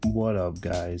What up,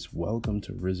 guys? Welcome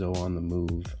to Rizzo on the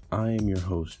Move. I am your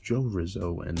host, Joe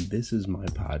Rizzo, and this is my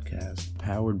podcast,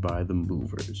 powered by The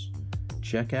Movers.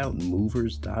 Check out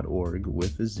movers.org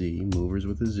with a Z, movers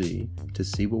with a Z, to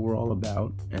see what we're all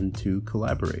about and to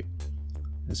collaborate.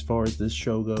 As far as this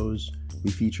show goes,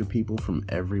 we feature people from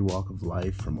every walk of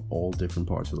life from all different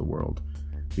parts of the world.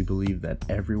 We believe that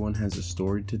everyone has a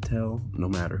story to tell, no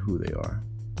matter who they are.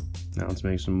 Now let's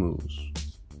make some moves.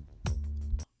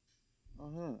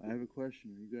 I have a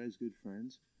question. Are you guys good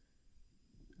friends?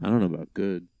 I don't know about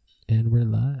good. And we're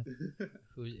live.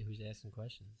 Who's asking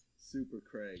questions? Super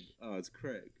Craig. Oh, it's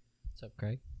Craig. What's up,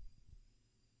 Craig?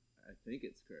 I think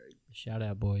it's Craig. Shout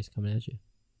out, boys, coming at you.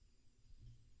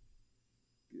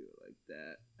 Good, like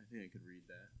that. I think I could read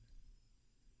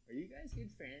that. Are you guys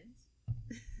good friends?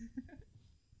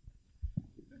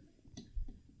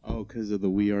 Oh, because of the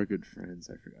We Are Good Friends.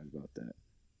 I forgot about that.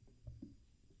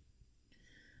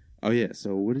 Oh, yeah.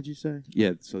 So what did you say?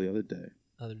 Yeah, so the other day.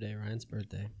 Ryan's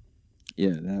birthday.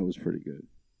 Yeah, that was pretty good.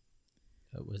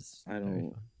 It was very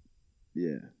fun.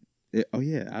 Yeah.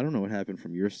 I don't know what happened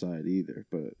from your side either,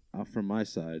 but from my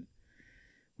side,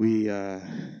 we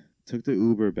took the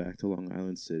Uber back to Long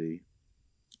Island City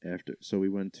so we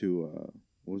went to,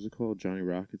 what was it called? Johnny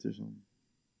Rockets or something?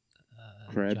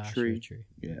 Crabtree?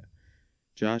 Yeah.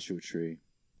 Joshua Tree.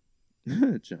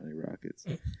 Johnny Rockets.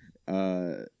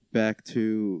 Back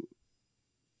to,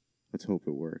 let's hope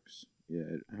it works. Yeah,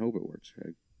 I hope it works,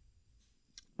 Craig.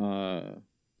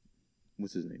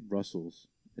 What's his name? Russell's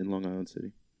in Long Island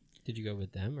City. Did you go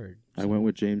with them or? I went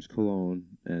with James Cologne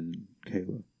and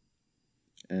Kayla,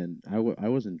 and I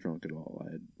wasn't drunk at all.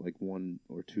 I had like 1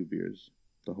 or 2 beers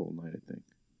the whole night, I think.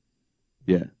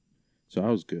 Yeah, so I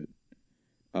was good.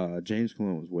 James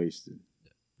Cologne was wasted.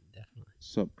 Definitely.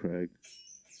 Sup, Craig?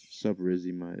 Sup,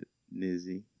 Rizzy, my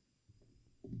Nizzy?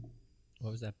 What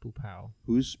was that poop howl?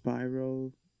 Who's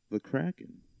Spyro the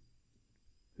Kraken?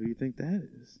 Who do you think that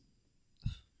is?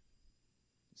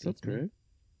 Sup, Craig?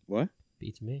 What?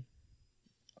 Beats me.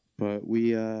 But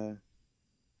we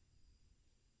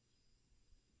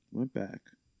went back.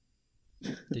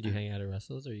 Did you hang out at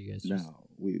Russell's or you guys just... No.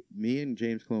 Me and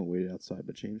James Cologne waited outside,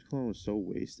 but James Cologne was so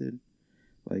wasted.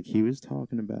 Like, he was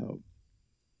talking about,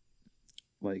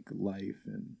 like, life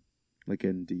and, like,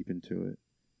 getting deep into it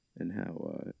and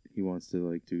how he wants to,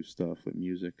 like, do stuff with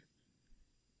music.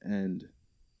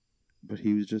 But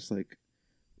he was just, like,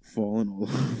 falling all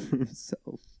over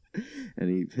himself. And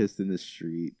he pissed in the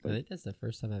street. I think that's the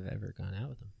first time I've ever gone out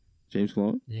with him. James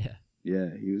Cologne? Yeah. Yeah,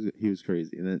 he was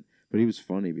crazy. But he was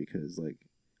funny because, like,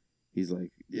 he's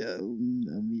like, yeah,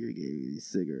 Amir gave me these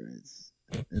cigarettes.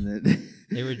 And then...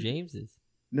 They were James's.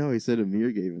 No, he said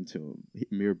Amir gave them to him.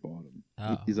 Amir bought them.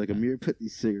 Oh, he's like, okay. Amir put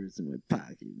these cigarettes in my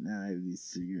pocket. Now I have these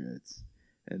cigarettes.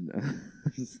 And I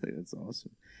was like, that's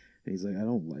awesome. And he's like, I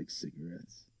don't like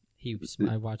cigarettes.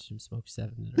 I watched him smoke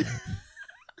 7 in a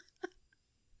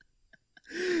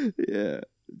row. Yeah.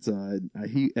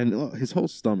 So his whole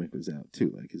stomach was out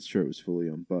too. Like his shirt was fully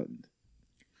unbuttoned.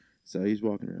 So he's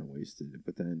walking around wasted.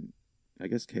 But then I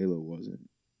guess Kayla wasn't,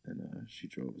 and she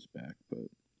drove us back. But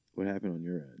what happened on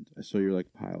your end? I saw you're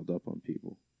like piled up on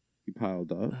people. You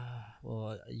piled up?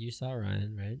 Well, you saw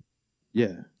Ryan, right?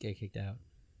 Yeah. Get kicked out.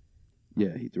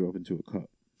 Yeah, he threw up into a cup.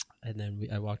 And then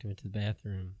I walked him into the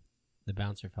bathroom. The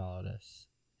bouncer followed us,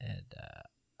 and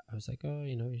I was like, "Oh,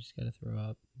 you just gotta throw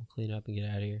up. We'll clean up and get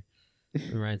out of here."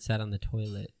 And Ryan sat on the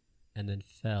toilet and then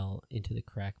fell into the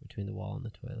crack between the wall and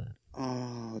the toilet.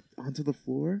 Oh, onto the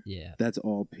floor? Yeah. That's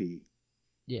all pee.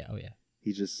 Yeah. Oh yeah.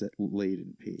 He just laid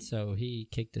in pee. So he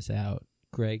kicked us out.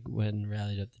 Greg went and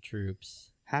rallied up the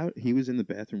troops. How he was in the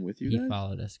bathroom with you guys? He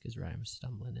followed us because Ryan was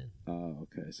stumbling in. Oh,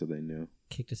 okay. So they knew.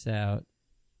 Kicked us out.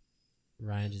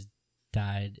 Ryan just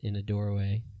died in a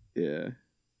doorway. Yeah.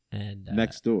 And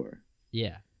next door.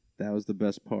 Yeah. That was the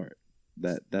best part.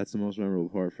 That's the most memorable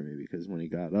part for me because when he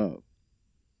got up,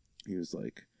 he was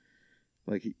like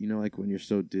like when you're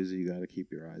so dizzy you got to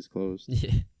keep your eyes closed.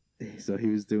 Yeah. So he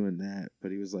was doing that,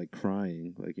 but he was like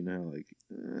crying, like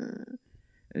and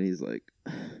he's like,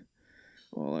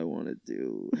 all I want to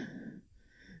do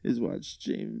is watch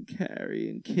Jim Carrey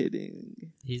and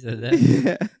Kidding. He said that.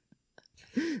 Yeah.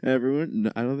 Everyone,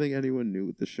 I don't think anyone knew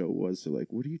what the show was. So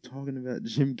like, what are you talking about,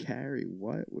 Jim Carrey?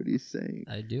 What are you saying?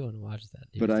 I do want to watch that.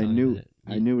 But I knew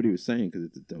what he was saying because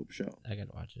it's a dope show. I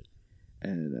gotta watch it.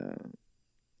 And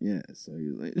yeah, so he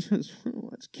was like, just want to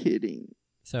watch Kidding.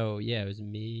 So yeah, it was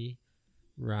me,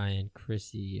 Ryan,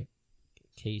 Chrissy,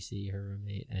 Casey, her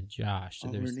roommate, and Josh.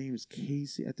 So her name's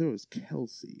Casey. I thought it was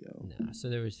Kelsey. Yo. No, so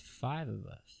there was 5 of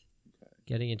us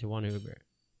getting into one Uber,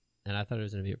 and I thought it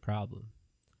was gonna be a problem.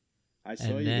 I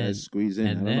saw you guys squeeze in.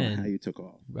 I don't know how you took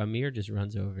off. Amir just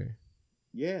runs over.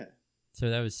 Yeah. So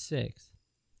that was 6.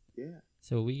 Yeah.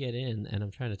 So we get in, and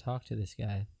I'm trying to talk to this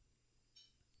guy.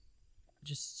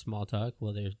 Just small talk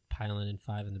while they're piling in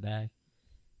 5 in the back.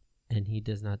 And he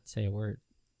does not say a word.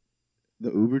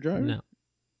 The Uber driver? No.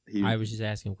 I was just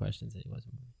asking him questions, and he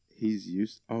wasn't moving. He's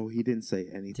used... Oh, he didn't say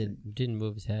anything. Didn't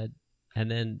move his head.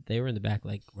 And then they were in the back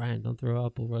like, Ryan, don't throw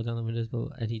up. We'll roll down the windows.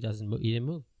 And he doesn't move. He didn't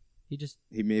move.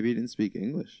 He maybe didn't speak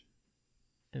English.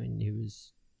 I mean, he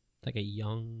was like a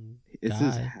young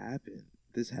guy.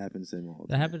 This happens to him all the time.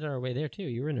 That happened on our way there, too.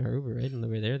 You were in our Uber, right? On the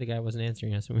way there, the guy wasn't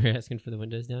answering us when we were asking for the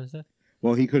windows down and stuff.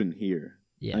 Well, he couldn't hear.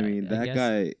 Yeah, I mean,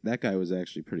 that guy was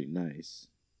actually pretty nice.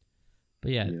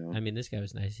 But yeah, I mean, this guy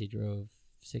was nice. He drove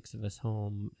 6 of us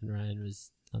home, and Ryan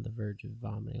was on the verge of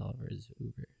vomiting all over his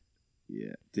Uber.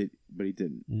 Yeah, but he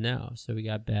didn't. No, so we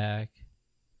got back.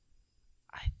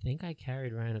 I think I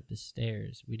carried Ryan up the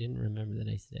stairs. We didn't remember the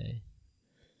next day.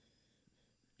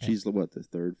 She's the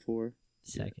 3rd floor?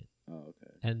 2nd. Yeah. Oh,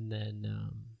 okay. And then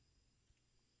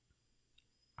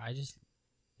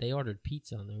they ordered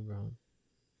pizza on the Uber home.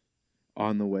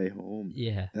 On the way home?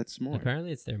 Yeah. That's smart.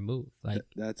 Apparently it's their move. Like,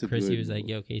 that's a Chrissy good was move. like,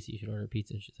 yo, Casey, you should order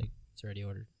pizza. And she's like, it's already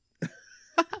ordered.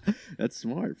 That's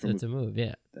smart. So it's a move,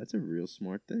 yeah. That's a real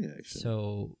smart thing, actually.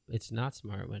 So it's not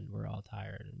smart when we're all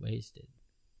tired and wasted.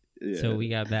 Yeah. So we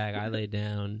got back. I laid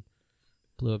down,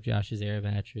 blew up Josh's air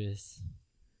mattress,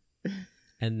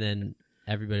 and then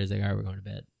everybody's like, all right, we're going to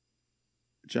bed.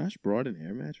 Josh brought an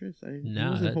air mattress? He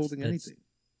No, wasn't holding anything.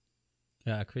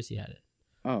 Chrissy had it.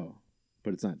 Oh,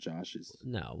 but it's not Josh's.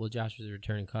 No, well, Josh was a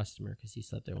returning customer because he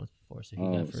slept there once before, so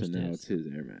he got first so now dibs. it's his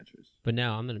air mattress. But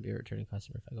now I'm going to be a returning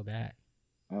customer if I go back.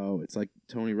 Oh, it's like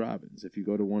Tony Robbins. If you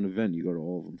go to one event, you go to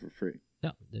all of them for free.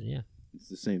 No, then yeah. It's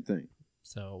the same thing.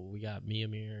 So we got me,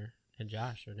 Amir, and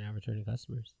Josh are now returning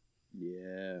customers.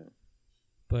 Yeah.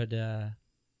 But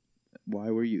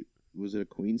why were you? Was it a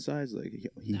queen size? Like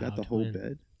he got the whole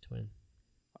bed? Twin.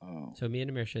 Oh. So me and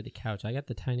Amir shared the couch. I got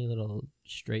the tiny little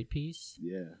straight piece.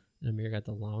 Yeah. And Amir got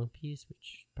the long piece,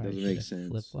 which probably doesn't make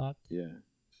sense. Flip-flopped. Yeah.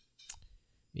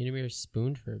 Me and Amir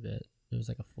spooned for a bit. It was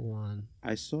like a full-on.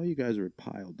 I saw you guys were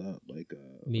piled up,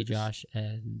 me, Josh,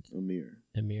 and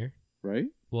Amir. Right?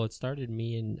 Well, it started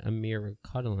me and Amir were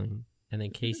cuddling, and then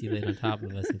Casey laid on top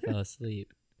of us and fell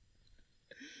asleep.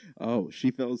 Oh,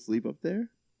 she fell asleep up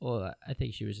there? Well, I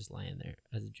think she was just lying there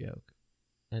as a joke.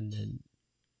 And then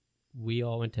we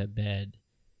all went to bed,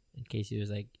 and Casey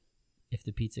was like, if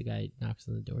the pizza guy knocks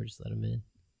on the door, just let him in.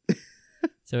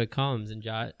 So it comes, and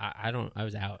Josh, I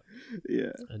was out.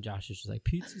 Yeah. And Josh was just like,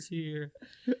 pizza's here.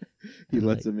 He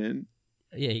lets him in?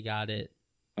 Yeah, he got it.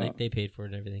 Like, they paid for it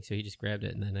and everything, so he just grabbed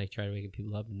it, and then I tried waking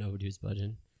people up, and nobody was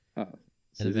budging. Oh.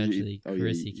 So and eventually,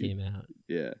 Chrissy came out.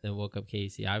 Yeah. Then woke up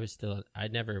Casey. I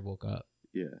never woke up.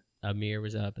 Yeah. Amir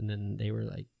was up, and then they were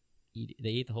like, they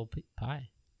ate the whole pie.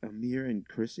 Amir and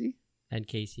Chrissy? And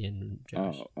Casey and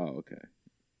Josh. Oh, okay.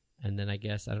 And then I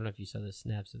guess, I don't know if you saw the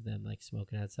snaps of them like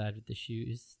smoking outside with the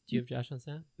shoes. Do you have Josh on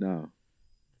snap? No.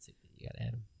 You gotta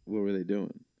add him. What were they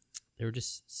doing? They were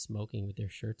just smoking with their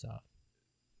shirts off.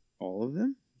 All of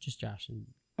them? Just Josh and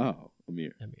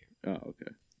Amir. Oh,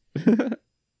 okay.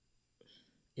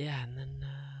 Yeah, and then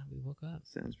we woke up.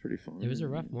 Sounds pretty fun. It was a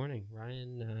rough morning.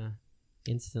 Ryan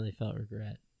instantly felt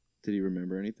regret. Did he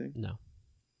remember anything? No.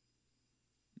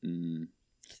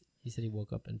 He said he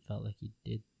woke up and felt like he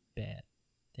did bad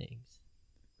things.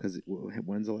 Because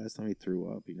when's the last time he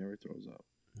threw up? He never throws up.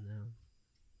 No,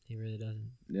 he really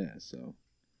doesn't. Yeah, so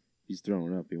he's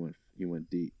throwing up. He went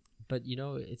deep. But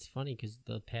it's funny because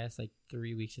the past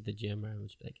 3 weeks at the gym, I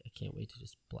was like, I can't wait to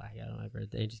just black out on my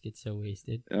birthday and just get so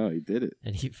wasted. Oh, he did it,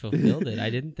 and he fulfilled it. I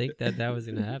didn't think that was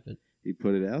gonna happen. He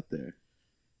put it out there.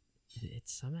 It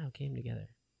somehow came together.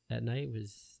 That night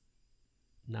was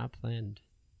not planned.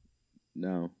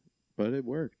 No. But it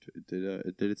worked. It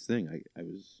did its thing.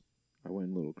 I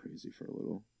went a little crazy for a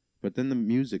little. But then the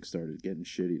music started getting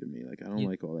shitty to me. Like, I don't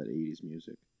like all that 80s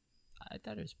music. I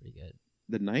thought it was pretty good.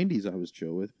 The 90s I was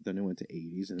chill with, but then it went to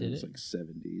 80s, and it was like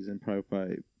 70s, and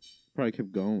probably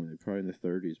kept going. Probably in the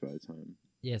 30s by the time.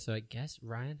 Yeah, so I guess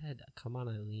Ryan had Come On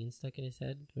Eileen stuck in his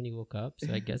head when he woke up.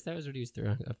 So I guess that was what he was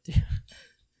throwing up to.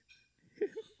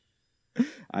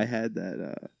 I had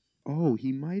that.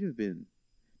 He might have been.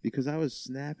 Because I was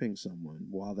snapping someone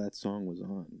while that song was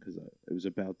on, because it was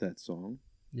about that song.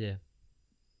 Yeah.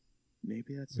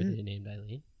 Maybe that's Were they named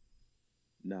Eileen?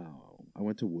 No. I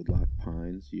went to Woodlock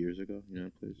Pines years ago. You know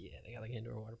that place? Yeah, they got like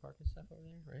indoor water park and stuff over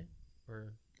there, right?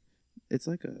 Or it's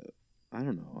like I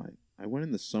don't know. I went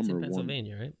in the summer once.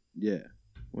 Pennsylvania, right? Yeah.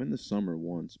 I went in the summer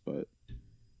once, but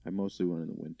I mostly went in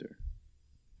the winter.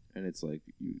 And it's like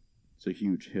It's a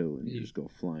huge hill, and you You- just go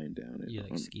flying down it. You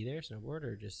like ski there, snowboard,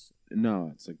 or just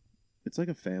No, it's like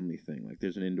a family thing. Like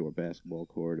there's an indoor basketball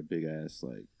court, a big ass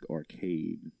like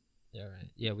arcade. yeah,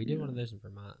 right? Yeah, we did one of Yeah. those in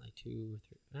Vermont like 3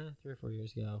 or 4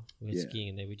 years ago. We went Yeah.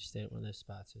 skiing, and we just stayed at one of those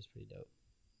spots. It was pretty dope.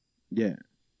 Yeah.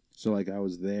 So like I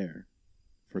was there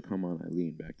for Come On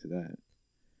Eileen. Back to that.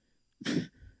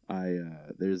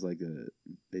 There's like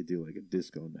they do like a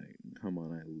disco night, and Come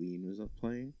On Eileen was up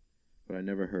playing, but I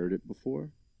never heard it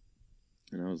before,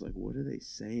 and I was like, what are they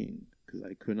saying? Because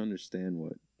I couldn't understand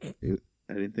what it.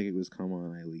 I didn't think it was Come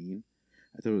On Eileen.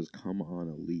 I thought it was Come On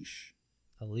a Leash.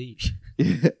 A leash.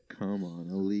 Yeah, Come On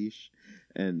a Leash,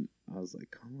 and I was like,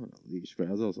 Come On a Leash, but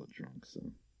I was also drunk, so.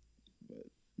 But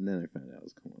and then I found out it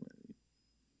was Come On Eileen.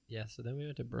 Yeah, so then we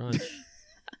went to brunch.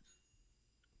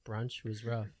 Brunch was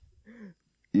rough.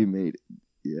 You made it.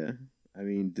 Yeah. I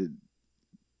mean,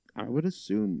 I would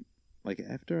assume, like,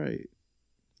 after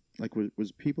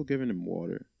was people giving him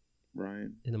water,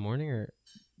 Ryan? In the morning or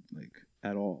Like,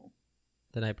 at all?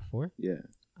 the night before? Yeah.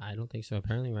 I don't think so.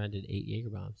 Apparently, Ryan did 8 Jaeger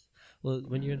bombs. Well,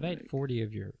 when you invite Like- 40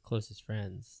 of your closest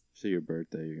friends, So your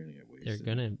birthday, you're going to get wasted. they're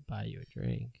gonna buy you a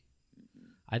drink.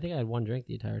 I think I had one drink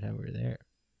the entire time we were there.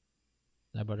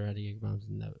 I bought her out of Jaeger bombs,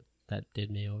 and that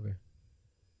did me over.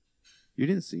 You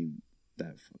didn't seem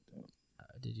that fucked up.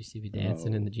 Did you see me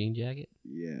dancing in Oh. the jean jacket?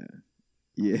 Yeah.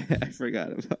 Yeah, I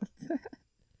forgot about that.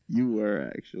 You were,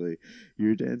 actually. You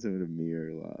were dancing with a mirror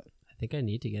a lot. I think I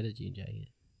need to get a jean jacket.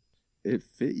 It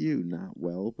fit you not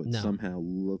well, but No. somehow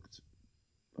looked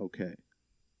okay.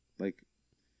 Like,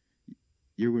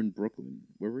 you were in Brooklyn.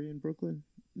 Were we in Brooklyn?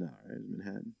 No, right? It was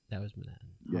Manhattan. That was Manhattan.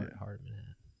 Yeah. Hard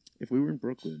Manhattan. If we were in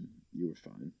Brooklyn, you were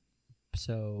fine.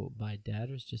 So my dad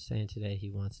was just saying today he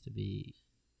wants to be,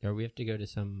 or we have to go to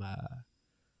some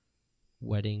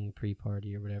wedding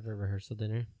pre-party or whatever, rehearsal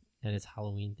dinner, and it's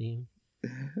Halloween theme.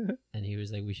 And he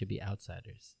was like, we should be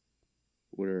outsiders.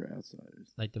 What are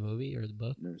outsiders? Like the movie or the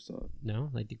book? Never saw it. No?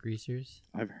 Like the Greasers?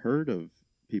 I've heard of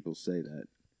people say that.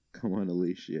 Come on,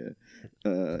 Alicia.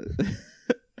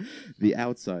 The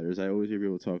outsiders. I always hear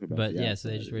people talk about. But the yeah, so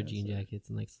they just wear outsiders. jean jackets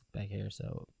and like slick back hair.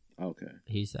 So Okay.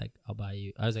 he's like, I'll buy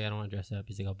you. I was like, I don't want to dress up.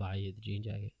 He's like, I'll buy you the jean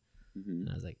jacket. hmm And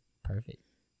I was like, perfect.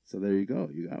 So there you go.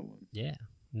 You got one. Yeah.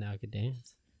 Now I could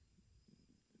dance.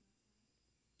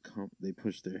 They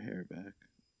push their hair back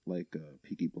like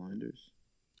Peaky Blinders.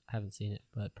 I haven't seen it,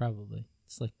 but probably.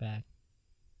 Slick back.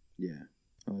 Yeah,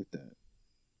 I like that.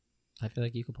 I feel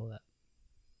like you could pull that.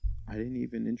 I didn't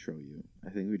even intro you.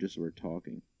 I think we just were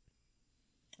talking.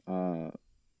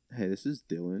 Hey, this is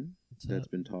Dylan. What's That's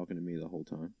up? been talking to me the whole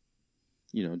time.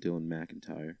 You know, Dylan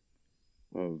McIntyre,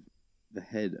 of the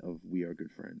head of We Are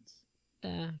Good Friends.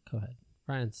 Go ahead.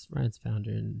 Ryan's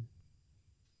founder and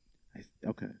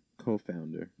Okay,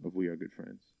 co-founder of We Are Good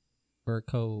Friends, or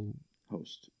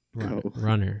host.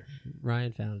 runner.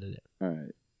 Ryan founded it. All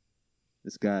right,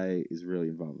 this guy is really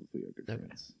involved with We Are Good Okay.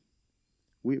 Friends.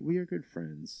 We Are Good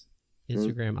Friends.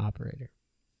 Instagram operator.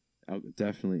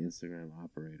 Definitely Instagram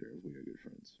operator of We Are Good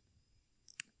Friends.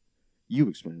 You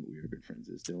explain what We Are Good Friends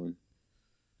is, Dylan.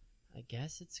 I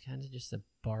guess it's kind of just a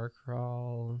bar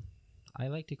crawl. I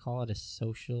like to call it a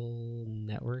social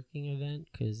networking event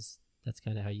because that's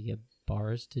kind of how you get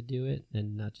bars to do it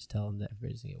and not just tell them that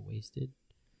everybody's going to get wasted.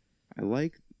 I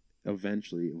like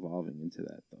eventually evolving into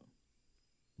that, though.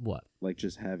 What? Like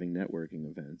just having networking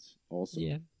events also.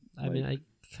 Yeah. I mean, I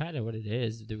kind of what it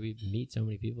is that we meet so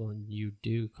many people and you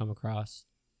do come across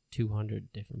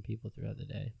 200 different people throughout the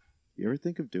day. You ever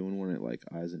think of doing one at like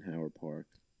Eisenhower Park?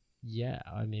 Yeah,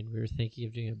 I mean, we were thinking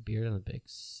of doing a beer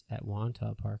Olympics at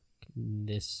Wantagh Park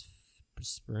this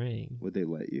spring. Would they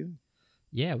let you?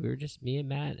 Yeah, we were just me and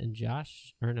Matt and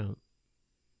Josh, or no,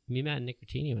 me, Matt, and Nick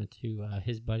Rotini went to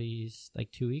his buddies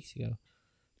like 2 weeks ago.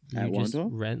 At You just Wantagh?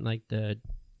 rent like the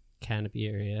canopy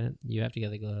area. You have to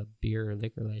get like a beer or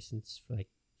liquor license for like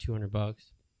 $200.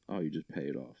 Oh, you just pay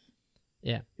it off.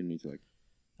 Yeah. You need to like.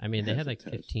 I mean, they Pass had the like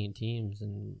test. 15 teams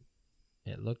and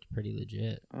it looked pretty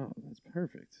legit. Oh, that's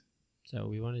perfect. So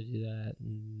we want to do that.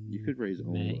 In You could raise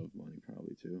own May. love money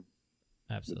probably too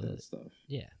Absolutely. with that stuff.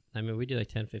 Yeah. I mean, we do like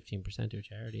 10-15% to a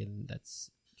charity, and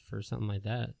that's for something like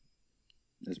that.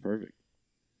 That's perfect.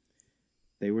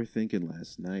 They were thinking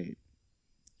last night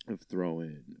of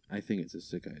throwing. I think it's a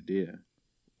sick idea.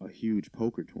 A huge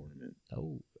poker tournament.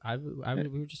 Oh, we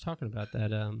were just talking about that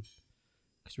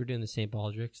because we're doing the St.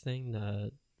 Baldrick's thing,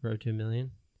 the Road to a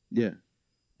Million, Yeah.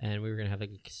 and we were going to have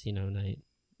like a casino night.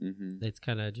 Mm-hmm. It's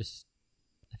kind of just,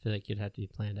 I feel like you'd have to be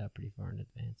planned out pretty far in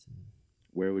advance. And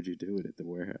Where would you do it? At the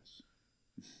warehouse?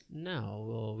 no,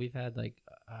 well, we've had like,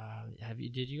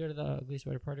 did you go to the Ugly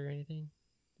Sweater Party or anything?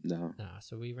 No. No,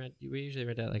 so we usually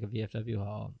rent out like a VFW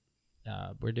hall,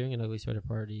 we're doing an ugly sweater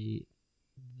party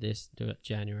this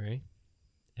January,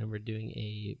 and we're doing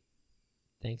a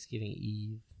Thanksgiving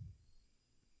Eve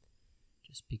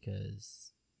just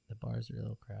because the bars are a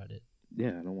little crowded. Yeah,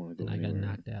 I don't want to go And anywhere. I got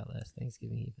knocked out last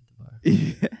Thanksgiving Eve at the bar.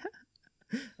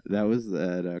 Yeah. That was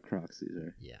at Croxy's,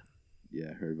 right? Yeah.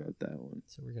 Yeah, I heard about that one.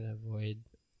 So we're going to avoid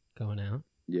going out.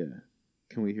 Yeah.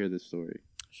 Can we hear this story?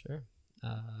 Sure.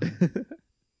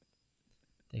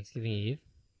 Thanksgiving Eve.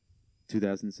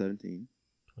 2017.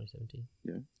 2017.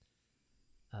 Yeah.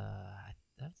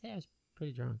 I'd say I was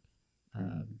pretty drunk.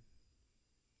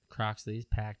 Croxley's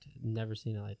packed. Never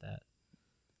seen it like that.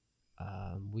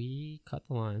 We cut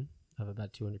the line of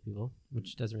about 200 people,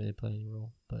 which doesn't really play any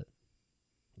role, but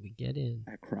we get in.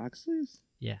 At Croxley's?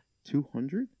 Yeah.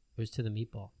 200? It was to the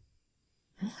meatball.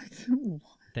 What?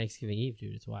 Thanksgiving Eve,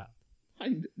 dude. It's wild.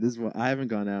 I haven't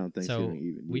gone out on Thanksgiving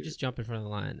Eve in we years. just jump in front of the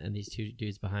line, and these two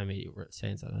dudes behind me were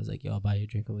saying something. I was like, yo, I'll buy you a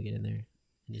drink when we get in there.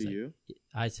 And he's To like, you?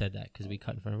 I said that because we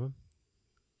cut in front of him.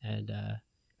 And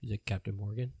he's like, Captain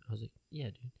Morgan? I was like, yeah,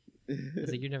 dude. I was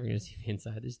like, you're never going to see me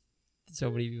inside. There's so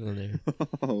many people in there.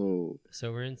 Oh.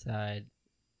 So we're inside,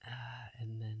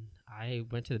 and then I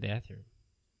went to the bathroom,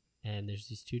 and there's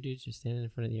these two dudes just standing in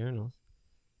front of the urinals.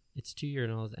 It's 2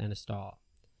 urinals and a stall.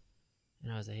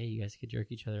 And I was like, hey, you guys could jerk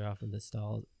each other off when the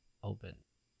stall's open.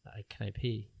 Can I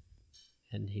pee?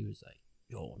 And he was like,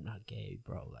 yo, I'm not gay,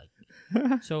 bro.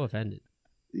 Like, so offended.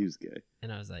 He was gay.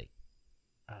 And I was like,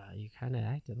 you kind of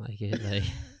acting like it. Like,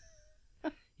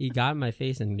 he got in my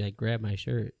face and like grabbed my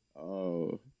shirt.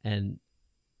 Oh. And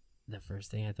the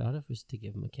first thing I thought of was to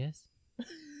give him a kiss.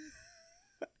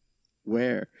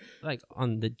 Where? Like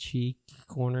on the cheek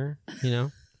corner, you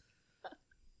know?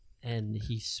 And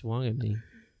he swung at me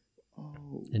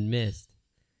Oh. and missed.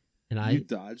 And You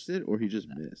dodged it or he just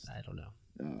missed? I don't know.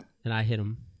 Oh. And I hit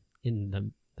him in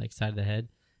the like side of the head.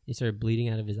 He started bleeding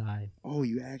out of his eye. Oh,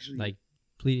 you actually... Like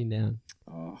bleeding down.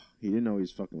 Oh, he didn't know he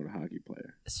was fucking with a hockey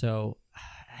player. So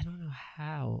I don't know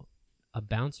how a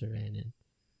bouncer ran in.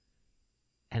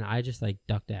 And I just like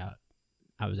ducked out.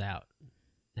 I was out.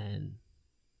 And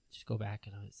just go back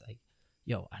and I was like,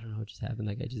 yo, I don't know what just happened.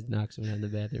 Like I just knocked someone out in the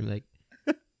bathroom. Like,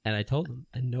 and I told them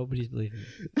and nobody's believing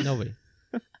me. Nobody.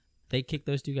 They kicked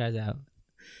those two guys out.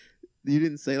 You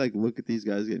didn't say like, look at these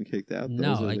guys getting kicked out? No,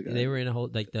 Those are like the they guys. were in a whole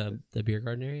like the beer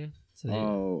garden area. So they,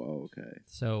 okay.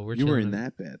 So we're You were in chilling.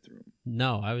 that bathroom.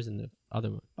 No, I was in the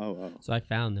other one. Oh. So I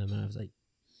found them and I was like,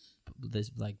 this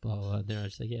like blah blah. Blah. They're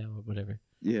just like, yeah, whatever.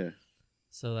 Yeah.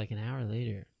 So like an hour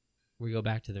later, we go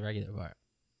back to the regular bar,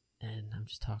 and I'm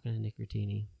just talking to Nick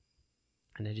Rotini,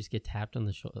 and I just get tapped on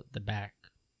the back,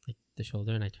 like the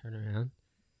shoulder, and I turn around,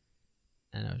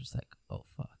 and I was just like, oh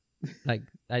fuck. Like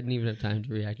I didn't even have time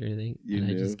to react or anything, You and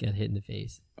I knew? just got hit in the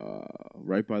face.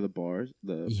 Right by the bars?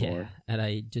 The bar? And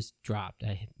I just dropped.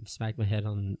 I smacked my head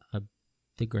on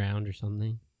the ground or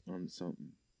something. On something.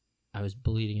 I was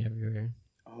bleeding everywhere.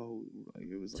 Oh, like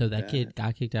it was like So that kid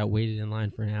got kicked out, waited in line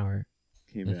for an hour,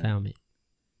 came and back. found me.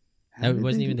 How That did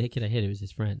wasn't they even do- the kid I hit. It was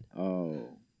his friend. Oh,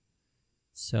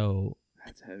 So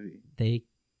that's heavy. they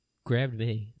grabbed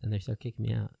me and they started kicking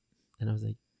me out. And I was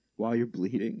like, While you're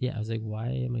bleeding? yeah, I was like, why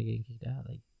am I getting kicked out?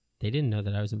 Like, they didn't know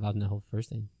that I was involved in the whole first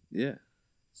thing. Yeah.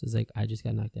 So it's like, I just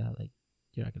got knocked out. Like,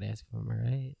 you're not going to ask for me,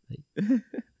 right? Like,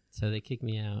 so they kicked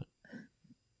me out.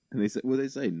 And they said, well, they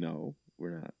say, no,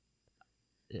 we're not.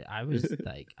 I was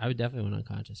like, I would definitely went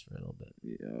unconscious for a little bit.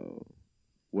 Yo.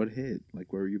 What hit?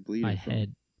 Like, where were you bleeding My from?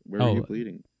 head, Where were you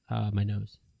bleeding? my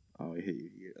nose. Oh, it hit you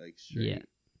here, like straight. Yeah.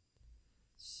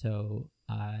 So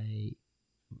I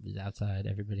was outside.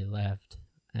 Everybody left.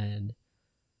 And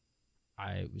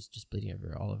I was just bleeding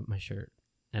everywhere, all over my shirt.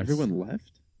 And Everyone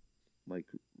left? Like,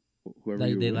 whoever Like,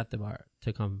 you were they with? left the bar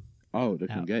to come. Oh, to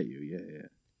come out. get you. Yeah.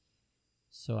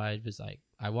 So I was like,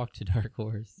 I walked to Dark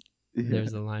Horse.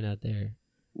 There's a line out there,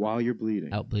 While you're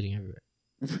bleeding. out bleeding everywhere.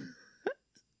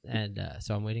 And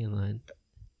so I'm waiting in line,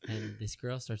 and this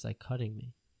girl starts like cutting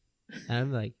me, and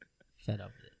I'm like fed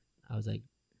up with it. I was like,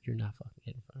 "You're not fucking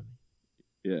getting in front of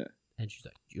me." Yeah. And she's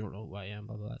like, "You don't know who I am."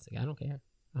 Blah blah blah. It's like, I don't care.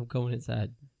 I'm going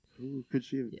inside. Who could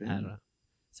she have been? I don't know.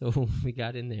 So when we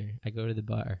got in there, I go to the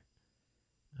bar.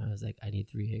 I was like, I need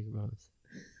 3 Hager bombs.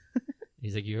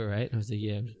 He's like, you all right? I was like,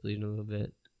 yeah, I'm just bleeding a little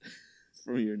bit.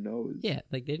 From your nose. Yeah,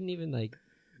 like they didn't even like.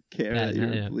 Care Bad, that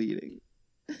you're yeah. bleeding.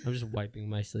 I'm just wiping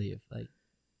my sleeve like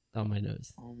on my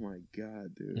nose, Oh my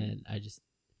god, dude. and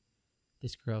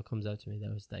this girl comes up to me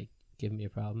that was like giving me a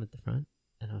problem at the front,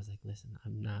 and I was like, listen,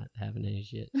 I'm not having any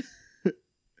shit.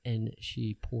 And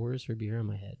she pours her beer on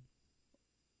my head.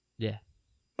 Yeah,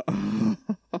 I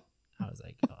was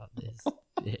like, oh, this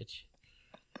bitch.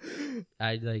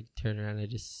 I like turned around, I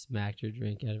just smacked her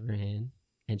drink out of her hand,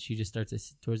 and she just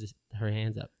starts towards her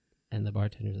hands up, and the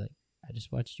bartender's like, "I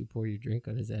just watched you pour your drink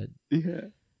on his head." Yeah.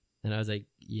 And I was like,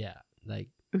 "Yeah, like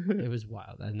it was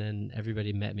wild." And then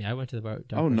everybody met me. I went to the bar.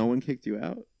 Oh, no one kicked you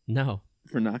out No.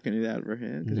 for knocking it out of her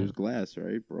hand because No. it was glass,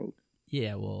 right? Broke.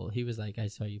 Yeah, well, he was like, "I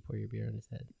saw you pour your beer on his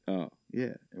head." Oh,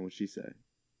 yeah. And what'd she say?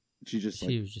 She just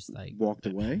She was just like walked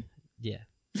away. Yeah,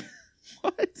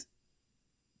 What?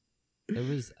 it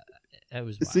was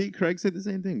wild. See, Craig said the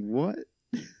same thing. What?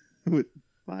 With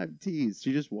 5 T's,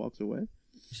 she just walks away.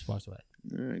 Just walks away.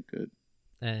 All right, good.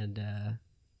 And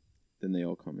Then they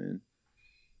all come in.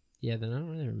 yeah, then I don't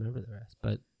really remember the rest,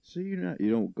 but So you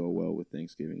don't go well with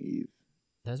Thanksgiving Eve.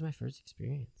 that was my first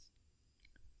experience.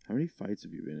 How many fights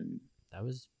have you been in? That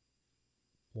was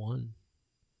one.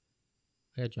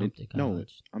 I got jumped in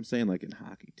college. No, I'm saying like in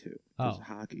hockey too. 'Cause Oh.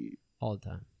 hockey, All the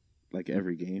time. like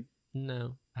every game.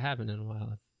 No, I haven't in a while.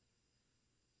 I've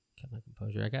kept my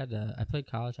composure. I played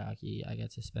college hockey. I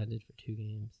got suspended for 2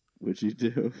 games. What'd you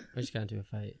do? I just got into a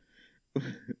fight.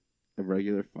 A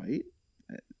regular fight?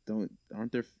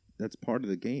 Aren't there? That's part of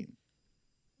the game.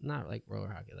 Not like roller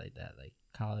hockey like that. Like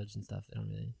college and stuff. They don't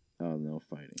really. Oh, no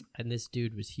fighting. And this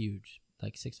dude was huge,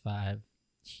 like 6'5",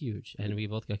 huge. And we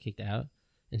both got kicked out.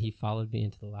 And he followed me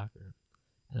into the locker room.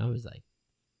 And I was like,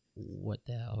 what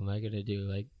the hell am I going to do?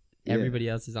 Like, Yeah. everybody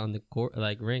else is on the court,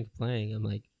 like, rink playing. I'm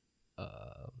like,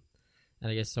 And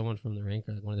I guess someone from the rink,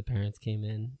 or like one of the parents came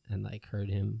in and like heard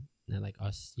him and like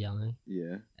us yelling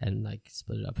Yeah. and like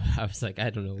split it up. I was like, I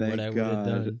don't know Thank what I would have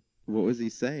God. done. What was he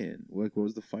saying? What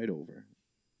was the fight over?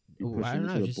 You Ooh, pushed I him don't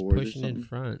into know, the just boards or pushing in something?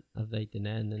 front of like the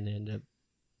net, and then they ended up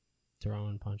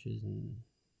throwing punches. And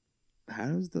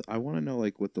I want to know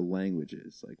like what the language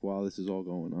is like while this is all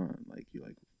going on. Like you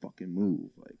like fucking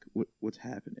move. Like what's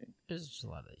happening? there's just a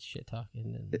lot of shit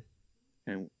talking.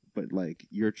 And But like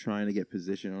you're trying to get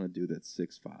position on a dude that's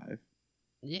 6'5".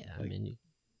 yeah, I like- mean,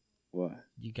 What?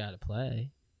 you got to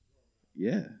play.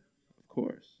 Yeah, of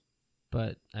course.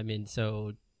 But I mean,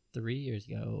 so 3 years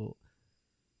ago,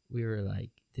 we were like,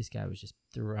 this guy was just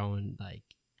throwing like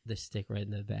the stick right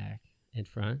in the back in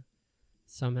front.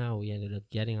 Somehow we ended up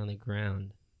getting on the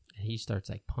ground, and he starts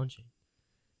like punching,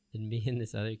 and me and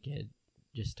this other kid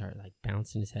just start like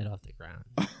bouncing his head off the ground,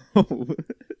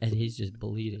 and he's just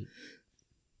bleeding.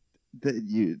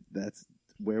 That's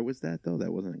where was that though?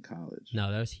 That wasn't in college.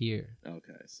 No, that was here,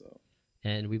 Okay, so.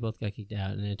 and we both got kicked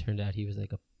out, and it turned out he was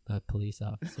like a police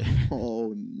officer.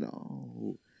 Oh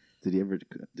no! Did he ever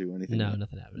do anything? No,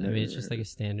 nothing happened. I Never mean, it's just heard like a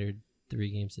standard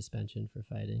 3-game suspension for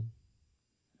fighting.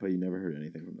 But you never heard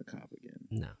anything from the cop again.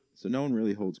 No. So no one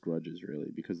really holds grudges, really,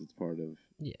 because it's part of.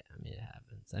 Yeah, I mean, it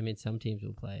happens. I mean, some teams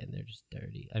will play and they're just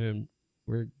dirty. I mean,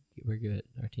 we're good.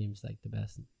 Our team's like the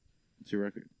best. What's your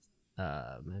record?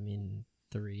 I mean,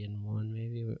 3-1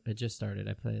 maybe. It just started.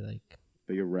 I play like.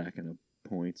 But you're racking up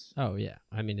points. Oh yeah,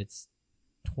 I mean it's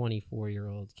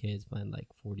 24-year-old kids playing like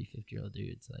 40, 50-year-old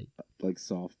dudes, Like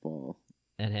softball.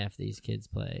 and half these kids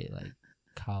play like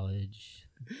college.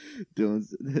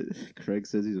 Craig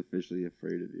says he's officially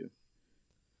afraid of you.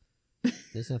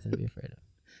 There's nothing to be afraid of.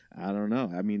 I don't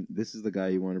know. I mean, this is the guy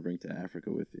you want to bring to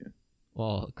Africa with you.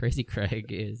 Well, Crazy Craig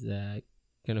is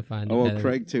gonna find. Oh, a well, better-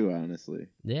 Craig too, honestly.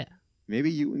 Yeah. Maybe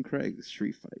you and Craig,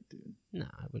 street fight, dude. No,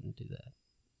 I wouldn't do that.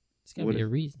 It's gotta What be if- a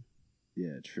reason.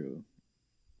 Yeah, true.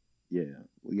 Yeah.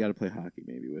 We got to play hockey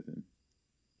maybe with him.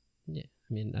 Yeah,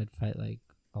 I mean, I'd fight like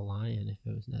a lion if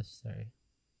it was necessary.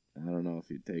 I don't know if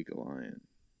you'd take a lion.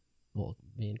 Well,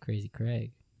 me and Crazy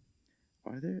Craig.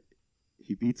 Are there?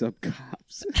 He beats up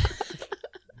cops.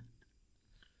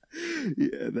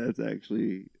 Yeah, that's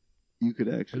actually. You could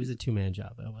It actually. was a 2-man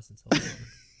job. I wasn't so long.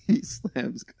 He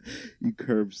slams. You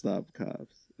curb stop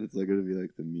cops. It's like gonna be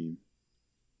like the meme.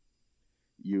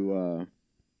 You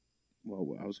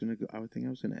Well, I was gonna go. I would think I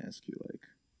was gonna ask you like.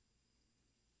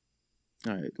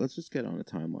 All right, let's just get on a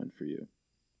timeline for you.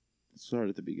 Let's start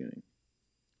at the beginning.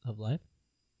 Of life?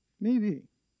 Maybe.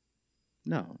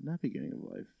 No, not beginning of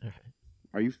life. All right.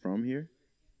 Are you from here?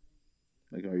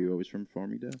 Like, are you always from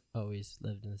Farmingdale? Always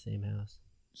lived in the same house.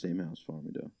 Same house,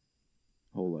 Farmingdale.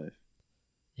 Whole life.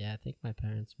 Yeah, I think my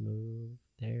parents moved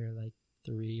there like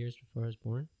 3 years before I was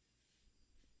born.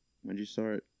 When did you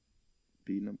start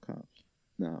beating up cops?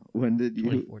 No. When did you?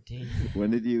 2014.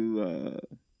 When did you?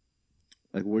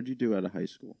 Like, what did you do out of high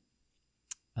school?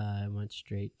 I went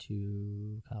straight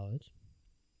to college,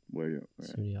 Where you?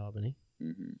 SUNY Albany.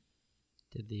 Mm-hmm.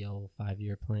 Did the old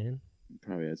 5-year plan.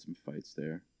 Probably had some fights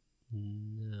there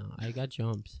No, I got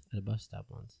jumped at a bus stop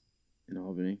once. in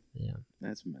Albany. Yeah.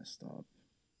 That's messed up.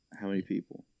 How many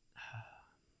people?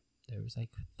 There was like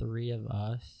 3 of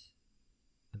us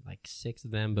and like 6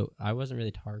 of them, but I wasn't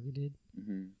really targeted.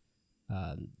 Mm-hmm.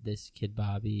 This kid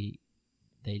Bobby,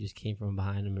 they just came from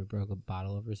behind him and broke a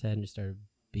bottle over his head and just started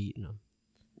beating him.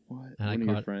 What? And One of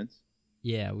your friends?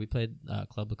 Yeah, we played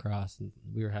club lacrosse, and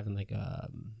we were having like a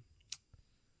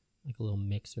little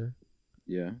mixer.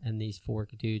 Yeah. And these 4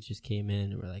 dudes just came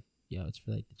in and were like, "Yo, it's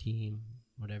for like the team,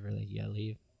 whatever. Like, you gotta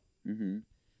leave." Mm-hmm.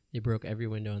 They broke every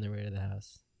window on their way to the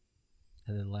house,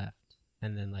 and then left.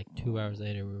 And then like 2 hours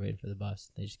later, we were waiting for the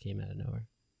bus. They just came out of nowhere.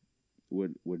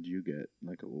 What'd you get?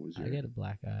 Like, what was your? I got a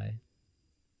black eye.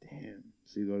 Damn.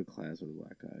 So you go to class with a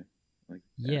black eye? Like,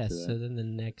 Yeah. after that? So then the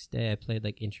next day, I played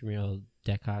like intramural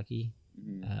deck hockey,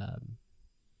 Mhm.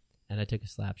 and I took a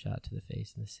slap shot to the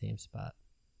face in the same spot.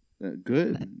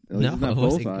 Good. At least No, it's not it both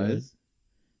wasn't good. eyes.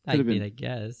 I Could've mean, been- I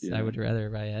guess yeah. I would rather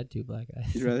if I had 2 black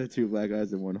eyes. You'd rather 2 black eyes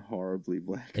than one horribly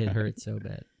black eye. It hurt so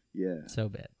bad, Yeah. so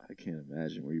bad. I can't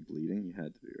imagine. Were you bleeding? You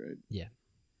had to be, right? Yeah.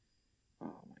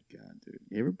 Oh my god, dude.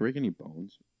 You ever break any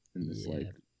bones in this? Yeah,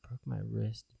 Like, broke my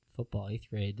wrist. Football, 8th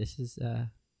grade. This is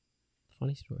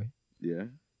funny story. yeah.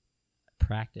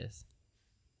 Practice.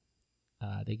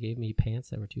 They gave me pants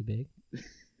that were too big.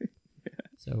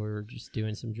 So we were just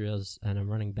doing some drills, and I'm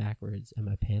running backwards, and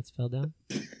my pants fell down.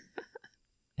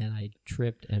 And I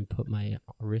tripped and put my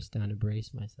wrist down to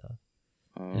brace myself.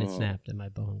 Oh, And it snapped, and my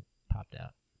bone popped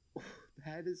out.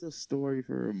 That is a story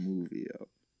for a movie, yo.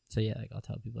 So yeah, like I'll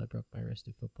tell people I broke my wrist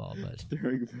in football, but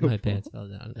During football. my pants fell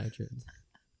down, and I tripped.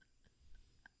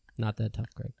 Not that tough,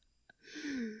 Greg.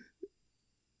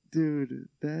 Dude,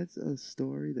 that's a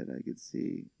story that I could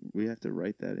see. We have to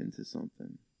write that into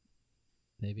something.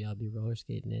 Maybe I'll be roller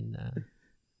skating in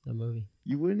the movie.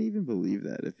 You wouldn't even believe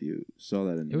that if you saw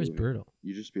that in the It was movie. brutal.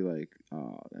 You'd just be like,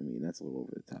 oh, I mean, that's a little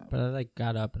over the top. But I like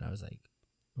got up and I was like,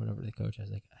 went over to the coach. I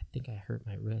was like, I think I hurt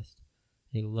my wrist.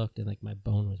 And he looked and like my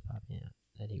bone was popping out.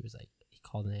 And he was like, he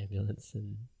called an ambulance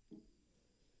and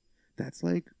That's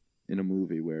like in a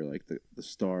movie where like the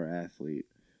star athlete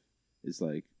is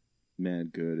like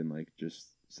mad good and like just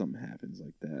something happens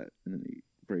like that and then he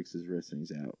breaks his wrist and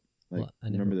he's out. Like, Well, I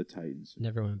remember the Titans?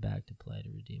 never went back to play to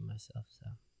redeem myself. So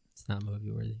it's not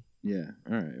movie worthy. Yeah.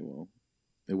 All right. Well,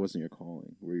 it wasn't your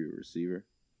calling. Were you a receiver?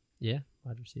 Yeah,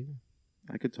 wide receiver.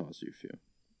 I could toss you a few.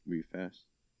 Were you fast?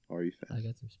 Are you fast? I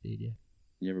got some speed, yeah.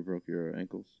 You ever broke your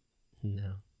ankles?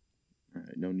 No. All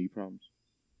right. No knee problems?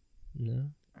 No.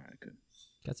 All right. Good.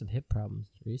 Got some hip problems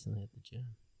recently at the gym.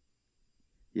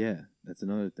 Yeah. That's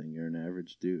another thing. You're an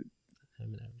average dude.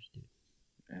 I'm an average dude.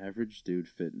 Average dude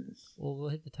fitness. Well, we'll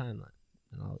hit the timeline,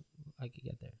 and I could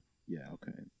get there. Yeah.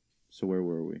 Okay. So where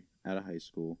were we? Out of high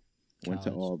school. Went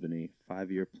to College. Albany.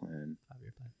 5-year plan.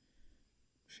 5-year plan.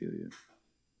 Feel you.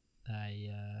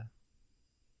 I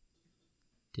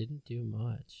didn't do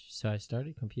much. So I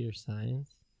started computer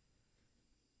science,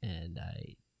 and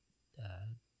I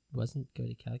wasn't good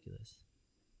at calculus.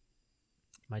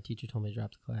 My teacher told me to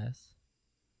drop the class,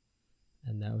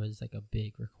 and that was like a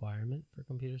big requirement for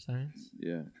computer science.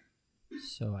 Yeah.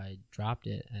 So I dropped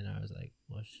it, and I was like,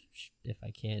 well, if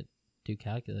I can't do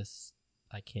calculus,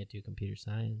 I can't do computer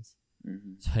science.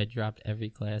 Mm-hmm. So I dropped every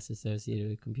class associated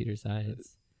with computer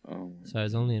science. Oh. So I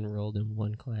was only enrolled in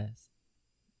one class.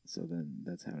 So then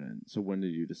that's how it ended. So when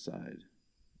did you decide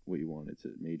what you wanted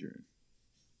to major in?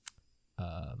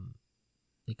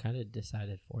 They kind of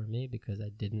decided for me because I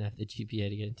didn't have the GPA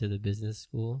to get into the business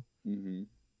school. Mm-hmm.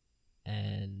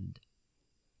 And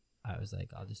I was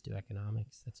like, I'll just do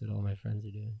economics. That's what all my friends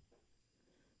are doing.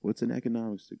 What's an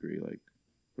economics degree? Like,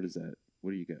 what is that?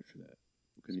 What do you get for that?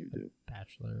 What can you do?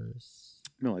 Bachelor's.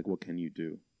 No, like, what can you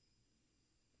do?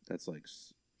 That's like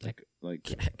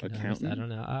Economics, accountant? I don't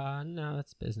know. No,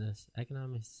 it's business.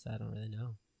 Economics, I don't really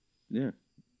know. Yeah.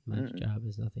 My Alright. job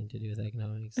has nothing to do with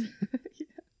economics. Yeah.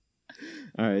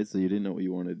 All right, so you didn't know what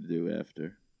you wanted to do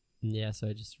after. Yeah, so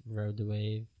I just rode the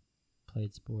wave,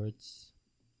 played sports,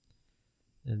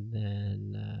 and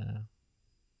then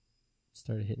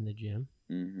started hitting the gym.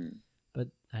 Mm-hmm. But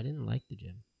I didn't like the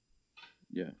gym.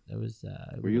 Yeah. That was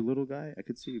Were you a little guy? I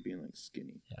could see you being like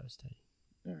skinny. Yeah, I was tiny.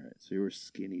 All right, so you were a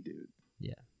skinny dude.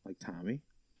 Yeah. Like Tommy?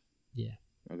 Yeah.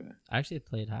 Okay. I actually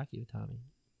played hockey with Tommy.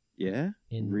 Yeah?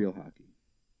 In real hockey.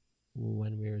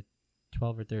 When we were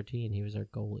 12 or 13, he was our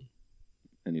goalie.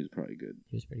 And he was probably good.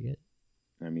 He was pretty good.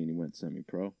 I mean, he went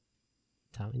semi-pro.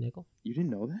 Tommy Nickel? You didn't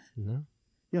know that? No.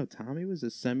 Yo, Tommy was a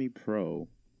semi-pro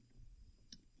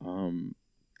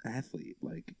athlete.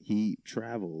 Like, he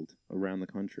traveled around the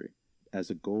country as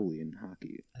a goalie in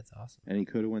hockey. That's awesome. And he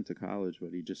could have went to college,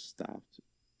 but he just stopped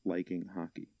liking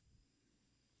hockey.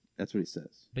 That's what he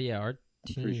says. But yeah, our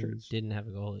I'm pretty sure team it's- didn't have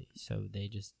a goalie, so they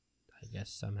just, I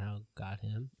guess, somehow got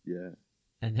him. Yeah.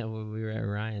 And then when we were at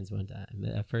Ryan's one time,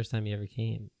 the first time he ever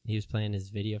came, he was playing his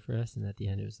video for us, and at the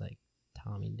end it was like,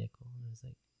 Tommy Nickel. And I was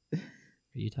like, are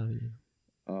you Tommy Nickel?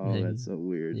 Oh, then, that's so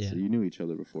weird. yeah. So you knew each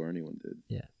other before anyone did.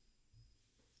 Yeah.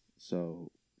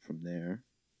 So from there,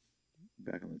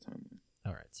 back on the timeline.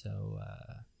 All right. So,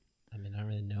 I mean, I don't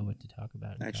really know what to talk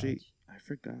about in Actually, college. I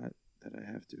forgot that I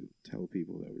have to tell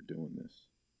people that we're doing this.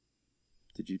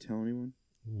 Did you tell anyone?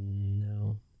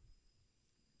 No.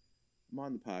 I'm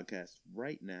on the podcast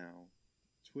right now.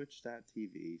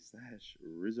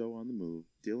 Twitch.tv/Rizzo on the Move.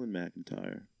 Dylan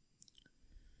McIntyre.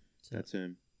 So, That's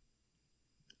him.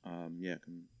 Yeah,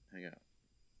 come hang out.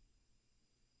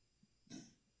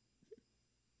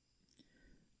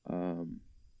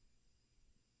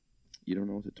 You don't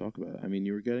know what to talk about. I mean,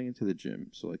 you were getting into the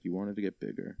gym, so like you wanted to get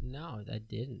bigger. no, I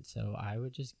didn't. So I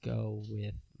would just go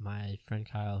with my friend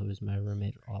Kyle, who was my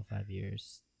roommate for all 5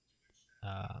 years.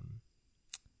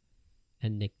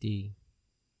 And Nick D.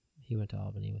 He went to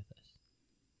Albany with us.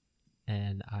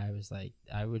 And I was like,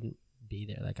 I wouldn't be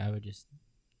there. Like, I would just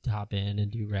hop in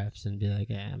and do reps and be like,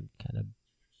 I'm kind of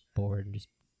bored and just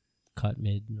cut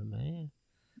mid. And I'm like,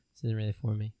 this isn't really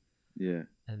for me. Yeah.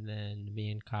 And then me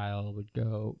and Kyle would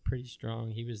go pretty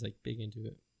strong. He was like big into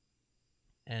it.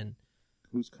 And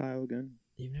Who's Kyle again?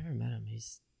 you've never met him.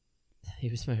 He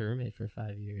was my roommate for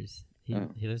 5 years.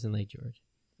 He lives in Lake George.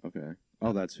 Okay.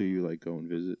 Oh, that's who you like go and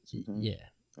visit sometimes? Yeah.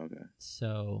 Okay.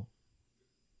 So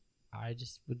I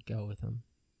just would go with him.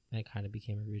 And it kind of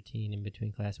became a routine in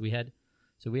between class. We had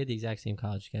the exact same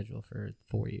college schedule for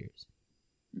 4 years.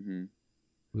 Mm-hmm.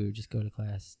 We would just go to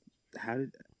class.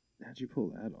 How'd you pull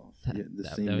that off? Yeah,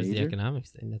 that was major? the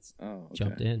economics thing. That's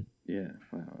jumped in. Yeah.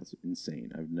 Wow, that's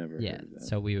insane. I've never heard of that.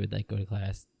 So we would like go to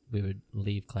class. We would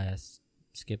leave class,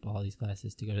 skip all these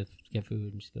classes to go to get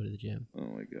food and just go to the gym. Oh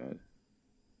my god.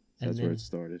 And That's then where it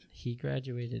started. He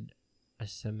graduated a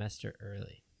semester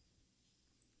early.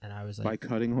 And I was like, by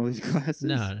cutting all these classes?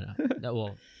 No.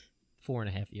 Well,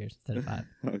 4.5 years instead of 5.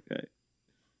 Okay.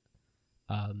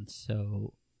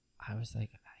 So I was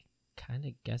like, I kind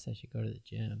of guess I should go to the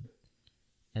gym.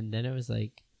 And then it was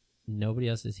like, nobody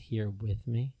else is here with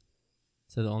me.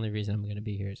 So the only reason I'm going to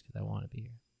be here is because I want to be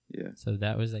here. Yeah. So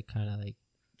that was like kind of like.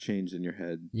 Changed in your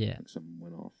head. Yeah. Like something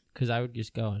went off. Because I would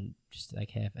just go and just like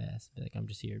half-ass. Be like, I'm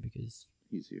just here because.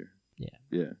 He's here. Yeah.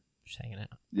 Yeah. Just hanging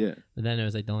out. Yeah. But then it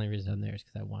was like the only reason I'm there is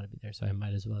because I want to be there. So I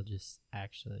might as well just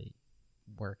actually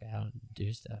work out and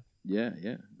do stuff. Yeah.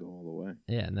 Go all the way.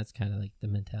 Yeah. And that's kind of like the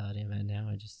mentality I'm at now.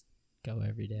 I just go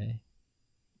every day.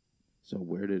 So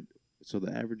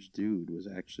the average dude was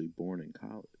actually born in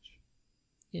college.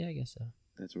 Yeah, I guess so.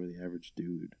 That's where the average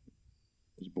dude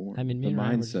was born. I mean, the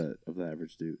mindset just, of the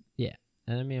average dude. Yeah.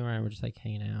 And then me and Ryan were just like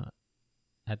hanging out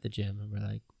at the gym and we're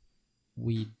like,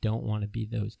 we don't want to be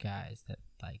those guys that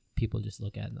like people just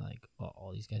look at and they're like, well,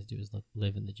 all these guys do is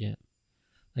live in the gym.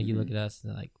 Like you look at us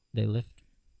and they're like, they lift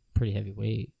pretty heavy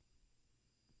weight,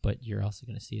 but you're also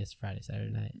going to see us Friday,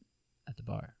 Saturday night at the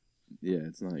bar. Yeah,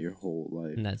 it's not your whole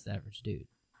life. And that's the average dude.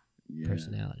 Yeah.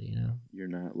 Personality, you know? You're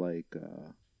not like,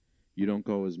 you don't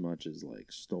go as much as like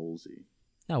Stolzy.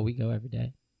 No, we go every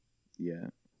day. Yeah.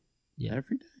 Yeah.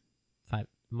 Every day? 5,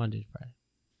 Monday to Friday.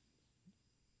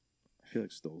 I feel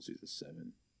like Stolzy's a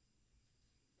 7.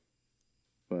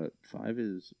 But 5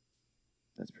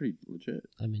 that's pretty legit.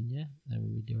 I mean, yeah. I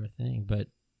mean, we do our thing, but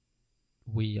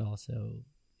we also,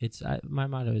 my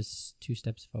motto is 2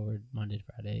 steps forward, Monday to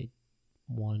Friday,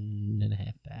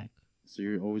 1.5 back. So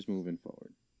you're always moving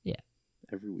forward. Yeah.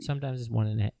 Every week. Sometimes it's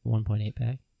 1.8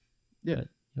 back. Yeah. But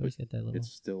you always get that little.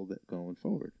 It's still going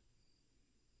forward.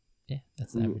 Yeah,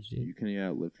 that's the average dude. You can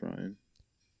outlift Ryan.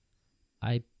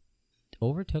 I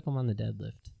overtook him on the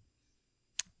deadlift.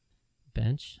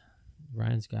 Bench,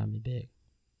 Ryan's got me big.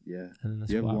 Yeah. And then the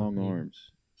you have squat long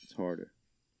arms. It's harder.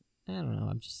 I don't know.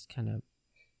 I'm just kind of,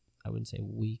 I wouldn't say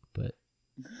weak, but.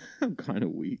 I'm kind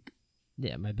of weak.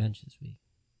 Yeah, my bench is weak.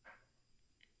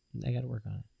 I got to work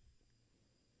on it.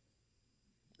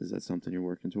 Is that something you're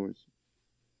working towards?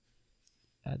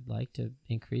 I'd like to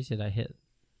increase it. I hit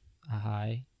a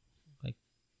high like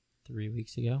 3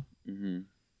 weeks ago.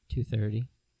 230.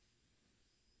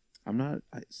 I don't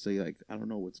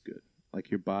know what's good. Like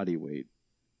your body weight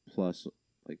plus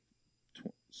like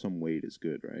some weight is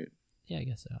good, right? Yeah, I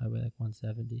guess so. I weigh like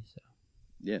 170, so.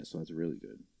 Yeah, so that's really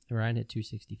good. Ryan hit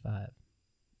 265.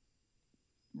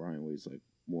 Ryan weighs like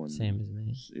 1. Same as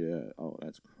me. Yeah. Oh,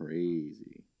 that's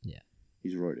crazy. Yeah.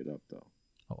 He's roided up though.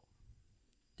 Oh.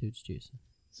 Dude's juicing.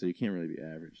 So you can't really be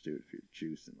average, dude, if you're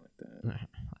juicing like that.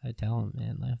 I tell him,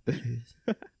 man, laugh the juice.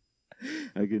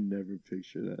 I could never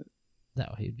picture that.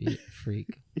 No, he'd be a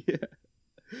freak. Yeah.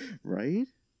 Right?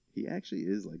 He actually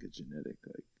is like a genetic,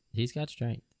 like. He's got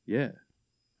strength. Yeah.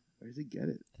 Where does he get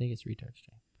it? I think it's retard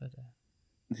strength, but.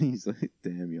 He's like,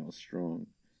 damn, y'all strong.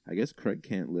 I guess Craig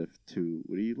can't lift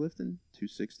what are you lifting?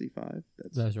 265?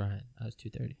 That was Ryan. I was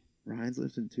 230. Ryan's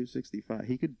lifting 265.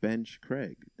 He could bench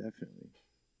Craig, definitely.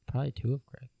 Probably 2 of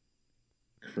Craig.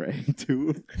 Craig, 2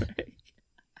 of Craig.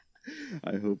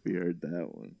 I hope he heard that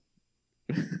one.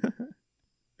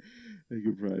 He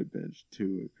could probably bench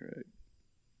 2 of Craig.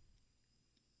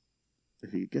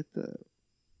 If you get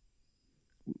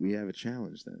we have a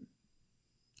challenge then.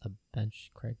 A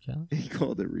bench Craig challenge? He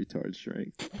called it retard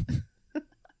strength.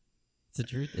 It's a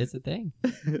truth. It's a thing.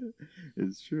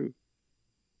 It's true.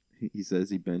 He says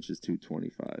he benches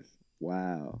 225.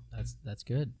 Wow. That's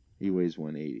good. He weighs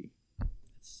 180.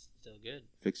 It's still good.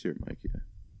 Fix your mic, yeah.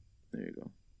 There you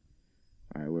go.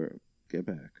 All right, get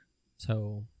back.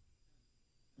 So,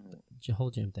 the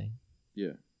whole gym thing.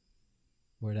 Yeah.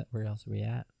 Where else are we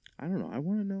at? I don't know. I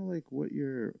want to know like what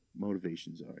your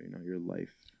motivations are. Your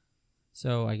life.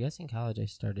 So I guess in college I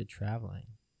started traveling,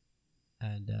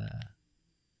 and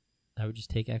I would just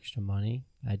take extra money.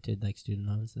 I did like student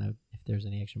loans, and if there's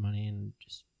any extra money, and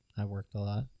I worked a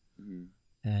lot,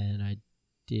 and I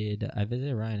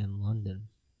visited Ryan in London.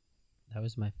 That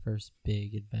was my first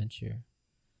big adventure,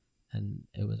 and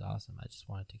it was awesome. I just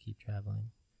wanted to keep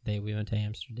traveling. We went to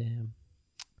Amsterdam.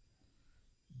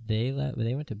 They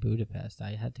went to Budapest.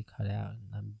 I had to cut out, and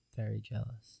I'm very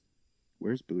jealous.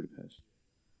 Where's Budapest?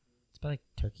 It's by like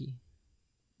Turkey.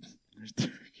 Where's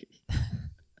Turkey?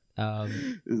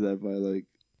 Is that by like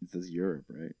it says Europe,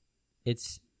 right?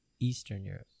 It's Eastern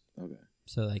Europe. Okay.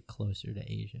 So like closer to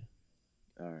Asia.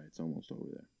 All right, it's almost over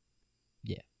there.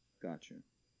 Yeah. Gotcha.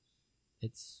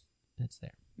 It's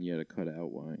there. You had to cut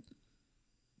out why?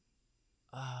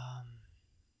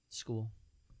 School.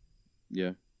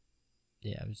 Yeah.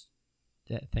 Yeah, it was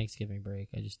that Thanksgiving break.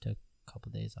 I just took a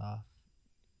couple days off.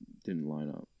 Didn't line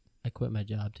up. I quit my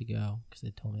job to go because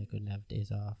they told me I couldn't have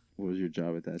days off. What was your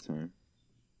job at that time?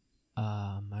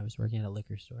 I was working at a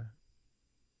liquor store.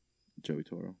 Joey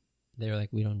Toro. They were like,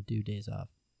 we don't do days off.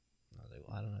 I was like,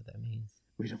 well, I don't know what that means.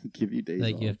 We don't give you days off?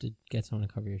 Like, you have to get someone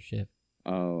to cover your shift.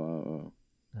 Oh.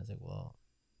 I was like, well,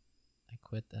 I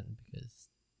quit then because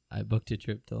I booked a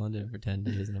trip to London for 10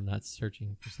 days and I'm not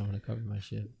searching for someone to cover my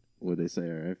shift. Would they say,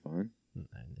 all right, fine?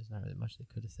 There's not really much they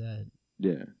could have said.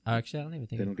 Yeah. Actually, I don't even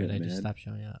think they could. I just stopped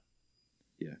showing up.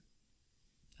 Yeah.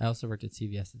 I also worked at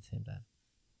CVS at the same time.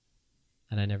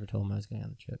 And I never told them I was going on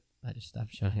the trip. I just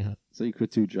stopped showing up. So you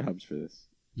quit 2 jobs for this?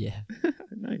 Yeah.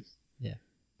 Nice. Yeah.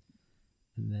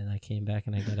 And then I came back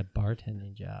and I got a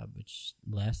bartending job, which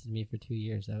lasted me for 2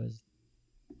 years. That was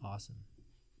awesome.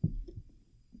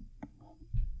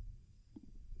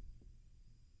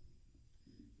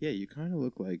 Yeah, you kind of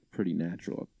look like pretty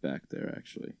natural up back there,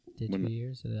 actually. Did 2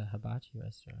 years at a hibachi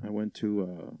restaurant. I went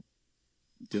to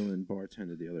Dylan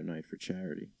bartended the other night for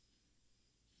charity.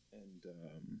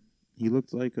 And he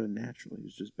looked like a natural. He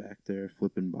was just back there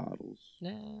flipping bottles. No,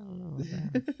 I don't know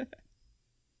about that.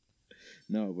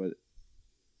 No, but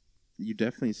you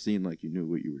definitely seemed like you knew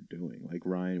what you were doing. Like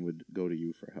Ryan would go to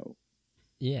you for help.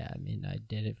 Yeah, I mean, I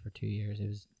did it for 2 years. It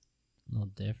was a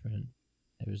little different.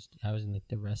 I was in like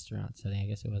the restaurant setting. I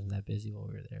guess it wasn't that busy while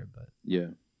we were there, but yeah,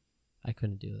 I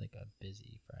couldn't do like a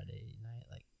busy Friday night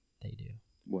like they do.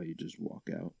 Well, you just walk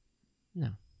out. No,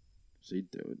 so you'd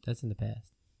do it. That's in the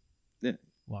past. Yeah,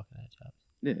 walking out of jobs.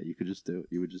 Yeah, you could just do it.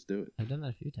 You would just do it. I've done that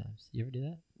a few times. You ever do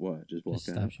that? What? Just walk out?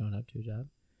 Stop showing up to a job.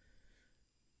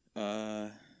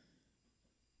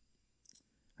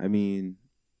 I mean,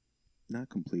 not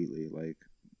completely. Like,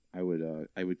 I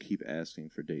would keep asking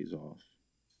for days off,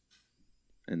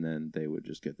 and then they would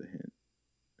just get the hint,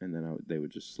 and then they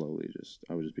would just slowly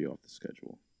I would just be off the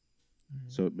schedule. Mm-hmm.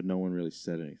 So, but no one really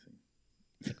said anything.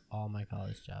 Like all my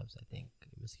college jobs, I think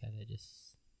it was kind of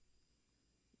just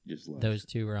left. Those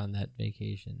 2 were on that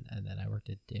vacation, and then I worked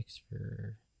at Dick's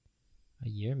for a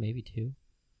year, maybe 2.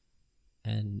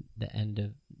 And the end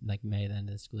of like May, the end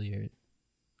of the school year,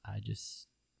 I just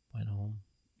went home.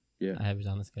 Yeah, I was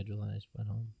on the schedule and I just went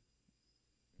home.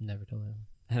 Never told anyone.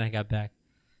 And I got back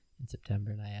in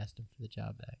September and I asked them for the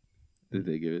job back. Did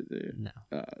they give it to you?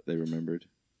 No. They remembered?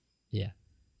 Yeah,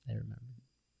 they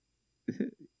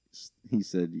remembered. He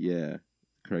said, yeah,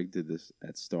 Craig did this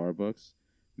at Starbucks,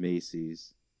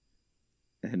 Macy's,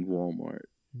 and Walmart.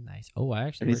 Nice. Oh, I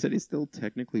actually. And he said he still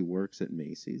technically works at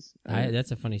Macy's.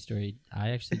 That's a funny story. I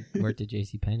actually worked at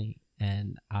JCPenney,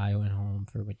 and I went home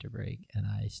for winter break, and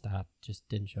I stopped, just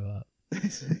didn't show up.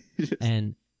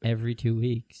 And every 2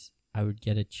 weeks, I would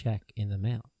get a check in the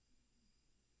mail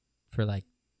for like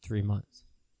 3 months.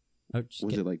 Was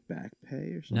it like back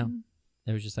pay or something?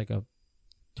 No, it was just like a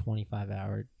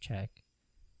 25-hour check,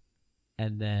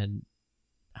 and then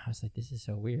I was like, this is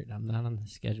so weird. I'm not on the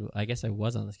schedule. I guess I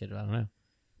was on the schedule. I don't know.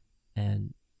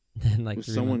 And then like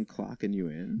Was someone clocking you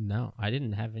in? No, I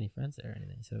didn't have any friends there or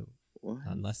anything. So What?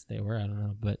 unless they were, I don't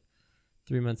know. But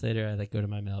 3 months later, I like go to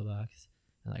my mailbox.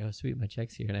 I'm like, oh sweet, my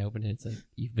check's here. And I open it. It's like,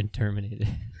 you've been terminated.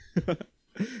 It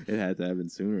had to happen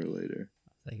sooner or later.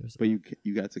 Like it was. But you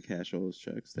got to cash all those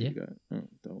checks that Yeah. you got. Oh,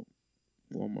 dope.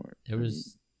 Walmart. It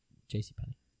was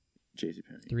JCPenney.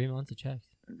 JCPenney. 3 months of checks.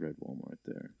 I read Walmart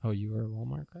there. Oh, you were at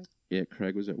Walmart, Craig? Yeah,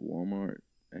 Craig was at Walmart,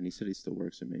 and he said he still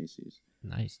works at Macy's.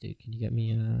 Nice, dude. Can you get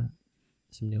me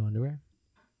some new underwear?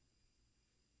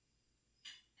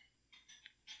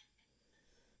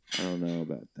 I don't know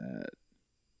about that.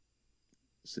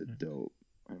 I said dope.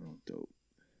 I don't know, dope.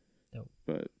 Dope.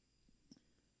 But,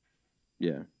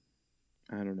 yeah.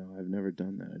 I don't know. I've never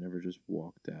done that. I never just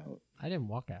walked out. I didn't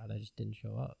walk out. I just didn't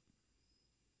show up.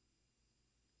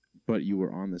 But you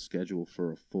were on the schedule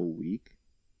for a full week?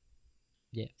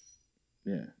 Yeah.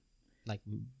 Yeah. Like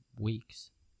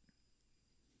weeks.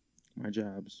 My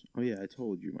jobs. Oh, yeah, I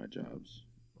told you my jobs.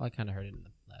 Well, I kind of heard it in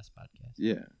the last podcast.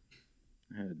 Yeah.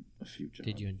 I had a few jobs.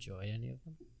 Did you enjoy any of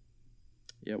them?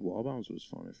 Yeah, wall bombs was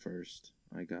fun at first.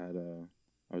 I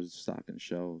was stocking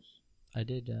shelves. I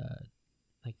did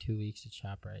like 2 weeks at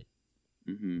ShopRite.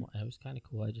 Mm-hmm. Well, it was kind of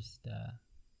cool. I just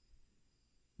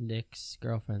Nick's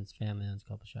girlfriend's family owns a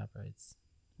couple ShopRites.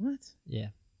 What? Yeah,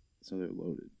 So they're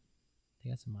loaded. they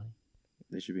got some money.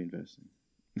 They should be investing.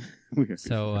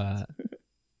 So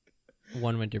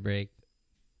one winter break,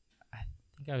 I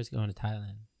think I was going to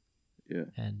Thailand. Yeah.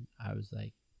 And I was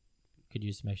like, could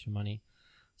use some extra money.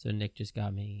 So Nick just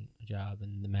got me a job,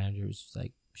 and the manager was just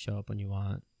like, show up when you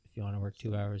want. If you want to work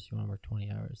 2 hours, you want to work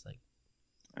 20 hours. Like,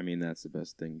 I mean, that's the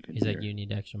best thing you can he's hear. like, you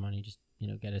need extra money, just,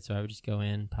 get it. So I would just go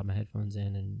in, pop my headphones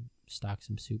in, and stock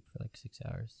some soup for like 6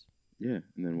 hours. Yeah,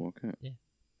 and then walk out. Yeah.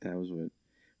 That was what...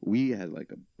 We had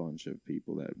like a bunch of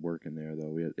people that work in there,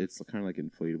 though. It's kind of like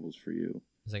inflatables for you.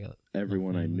 It's like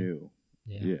everyone I knew.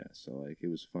 Yeah. So like it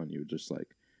was fun. You would just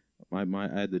like... I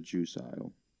had the juice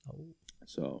aisle. Oh.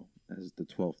 So as the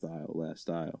 12th aisle, last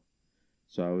aisle.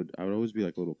 So I would always be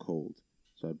like a little cold.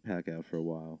 So I'd pack out for a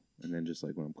while, and then just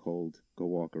like when I'm cold, go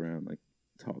walk around, like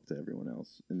talk to everyone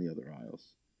else in the other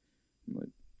aisles. I'm like,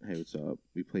 hey, what's up?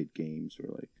 We played games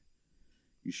where like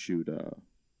you shoot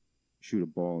a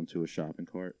ball into a shopping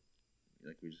cart.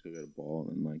 Like we just go get a ball,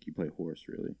 and like you play horse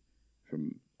really from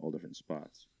all different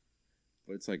spots.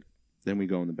 But it's like then we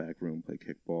go in the back room, play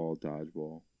kickball,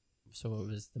 dodgeball. So what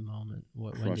was the moment?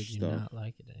 When Crush did you stuff. not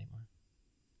like it anymore?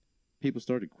 People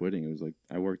started quitting. It was like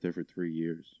I worked there for 3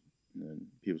 years, and then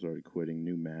people started quitting,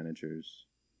 new managers,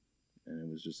 and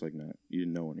it was just like you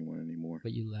didn't know anyone anymore.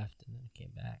 But you left and then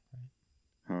came back, right?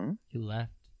 Huh? You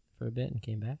left for a bit and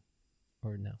came back,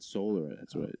 or no? Solar.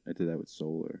 That's what I did that with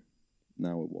solar.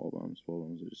 Not with wall bombs. Wall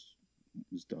bombs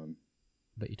was done.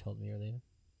 But you told me you were leaving.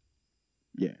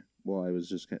 Yeah. Well, I was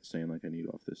just saying like I need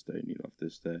off this day.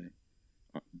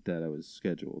 That I was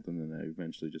scheduled, and then I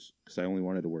eventually just because I only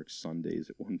wanted to work Sundays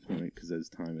at one point because there's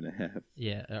time and a half.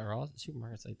 Yeah, are all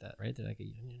supermarkets like that, right? They're like a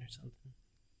union or something.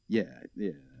 Yeah.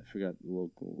 I forgot the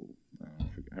local.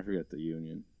 I forgot the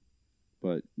union,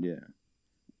 but yeah,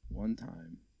 one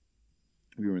time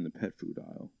we were in the pet food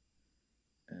aisle,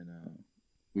 and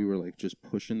we were like just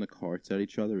pushing the carts at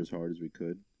each other as hard as we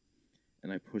could,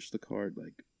 and I pushed the cart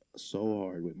like so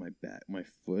hard with my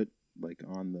foot like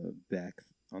on the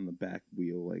back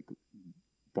wheel like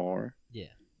bar.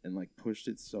 Yeah. And like pushed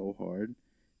it so hard,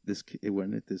 it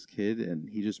went at this kid, and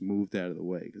he just moved out of the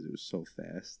way because it was so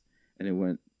fast, and it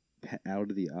went out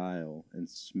of the aisle and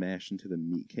smashed into the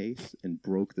meat case and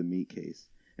broke the meat case,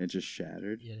 and it just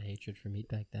shattered. You had a hatred for meat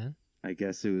back then? I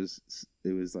guess it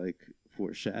was like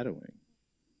foreshadowing,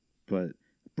 but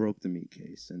broke the meat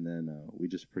case, and then we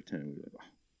just pretended we were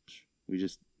like,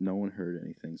 no one heard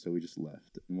anything, so we just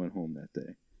left and went home that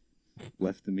day.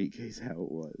 Left the meat case how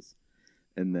it was,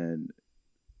 and then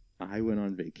I went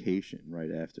on vacation right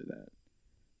after that.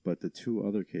 But the two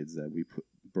other kids that we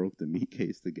broke the meat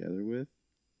case together with,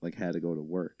 like had to go to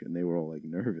work, and they were all like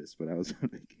nervous. But I was on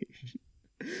vacation,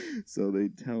 so they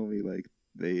tell me like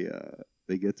they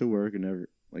get to work, and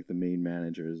like the main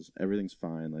managers, everything's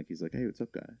fine. Like he's like, hey, what's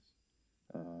up, guys?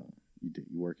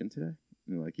 You working today? And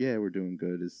they're like, yeah, we're doing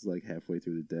good. This is like halfway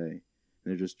through the day, and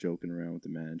they're just joking around with the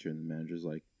manager, and the manager's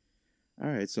like, all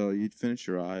right, so you'd finish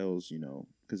your aisles,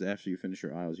 because after you finish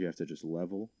your aisles, you have to just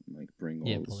level and like bring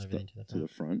all the stuff to the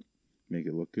front, make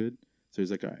it look good. So he's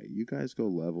like, all right, you guys go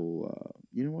level.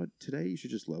 You know what? Today you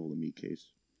should just level the meat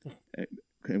case.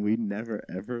 And we never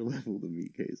ever level the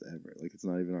meat case ever. Like it's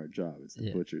not even our job; it's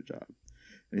the butcher job.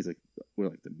 And he's like, we're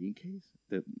like the meat case.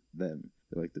 They're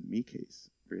like the meat case,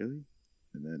 really?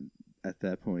 And then at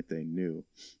that point they knew.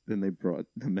 Then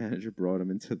the manager brought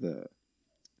him into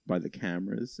by the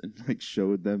cameras and like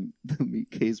showed them the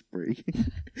meat case breaking.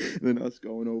 And then us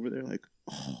going over there like,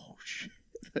 oh shit.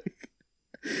 Like,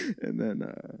 and then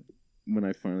when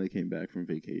I finally came back from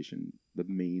vacation, the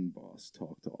main boss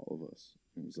talked to all of us.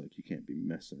 It was like, you can't be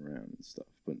messing around and stuff.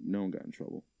 But no one got in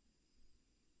trouble.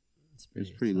 It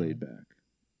was pretty laid back.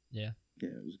 Yeah? Yeah,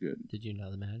 it was good. Did you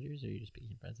know the managers, or you just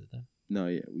became friends with them? No,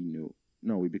 yeah, we knew.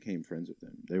 No, we became friends with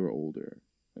them. They were older.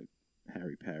 Like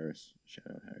Harry Paris. Shout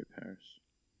out Harry Paris.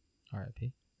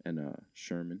 R.I.P. And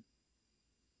Sherman.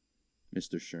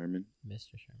 Mr. Sherman.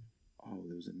 Mr. Sherman. Oh,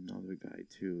 there was another guy,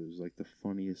 too. It was like the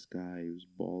funniest guy. He was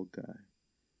a bald guy.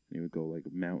 And he would go, like,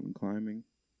 mountain climbing.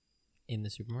 In the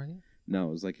supermarket? No,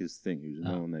 it was, like, his thing. He was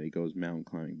known that he goes mountain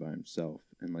climbing by himself.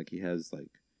 And, like, he has,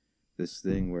 like, this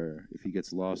thing where if he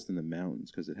gets lost in the mountains,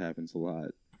 because it happens a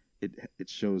lot, it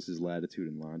shows his latitude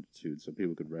and longitude so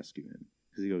people could rescue him.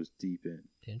 Because he goes deep in.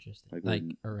 Interesting. Like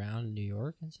around New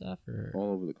York and stuff? Or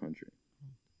all over the country.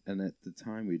 And at the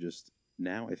time,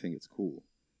 now I think it's cool.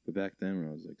 But back then, when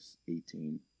I was like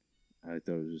 18, I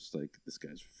thought it was just like, this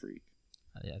guy's a freak.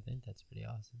 Yeah, I think that's pretty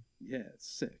awesome. Yeah, it's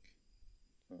sick.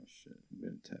 Oh, shit. I'm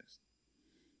getting a text.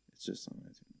 It's just on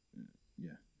iTunes.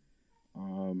 Yeah.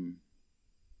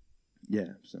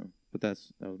 Yeah, so. But that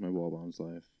was my wall bombs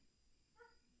life.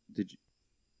 Did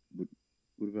you...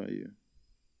 What about you?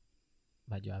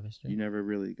 My job history? You never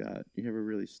really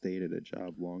stayed at a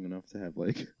job long enough to have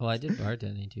like... Well, I did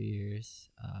bartending 2 years.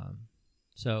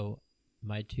 So...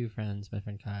 My two friends, my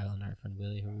friend Kyle and our friend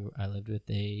Willie, who I lived with,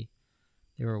 they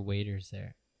were waiters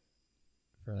there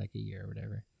for like a year or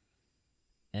whatever.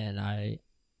 And I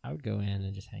would go in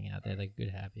and just hang out. They had like a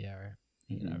good happy hour.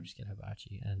 And I would just get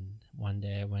hibachi. And one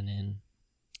day I went in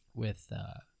with,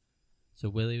 so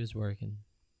Willie was working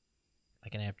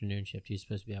like an afternoon shift. He was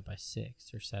supposed to be out by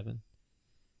 6 or 7. And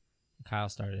Kyle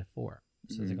started at 4.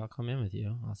 So I was like, I'll come in with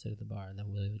you. I'll sit at the bar. And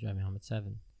then Willie will drive me home at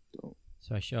 7. Oh.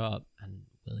 So I show up, and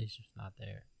Willie's just not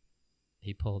there.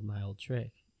 He pulled my old trick.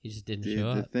 He just didn't show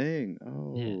up. The thing.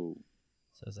 Oh. Yeah.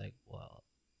 So I was like, well,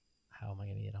 how am I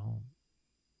going to get home?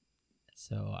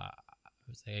 So I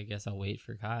was like, I guess I'll wait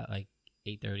for Kyle, like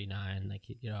 8:39, like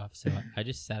he'd get off. So I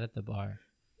just sat at the bar,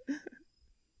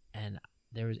 and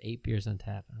there was 8 beers on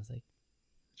tap. And I was like,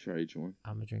 try each one.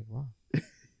 I'm going to drink them all.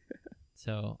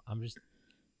 So I'm just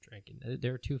drinking. They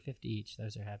were $2.50 each.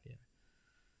 Those are happy hour.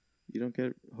 You don't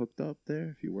get hooked up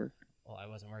there if you work? Well, I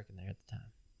wasn't working there at the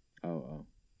time. Oh.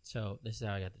 So this is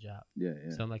how I got the job. Yeah.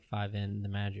 So I'm like 5 in. The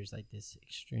manager's like this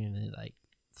extremely like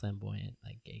flamboyant,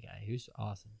 like gay guy who's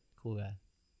awesome. Cool guy.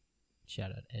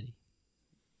 Shout out Eddie.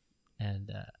 And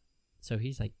so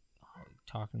he's like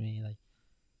talking to me. Like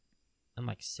I'm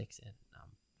like 6 in. I'm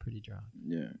pretty drunk.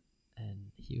 Yeah.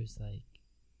 And he was like,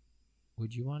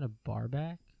 would you want a bar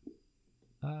back?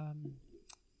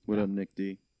 What up, Nick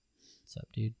D? What's up,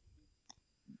 dude?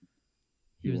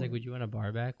 He was like, would you want a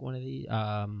bar back one of the,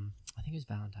 I think it was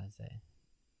Valentine's Day.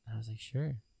 And I was like,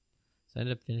 sure. So I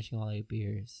ended up finishing all 8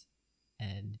 beers,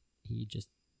 and he just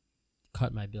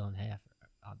cut my bill in half.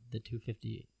 The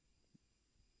 $2.50,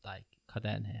 like, cut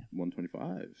that in half.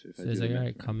 $125. So I was like, all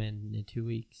right, come in 2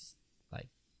 weeks. Like,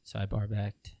 so I bar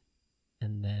backed,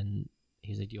 and then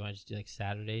he was like, do you want to just do like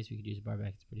Saturdays? We could use a bar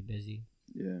back. It's pretty busy.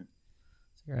 Yeah.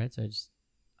 It's like, all right. So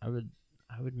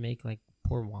I would make like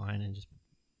pour wine and just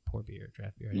pour beer,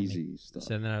 draft beer. Easy stuff.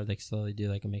 So then I would like slowly do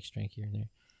like a mixed drink here and there.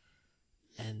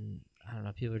 And I don't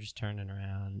know, people were just turning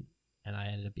around, and I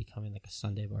ended up becoming like a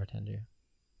Sunday bartender,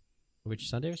 which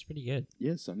Sunday was pretty good.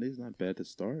 Yeah, Sunday's not bad to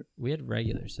start. We had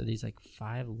regulars, so these like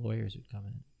 5 lawyers would come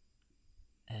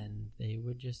in, and they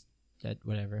would just get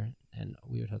whatever, and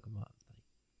we would hook them up. Like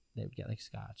they would get like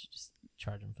scotch, just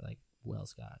charge them for like well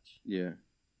scotch. Yeah.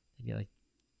 They'd get like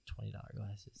 $20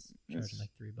 glasses, charge them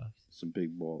like $3. Some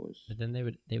big ballers. But then they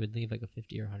would leave like a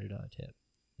 $50 or $100 tip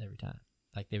every time.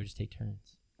 Like they would just take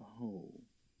turns. Oh.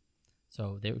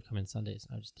 So they would come in Sundays,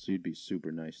 and I would just. So you'd be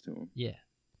super nice to them. Yeah.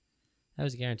 That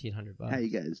was guaranteed $100. How you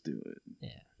guys do it?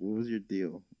 Yeah. What was your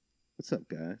deal? What's up,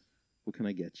 guys? What can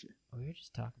I get you? We were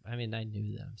just talking. I mean, I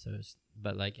knew them, so it was,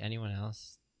 but like anyone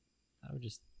else, I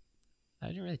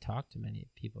didn't really talk to many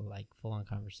people, like full on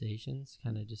conversations.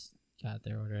 Kind of just got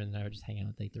their order, and I would just hang out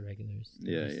with like the regulars.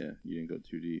 Yeah. You didn't go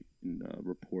too deep in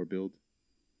rapport build?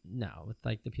 No, with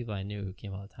like the people I knew who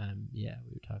came all the time. Yeah,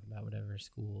 we would talk about whatever,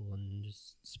 school and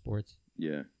just sports.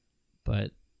 Yeah.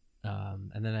 But,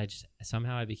 and then I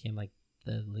became like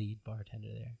the lead bartender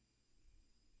there.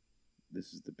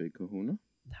 This is the big kahuna?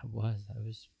 That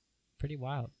was pretty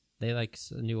wild. They like,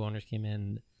 new owners came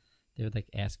in, they would like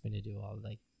ask me to do all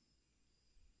like,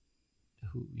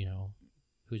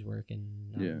 who's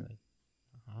working. I Yeah. was like,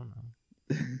 I don't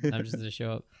know. I'm just gonna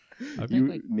show up. I would You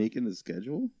make, like, making the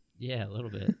schedule? yeah, a little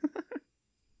bit.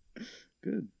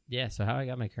 Good. Yeah. So how I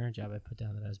got my current job, I put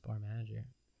down that I was bar manager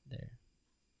there.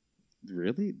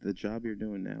 Really? The job you're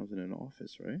doing now is in an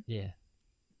office, right? Yeah.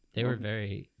 They were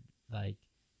very like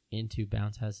into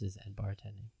bounce houses and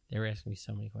bartending. They were asking me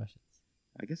so many questions.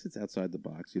 I guess it's outside the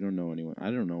box. You don't know anyone.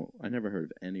 I don't know. I never heard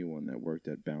of anyone that worked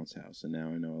at Bounce House, and now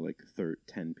I know like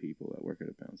 10 people that work at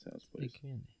a Bounce House place. Big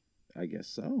community. I guess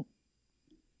so.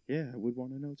 Yeah, I would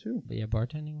want to know too. But yeah,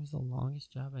 bartending was the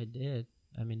longest job I did.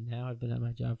 I mean, now I've been at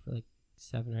my job for like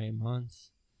 7 or 8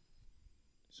 months.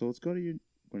 So let's go to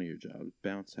one of your jobs,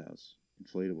 Bounce House,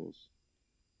 inflatables.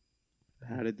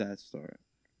 How did that start?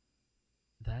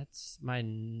 That's my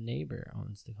neighbor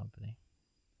owns the company.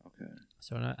 Okay.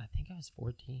 So I think I was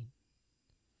 14,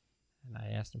 and I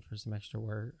asked him for some extra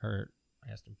work, or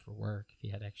I asked him for work if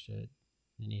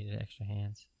he needed extra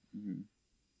hands, Mm-hmm.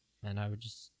 and I would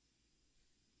just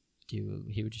he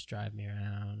would just drive me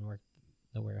around, work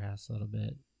the warehouse a little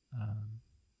bit,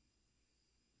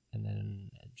 and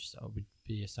then it would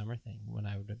be a summer thing. When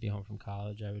I would be home from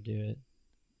college, I would do it.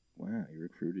 Wow, he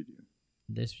recruited you.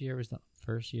 This year was the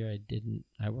first year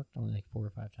I worked only like 4 or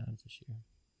 5 times this year.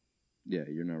 Yeah,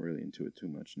 you're not really into it too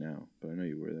much now, but I know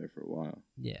you were there for a while.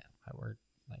 Yeah, I worked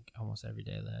like almost every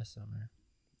day last summer.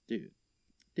 Dude.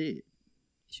 You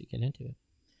should get into it.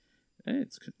 Hey,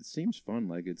 it seems fun.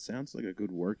 Like, it sounds like a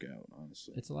good workout,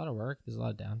 honestly. It's a lot of work. There's a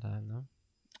lot of downtime, though.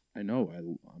 I know.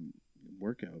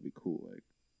 Workout would be cool. Like,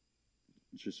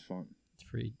 it's just fun. It's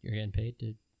free. You're getting paid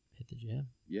to hit the gym,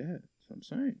 Yeah, that's what I'm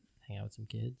saying. hang out with some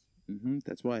kids. Mm-hmm.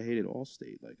 That's why I hated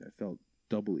Allstate. Like, I felt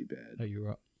doubly bad. Oh,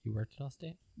 you worked at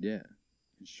Allstate? Yeah,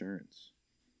 insurance.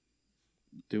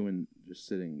 Just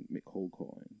sitting cold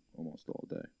calling almost all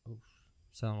day. Oof.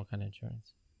 Selling what kind of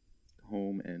insurance?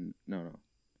 Home and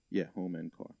home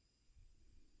and car.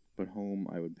 But home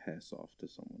I would pass off to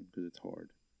someone because it's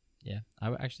hard. Yeah, I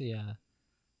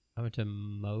went to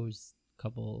Moe's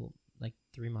like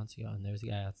 3 months ago, and there was a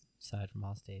guy outside from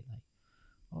Allstate, like,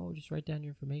 oh, just write down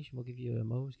your information. We'll give you a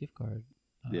Moe's gift card.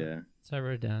 Yeah. So I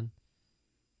wrote it down,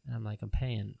 and I'm like, I'm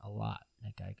paying a lot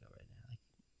at Geico right now. Like,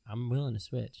 I'm willing to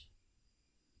switch.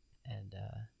 And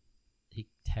he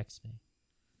texts me.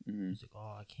 Mm-hmm. He's like,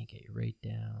 oh, I can't get your rate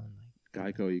down.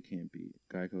 Like, Geico, you can't beat.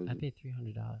 Geico's I pay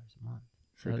 $300 a month.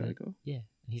 for I was Geico. Like, yeah.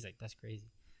 And he's like, that's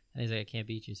crazy. And he's like, I can't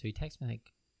beat you. So he texted me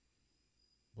like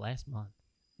last month.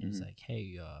 And he's like,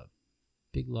 hey,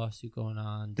 big lawsuit going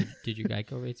on. Did your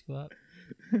Geico rates go up?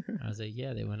 And I was like,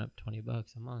 yeah, they went up $20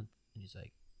 a month. And he's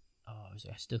like, oh,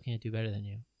 I still can't do better than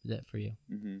you. Is that for you?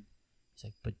 Mm-hmm. He's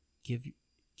like, but give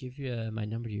my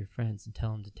number to your friends and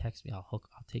tell them to text me. I'll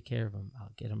take care of them.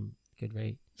 I'll get them a good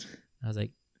rate. And I was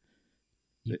like,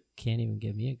 you can't even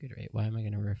give me a good rate. Why am I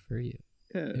going to refer you?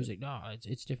 Yeah. He was like, no,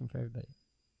 it's different for everybody.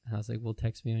 And I was like, well,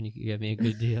 text me when you can get me a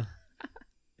good deal.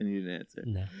 And you didn't answer.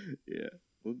 No. Yeah.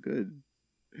 Well, good.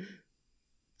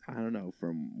 I don't know.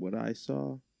 From what I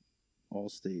saw,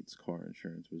 Allstate's car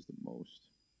insurance was the most.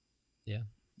 Yeah.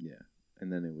 Yeah.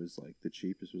 And then it was like the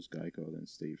cheapest was Geico, then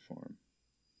State Farm,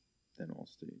 then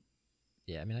Allstate.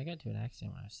 Yeah, I mean, I got into an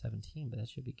accident when I was 17, but that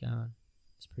should be gone.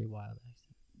 It's a pretty wild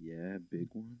accident. Yeah, big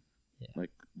one. Yeah.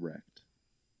 Like wrecked.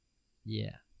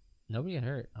 Yeah. Nobody got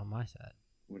hurt on my side.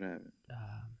 What happened?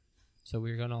 So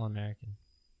we were going All-American.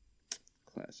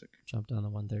 Classic. Jumped on the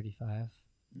 135.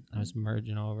 Mm-hmm. I was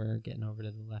merging over, getting over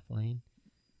to the left lane,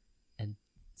 and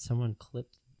someone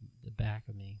clipped the back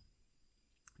of me.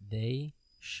 They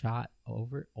shot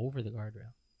over the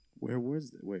guardrail. Where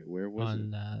was it? Wait, where was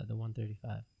on, it? On the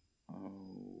 135.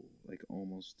 Oh, like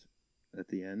almost at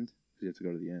the end? 'Cause you have to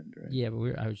go to the end, right? Yeah,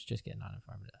 but I was just getting on in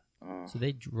front of it. Oh. So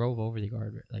they drove over the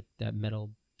guardrail, like that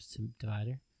metal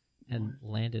divider, and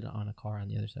landed on a car on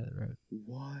the other side of the road.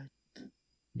 What?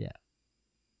 Yeah.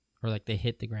 Or like they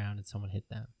hit the ground and someone hit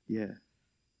them. Yeah.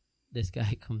 This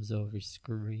guy comes over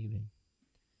screaming.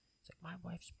 He's like, my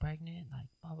wife's pregnant, like,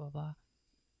 blah, blah, blah.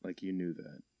 Like you knew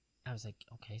that. I was like,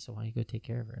 okay, so why don't you go take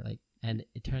care of her? Like, and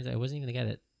it turns out it wasn't even the guy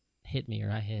that hit me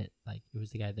or I hit. Like, it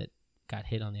was the guy that got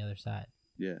hit on the other side.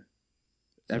 Yeah.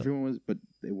 So, Everyone was, but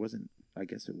it wasn't, I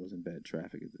guess it wasn't bad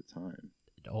traffic at the time.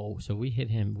 Oh, so we hit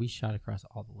him. We shot across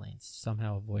all the lanes.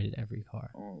 Somehow avoided every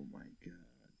car. Oh my God,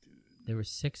 dude. There were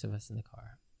 6 of us in the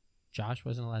car. Josh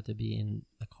wasn't allowed to be in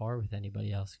the car with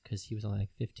anybody else because he was only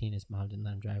like 15. His mom didn't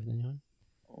let him drive with anyone.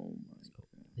 Oh my God.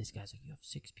 This guy's like, you have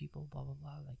 6 people, blah, blah,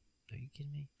 blah. Like, are you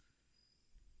kidding me?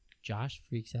 Josh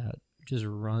freaks out, just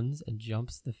runs and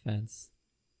jumps the fence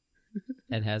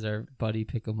and has our buddy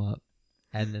pick him up.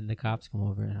 And then the cops come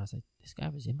over and I was like, this guy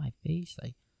was in my face.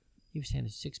 Like, He was saying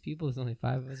there's 6 people. There's only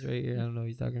 5 of us right here. I don't know what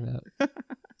he's talking about.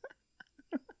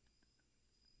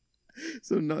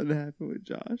 So nothing happened with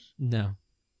Josh? No.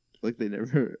 Like they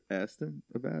never asked him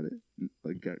about it?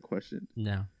 Like got questioned?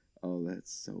 No. Oh,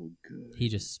 that's so good. He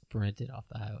just sprinted off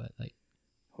the highway. Like,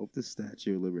 hope the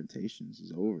statute of limitations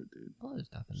is over, dude. oh, there's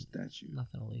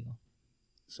nothing illegal.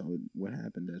 So what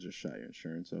happened? That just shot your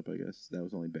insurance up, I guess. That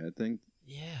was the only bad thing?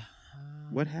 Yeah.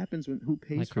 What happens when, who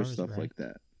pays for stuff like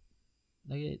that?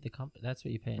 Like the company, that's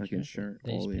what you pay Like insurance.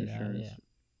 all the pay that out, insurance? yeah.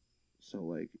 So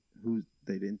like,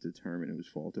 they didn't determine whose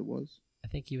fault it was? I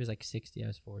think he was like 60, I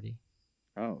was 40.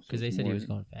 Oh, so because they said he was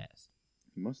going fast.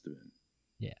 He must have been.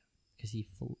 Yeah, because he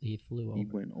flew over. He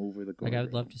went over the guardrail. Like, I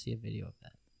would love to see a video of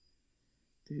that.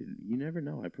 Dude, you never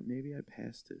know. Maybe I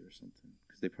passed it or something.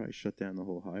 Because they probably shut down the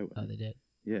whole highway. Oh, they did?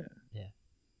 Yeah. Yeah.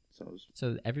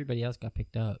 So everybody else got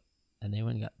picked up, and they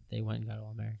went and got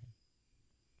All American.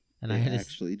 And they I had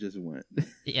actually just went.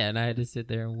 Yeah, and I had to sit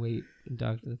there and wait and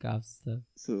talk to the cops and stuff.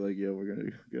 So like, yeah, we're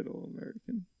gonna get All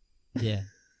American. Yeah.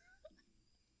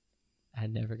 I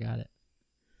never got it.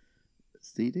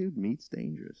 See, dude, meat's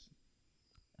dangerous.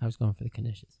 I was going for the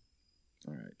knishes.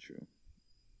 All right, true.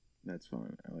 That's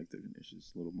fine. I like the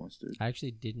knishes. A little mustard. I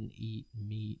actually didn't eat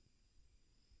meat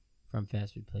from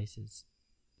fast food places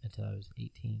until I was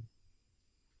 18.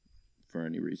 For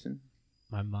any reason?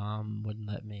 My mom wouldn't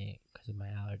let me because of my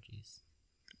allergies.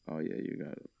 Oh, yeah, you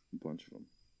got a bunch of them.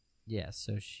 Yeah,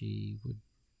 so she would...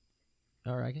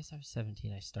 Or I guess I was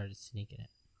 17. I started sneaking it.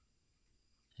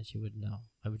 And she wouldn't know.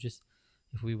 I would just...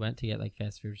 If we went to get like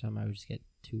fast food or something, I would just get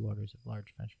 2 orders of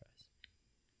large french fries.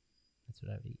 That's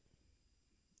what I would eat.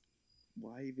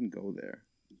 Why even go there?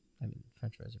 I mean,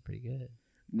 french fries are pretty good.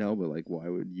 No, but like, why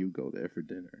would you go there for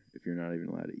dinner if you're not even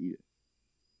allowed to eat it?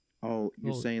 Oh,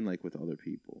 you're saying like with other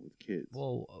people, with kids.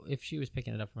 Well, if she was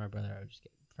picking it up for my brother, I would just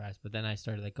get fries. But then I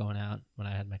started like going out when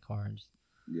I had my car and just...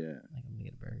 Yeah. Like, I'm going to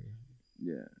get a burger.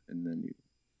 Yeah, and then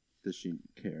does she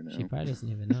care now? She probably doesn't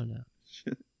even know now.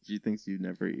 She thinks you've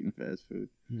never eaten fast food.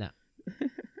 No.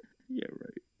 Yeah,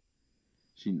 right.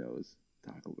 She knows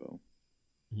Taco Bell.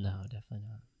 No, definitely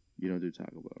not. You don't do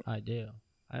Taco Bell. I do.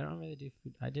 I don't really do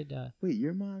food. I did. Wait,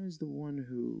 your mom is the one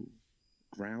who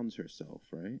grounds herself,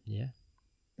 right? Yeah.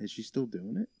 Is she still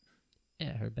doing it?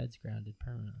 Yeah, her bed's grounded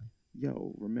permanently.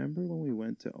 Yo, remember when we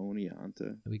went to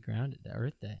Oneonta? We grounded the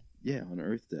Earth Day. Yeah, on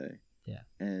Earth Day. Yeah.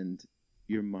 And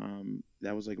your mom,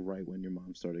 that was like right when your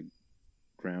mom started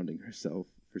grounding herself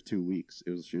for 2 weeks.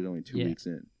 She was only 2 weeks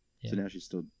in. Yeah. So now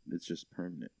it's just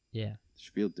permanent. Yeah.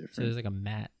 She feels different. So there's like a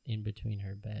mat in between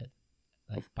her bed.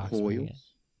 Like of coils? It.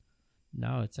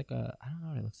 No, it's like I don't know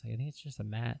what it looks like. I think it's just a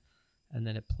mat, and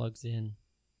then it plugs in,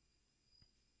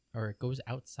 or it goes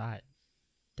outside,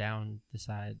 down the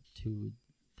side to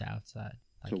the outside.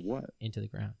 Like, to what? Into the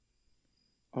ground.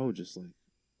 Oh, just like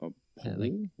a pole?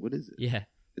 Like, what is it? Yeah.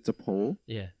 It's a pole?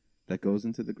 Yeah. That goes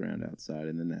into the ground outside,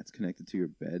 and then that's connected to your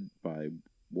bed by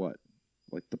what?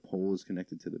 Like the pole is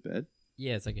connected to the bed?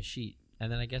 Yeah, it's like a sheet.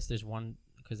 And then I guess there's one,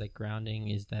 because like grounding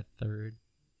is that third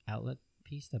outlet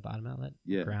piece, the bottom outlet.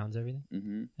 Yeah. Grounds everything.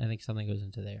 Mm-hmm. I think something goes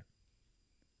into there.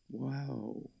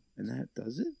 Wow. And that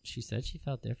does it? She said she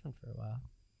felt different for a while.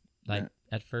 Like,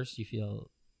 at first you feel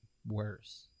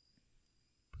worse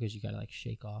because you got to like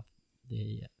shake off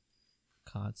the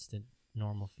constant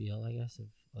normal feel, I guess, of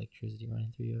electricity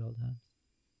running through you at all times.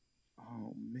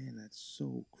 Oh, man, that's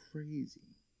so crazy.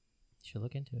 You should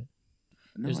look into it.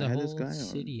 No, there's a whole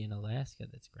city in Alaska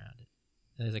that's grounded.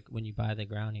 And there's like, when you buy the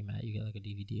grounding mat, you get like a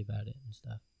DVD about it and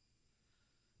stuff.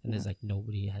 And there's like,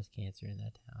 nobody has cancer in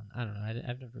that town. I don't know.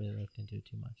 I've never really looked into it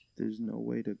too much. There's no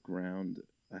way to ground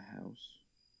a house?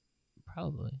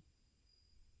 Probably.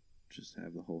 Just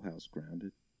have the whole house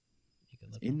grounded? You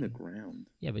could look in the ground.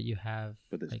 Yeah, but you have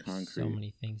there's like concrete. So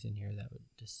many things in here that would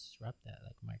disrupt that,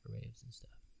 like microwaves and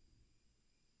stuff.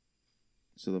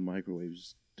 So the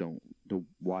microwaves the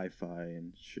Wi-Fi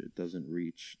and shit doesn't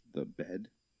reach the bed?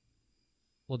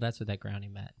 Well, that's what that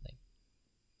grounding mat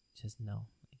says. No,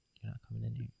 like, you're not coming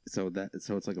in here. So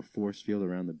it's like a force field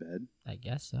around the bed? I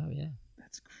guess so, yeah.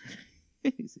 That's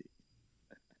crazy.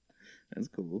 That's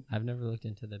cool. I've never looked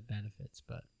into the benefits,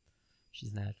 but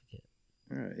she's an advocate.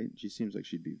 All right. She seems like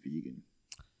she'd be vegan.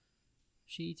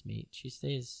 She eats meat. She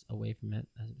stays away from it.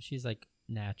 She's like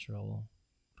natural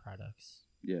products.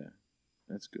 Yeah.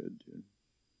 That's good, dude.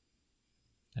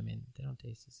 I mean, they don't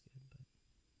taste as good, but...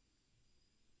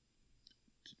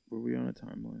 Were we on a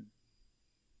timeline?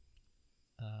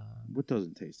 What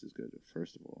doesn't taste as good,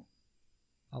 first of all?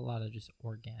 A lot of just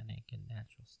organic and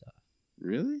natural stuff.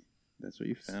 Really? That's what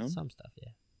you found? Some stuff,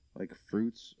 yeah. Like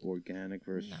fruits, organic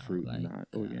versus fruit not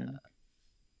organic?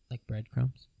 Like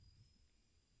breadcrumbs.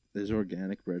 There's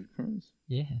organic breadcrumbs?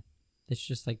 Yeah. It's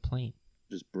just like plain.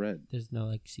 Just bread. There's no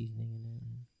like seasoning in it.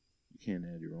 You can't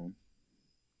add your own.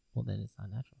 Well, then it's not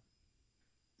natural.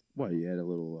 Why, you add a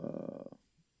little,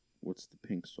 what's the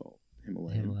pink salt?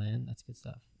 Himalayan, that's good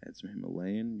stuff. Add some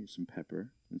Himalayan, use some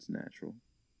pepper. It's natural.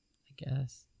 I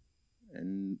guess.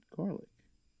 And garlic.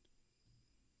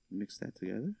 Mix that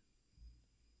together.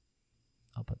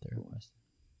 I'll put the request.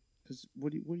 Because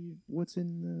what's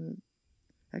in the...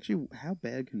 Actually, how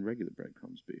bad can regular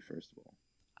breadcrumbs be, first of all?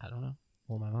 I don't know.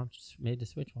 Well, my mom just made the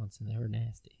switch once and they were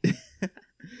nasty.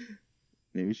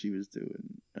 Maybe she was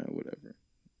doing whatever.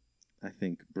 I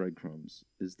think breadcrumbs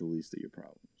is the least of your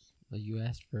problems. Well, you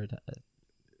asked for it.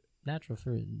 Natural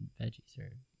fruit and veggies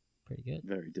are pretty good.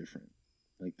 Very different.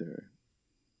 Like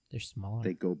they're smaller.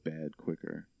 They go bad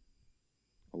quicker.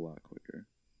 A lot quicker.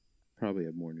 Probably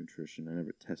have more nutrition. I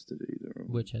never tested it either.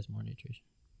 Which has more nutrition?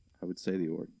 I would say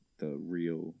the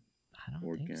real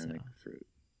organic fruit.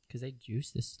 Because they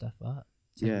juice this stuff up.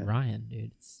 It's like Ryan,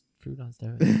 dude. It's fruit on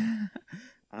steroids.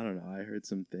 I don't know. I heard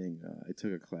something. I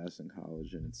took a class in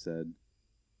college and it said,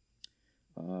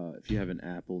 if you have an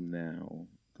apple now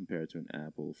compared to an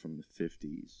apple from the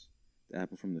 50s, the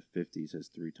apple from the 50s has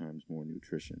 3 times more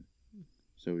nutrition.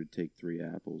 So it would take 3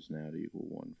 apples now to equal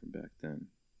 1 from back then.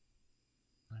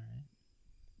 All right.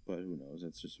 But who knows?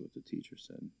 That's just what the teacher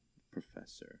said.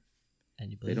 Professor. And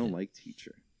you believe They don't like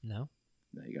teacher. No?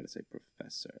 No, you got to say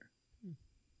professor.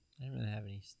 I didn't really have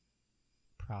any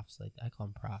profs like that. I call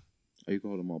them prof. Oh, you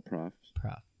called them all profs?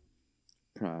 Prof.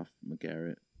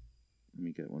 McGarrett. Let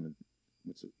me get one of...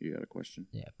 You got a question?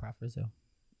 Yeah, Prof Rizzo.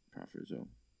 Prof Rizzo.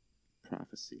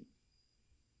 Prophecy.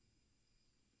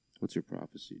 What's your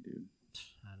prophecy, dude?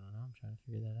 I don't know. I'm trying to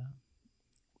figure that out.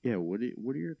 Yeah, what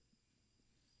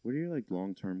are your like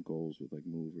long-term goals with like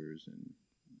movers and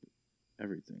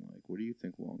everything? Like, what do you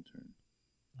think long-term?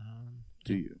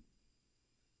 Do you?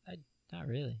 Not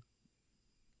really.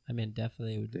 I mean,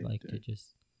 definitely would like to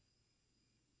just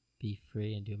be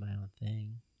free and do my own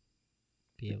thing.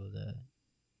 Be able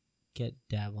to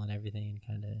dabble in everything and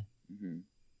kind of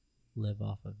live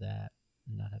off of that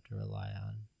and not have to rely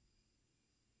on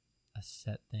a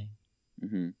set thing.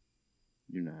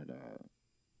 You're not,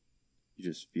 you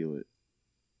just feel it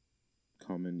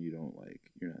coming.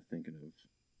 You're not thinking of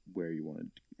where you want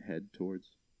to head towards.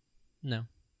 No,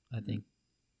 I think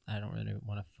I don't really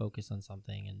want to focus on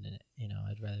something, and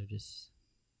I'd rather just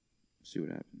see what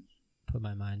happens. Put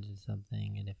my mind into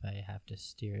something, and if I have to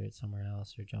steer it somewhere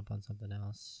else or jump on something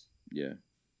else,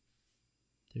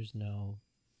 there's no,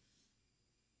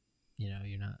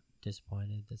 you're not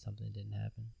disappointed that something didn't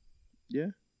happen.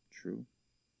 Yeah, true.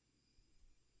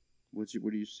 What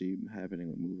do you see happening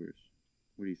with movers?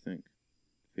 What do you think?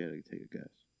 If you had to take a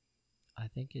guess, I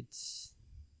think it's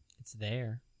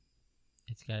there.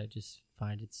 It's got to just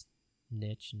find its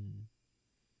niche and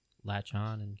latch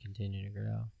on and continue to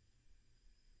grow.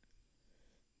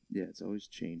 Yeah, it's always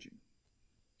changing.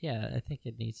 Yeah, I think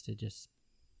it needs to just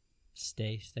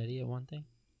stay steady at one thing.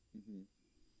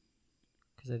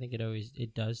 Because I think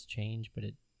it does change, but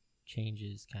it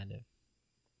changes kind of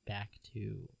back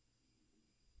to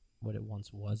what it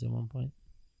once was at one point.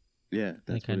 Yeah, that's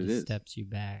what it is. It kind of steps you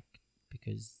back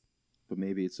because... But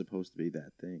maybe it's supposed to be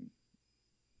that thing.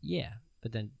 Yeah,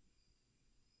 but then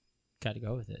got to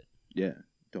go with it. Yeah,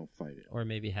 don't fight it. Or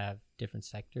maybe have different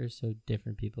sectors so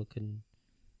different people can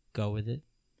go with it.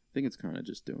 I think it's kind of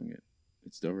just doing it.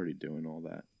 It's already doing all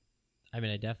that. I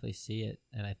mean, I definitely see it,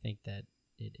 and I think that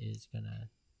it is going to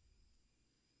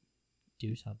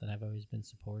do something. I've always been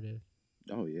supportive.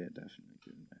 Oh, yeah, definitely,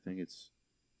 dude. I think it's...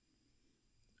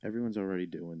 Everyone's already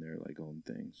doing their, like, own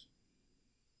things.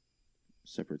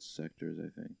 Separate sectors, I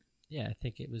think. Yeah, I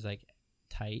think it was, like,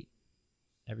 tight.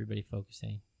 Everybody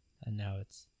focusing. And now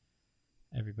it's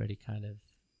everybody kind of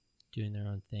doing their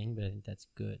own thing, but I think that's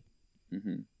good.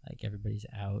 Like, everybody's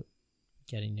out,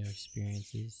 getting new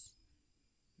experiences.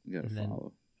 You gotta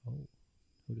follow. Oh,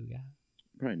 who do we got?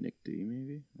 Probably Nick D,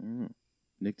 maybe? I don't know.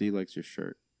 Nick D likes your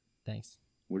shirt. Thanks.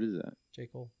 What is that? J.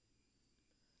 Cole.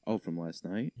 Oh, from last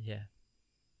night? Yeah.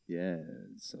 Yeah,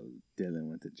 so Dylan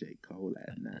went to J. Cole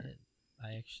that night.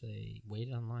 I actually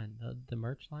waited online. The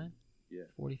merch line? Yeah.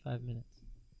 45 minutes.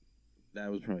 That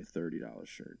was probably $30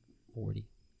 shirt. 40.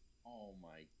 Oh,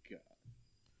 my God.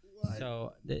 What?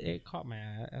 So, it caught my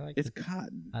eye. It's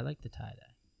cotton. I like the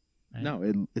tie-dye. Right?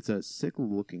 No, it's a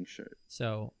sick-looking shirt.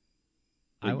 So...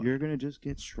 you're going to just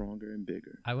get stronger and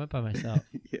bigger. I went by myself,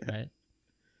 right?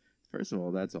 First of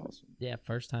all, that's awesome. Yeah,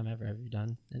 first time ever. Have you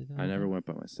done anything I never went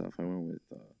by myself. I went with...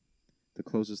 the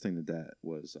closest thing to that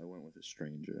was I went with a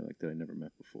stranger, like, that I never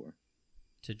met before.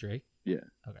 To Drake? Yeah.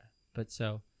 Okay. But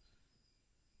so...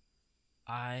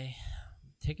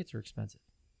 Tickets were expensive.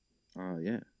 Oh,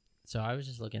 yeah. So I was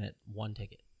just looking at one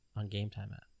ticket on Game Time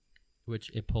app,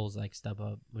 which it pulls like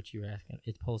StubHub, which you were asking.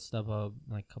 It pulls StubHub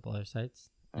like a couple other sites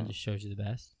and just shows you the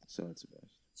best. So it's the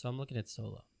best. So I'm looking at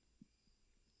Solo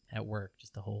at work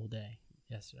just the whole day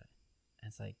yesterday. And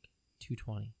it's like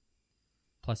 $220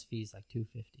 plus fees like $250.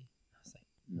 I was like,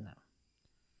 no.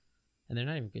 And they're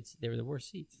not even good. They were the worst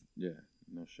seats. Yeah,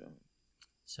 no shot.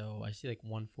 So I see like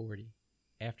 $140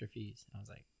 after fees. I was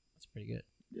like, that's pretty good.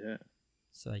 Yeah.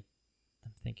 So like,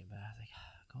 I'm thinking about it. I was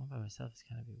like, going by myself is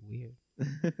kind of weird.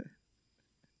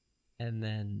 And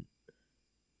then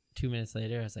 2 minutes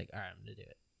later, I was like, all right, I'm going to do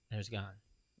it. And it was gone.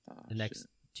 Oh, the next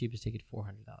cheapest ticket,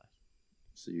 $400.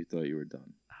 So you thought you were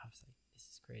done. I was like, this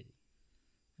is crazy.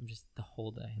 I'm just the whole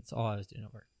day. It's all I was doing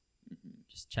at work. Mm-hmm.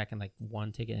 Just checking like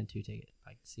one ticket and two ticket.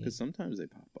 Like, because sometimes they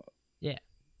pop up. Yeah.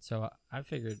 So I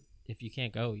figured if you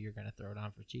can't go, you're going to throw it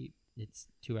on for cheap. It's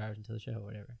 2 hours until the show or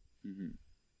whatever. Mm-hmm.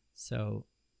 So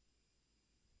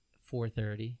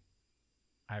 4:30,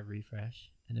 I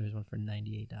refresh, and there was one for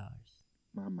 $98.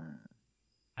 My man.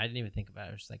 I didn't even think about it.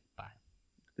 I was just like,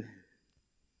 bye.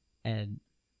 And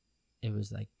it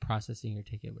was like processing your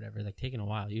ticket, whatever, like taking a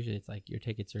while. Usually it's like your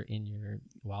tickets are in your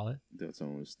wallet. That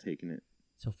someone was taking it.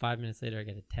 So 5 minutes later, I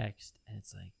get a text, and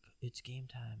it's like, it's game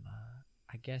time.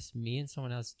 I guess me and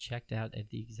someone else checked out at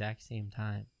the exact same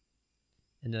time.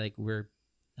 And they're like, we're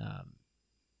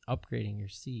upgrading your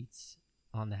seats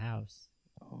on the house.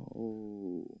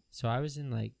 Oh. So I was in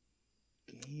like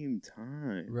game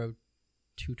time. Row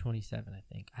 227, I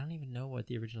think. I don't even know what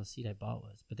the original seat I bought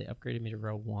was, but they upgraded me to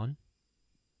row 1.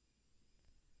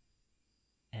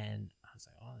 And I was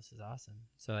like, oh, this is awesome.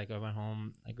 So like I went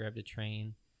home, I grabbed a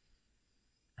train,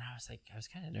 and I was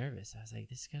kind of nervous. I was like,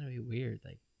 this is going to be weird.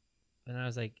 Like, and I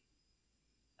was like,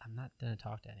 I'm not going to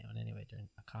talk to anyone anyway during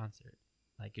a concert.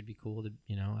 Like, it'd be cool to,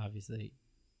 obviously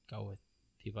go with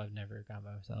people I've never gone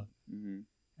by myself. Mm-hmm.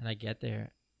 And I get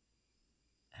there,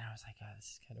 and I was like, oh, this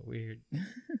is kind of weird.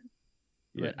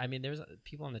 Yeah. But, I mean, there was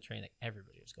people on the train, like,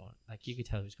 everybody was going. Like, you could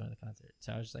tell who was going to the concert.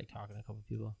 So I was just, like, talking to a couple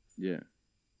people. Yeah.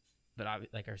 But,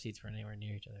 like, our seats weren't anywhere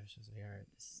near each other. So I was like, all right,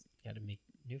 got to make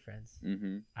new friends.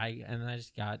 Mm-hmm. And then I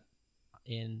just got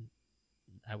in.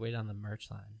 I waited on the merch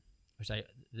line, which I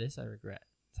regret.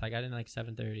 So I got in, like,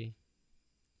 7:30.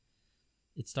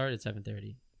 It started at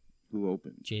 7:30. Who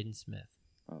opened? Jaden Smith.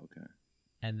 Oh, okay.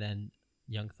 And then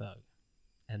Young Thug.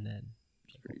 And then...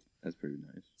 That's pretty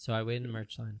nice. So I waited in the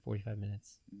merch line 45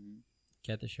 minutes,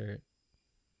 get the shirt,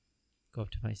 go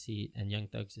up to my seat, and Young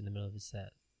Thug's in the middle of his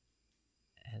set.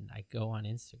 And I go on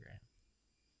Instagram,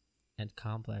 and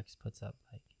Complex puts up,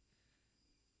 like,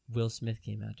 Will Smith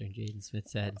came out during Jaden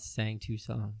Smith's set and sang 2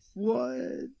 songs. What?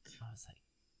 I was like,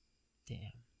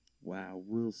 damn. Wow,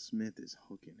 Will Smith is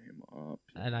hooking him up.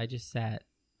 And I just sat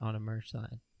on a merch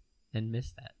line and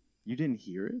missed that. You didn't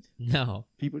hear it? No.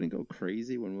 People didn't go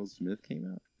crazy when Will Smith came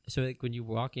out? So, like, when you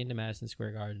walk into Madison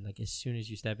Square Garden, like, as soon as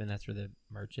you step in, that's where the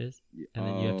merch is. And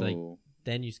then you have to, like,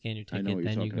 then you scan your ticket,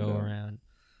 then you go around.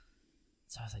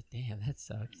 So I was like, damn, that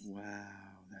sucks.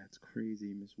 Wow, that's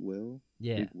crazy, Miss Will.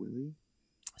 Yeah. Big Willie.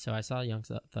 So I saw Young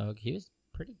Thug. He was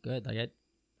pretty good. Like, I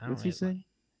don't What's he say?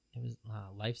 It was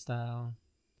Lifestyle.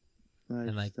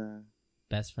 And, like,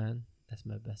 Best Friend. That's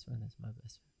my best friend. That's my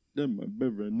best friend. That's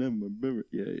my brother.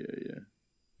 Yeah.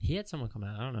 He had someone come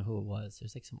out. I don't know who it was. It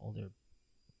was like some older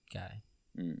guy.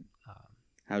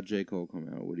 How'd J. Cole come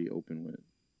out? What did he open with?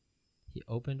 He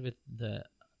opened with the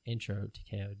intro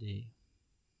to KOD.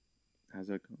 How's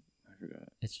that go? I forgot.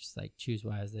 It's just like Choose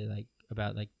Wisely, like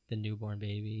about like the newborn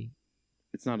baby.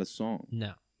 It's not a song.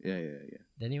 No. Yeah.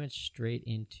 Then he went straight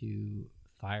into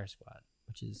Fire Squad,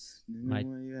 which is like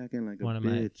one of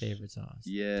my favorite songs.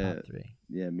 Yeah. Top 3.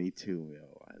 Yeah, me too.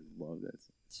 Yo, I love that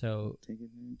song. So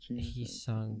he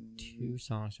sung 2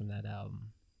 songs from that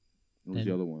album. What was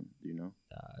the other one? Do you know?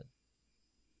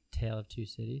 Tale of Two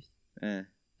Cities.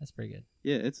 That's pretty good.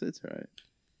 Yeah, it's alright.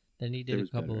 Then he did a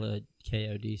couple of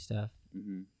KOD stuff.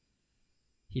 Mm-hmm.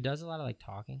 He does a lot of like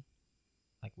talking,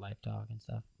 like life talk and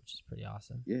stuff, which is pretty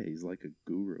awesome. Yeah, he's like a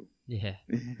guru. Yeah.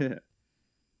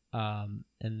 And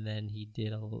then he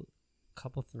did a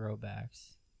couple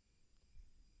throwbacks.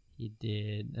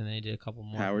 And then he did a couple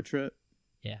more. Power Trip.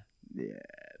 Yeah. Yeah.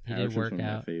 He did Workout. One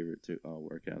of my favorite too. Oh,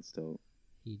 Workout's dope.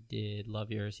 He did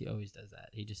Love Yours. He always does that.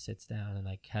 He just sits down and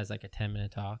like has like a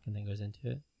 10-minute talk and then goes into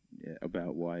it. Yeah,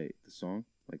 about why the song,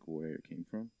 like where it came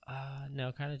from.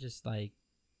 No, kind of just like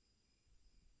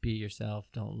be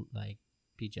yourself. Don't like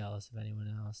be jealous of anyone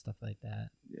else. Stuff like that.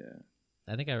 Yeah.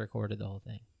 I think I recorded the whole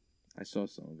thing. I saw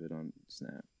some of it on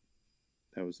Snap.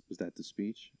 Was that the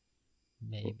speech?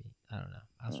 Maybe. I don't know.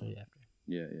 I'll show you after.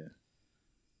 Yeah.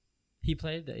 He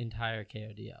played the entire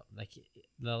KOD album. Like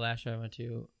the last show I went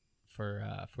to for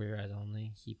Your Eyes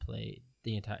Only, he played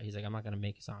the entire. He's like, I'm not gonna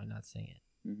make a song and not sing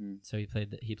it. Mm-hmm. So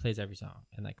he plays every song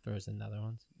and like throws in the other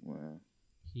ones. Wow.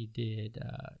 He did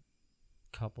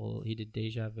He did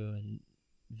Deja Vu and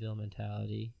Ville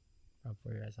Mentality from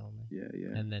For Your Eyes Only.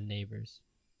 Yeah. And then Neighbors,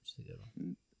 which is a good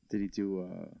one. Did he do?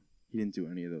 He didn't do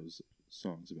any of those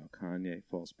songs about Kanye,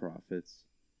 False Prophets.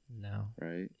 No.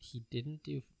 Right. He didn't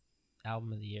do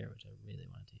Album of the Year, which I really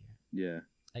wanted to hear. Yeah.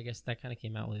 I guess that kind of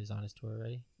came out when he was on his tour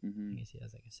already. Mm-hmm. I guess he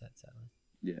has like a set list.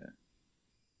 Yeah.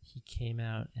 He came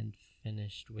out and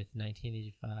finished with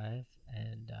 1985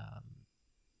 and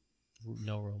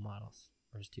No Role Models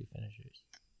were his two finishers.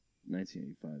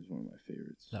 1985 is one of my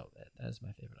favorites. No, that is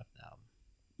my favorite off the album.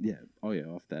 Yeah. Oh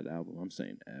yeah, off that album. I'm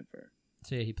saying ever.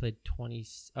 So yeah, he played 20.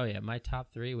 Oh yeah, my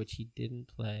top three, which he didn't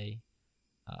play.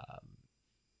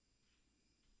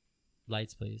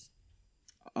 Lights, Please.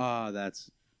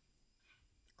 That's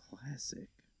classic.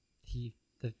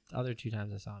 The other two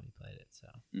times I saw him, he played it. So.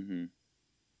 Mm-hmm.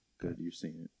 Good, you've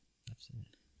seen it. I've seen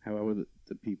it. How were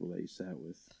the people that you sat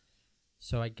with?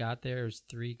 So I got there. It was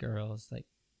three girls, like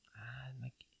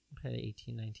probably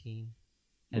 18, 19.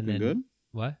 And Looking good?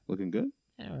 What? Looking good?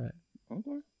 Yeah, all right.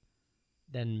 Okay.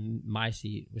 Then my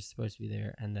seat was supposed to be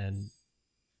there, and then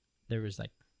there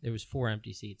was 4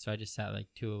 empty seats, so I just sat like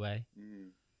 2 away.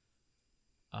 Mm.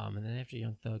 And then after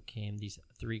Young Thug came, these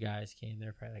 3 guys came.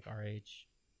 They're probably like our age,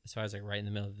 so I was like right in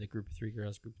the middle of the group of 3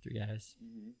 girls, group of 3 guys.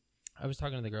 Mm-hmm. I was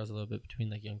talking to the girls a little bit between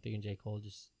like Young Thug and J. Cole,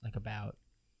 just like about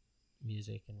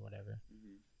music and whatever.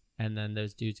 Mm-hmm. And then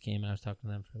those dudes came, and I was talking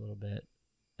to them for a little bit.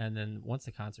 And then once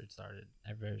the concert started,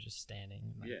 everybody was just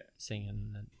standing, like,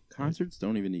 singing. And concerts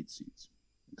don't even need seats,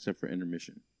 except for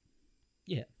intermission.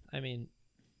 Yeah, I mean,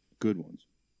 good ones.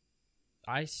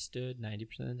 I stood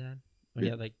 90% of the time.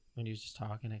 When he was just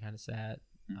talking, I kind of sat.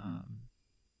 Mm-hmm.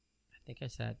 I think I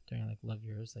sat during like Love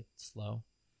Yours, like slow.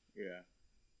 Yeah.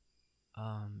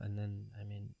 And then I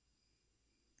mean,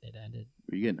 it ended.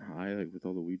 Were you getting high like with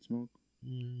all the weed smoke?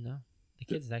 No, the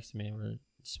kids next to me were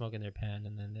smoking their pen,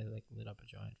 and then they like lit up a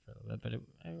joint for a little bit. But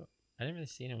I didn't really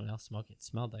see anyone else smoke it. It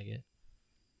smelled like it.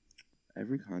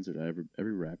 Every rap concert I ever.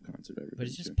 But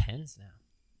it's just pens now.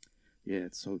 Yeah,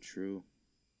 it's so true.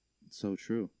 It's so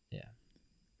true. Yeah.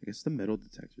 I guess the metal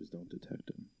detectors don't detect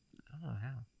them. I don't know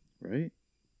how. Right?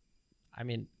 I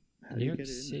mean, how New York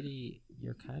City,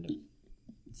 you're kind of,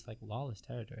 it's like lawless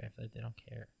territory. I feel like they don't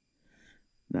care.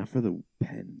 Not for the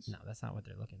pens. No, that's not what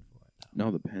they're looking for. No,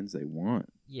 the pens they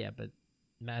want. Yeah, but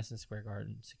Madison Square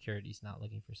Garden security's not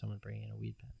looking for someone bringing in a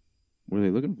weed pen. What are they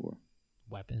looking for?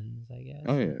 Weapons, I guess.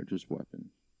 Oh, yeah, just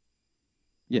weapons.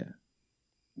 Yeah.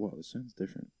 Well, this sounds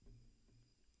different.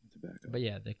 Tobacco. But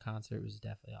yeah, the concert was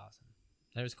definitely awesome.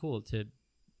 It was cool to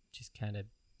just kind of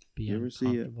be You ever see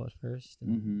uncomfortable at first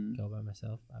and go by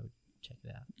myself. I would check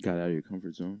it out. Got out of your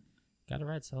comfort zone? Got to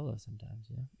ride solo sometimes,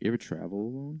 yeah. You ever travel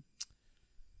alone?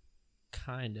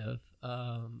 Kind of.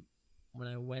 When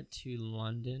I went to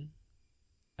London,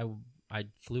 I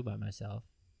flew by myself.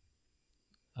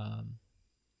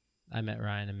 I met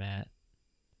Ryan and Matt.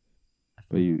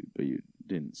 But you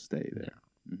didn't stay there.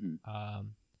 No. Mm-hmm.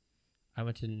 I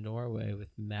went to Norway with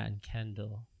Matt and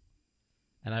Kendall,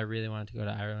 and I really wanted to go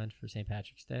to Ireland for St.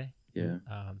 Patrick's Day. Yeah.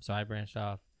 So I branched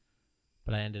off,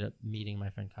 but I ended up meeting my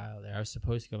friend Kyle there. I was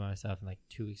supposed to go by myself, and like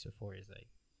 2 weeks before, he's like,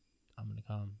 "I'm gonna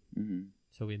come." Mm-hmm.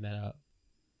 So we met up.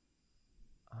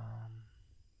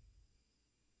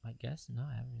 I guess no,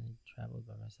 I haven't really traveled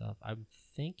by myself. I'm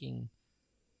thinking,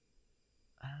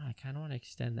 I don't know, I kind of want to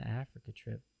extend the Africa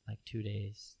trip like 2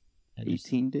 days.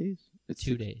 18 days? It's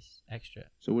 2 days extra.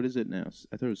 So what is it now?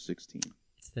 I thought it was 16.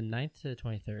 It's the 9th to the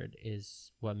 23rd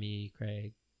is what me,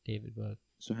 Craig, David booked.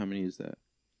 So how many is that?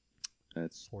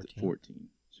 That's 14. 14.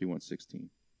 So you want 16.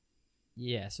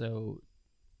 Yeah, so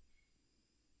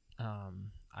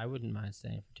I wouldn't mind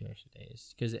staying for 2 extra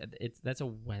days because that's a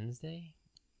Wednesday,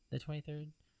 the 23rd,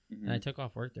 Mm-hmm. and I took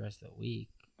off work the rest of the week.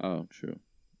 Oh, true.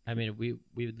 I mean, we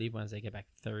would leave Wednesday, get back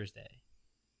Thursday.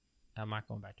 I'm not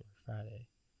going back to work Friday.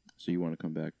 So you want to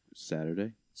come back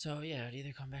Saturday? So yeah, I'd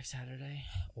either come back Saturday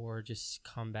or just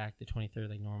come back the 23rd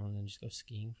like normal and then just go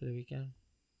skiing for the weekend.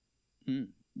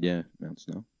 Yeah, Mount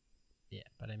Snow. Yeah,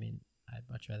 but I mean, I'd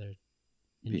much rather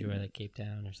enjoy like Cape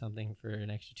Town or something for an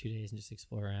extra 2 days and just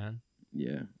explore around.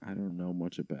 Yeah, I don't know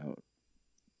much about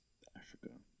Africa.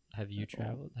 Have you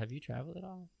traveled? Have you traveled at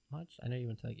all much? I know you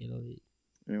went to like Italy.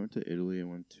 I went to Italy. I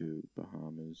went to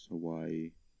Bahamas,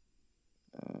 Hawaii,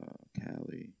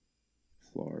 Cali,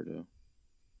 Florida.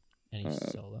 Any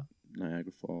solo?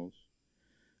 Niagara Falls.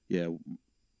 Yeah.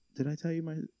 Did I tell you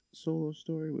my solo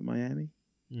story with Miami?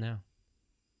 No.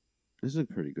 This is a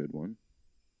pretty good one.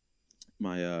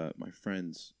 My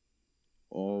friends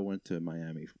all went to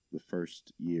Miami the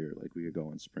first year. Like, we could go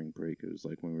on spring break. It was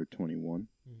like when we were 21.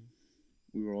 Mm-hmm.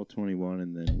 We were all 21,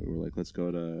 and then we were like, let's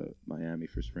go to Miami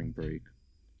for spring break.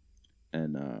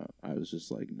 And I was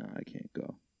just like, nah, I can't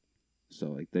go. So,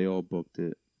 like, they all booked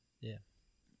it. Yeah.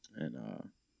 And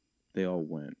they all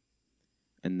went.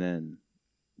 And then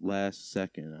last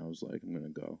second, I was like, I'm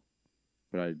going to go.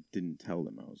 But I didn't tell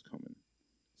them I was coming.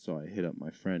 So I hit up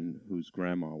my friend whose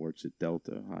grandma works at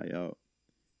Delta high up.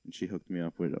 And she hooked me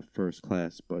up with a first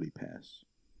class buddy pass.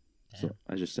 Damn. So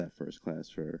I just sat first class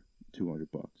for $200.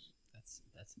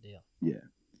 That's a deal. Yeah.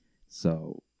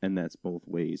 So, and that's both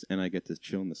ways. And I get to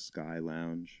chill in the Sky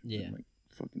Lounge. Yeah. And, like,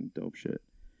 fucking dope shit.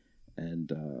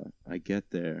 And I get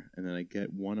there, and then I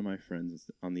get one of my friends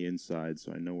on the inside,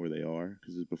 so I know where they are,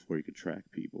 because it's before you could track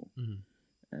people. Mm-hmm.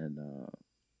 And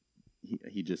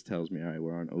he just tells me, all right,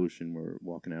 we're on Ocean, we're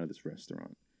walking out of this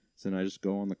restaurant. So then I just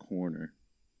go on the corner,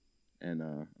 and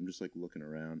I'm just, like, looking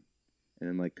around. And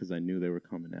then, like, because I knew they were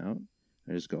coming out,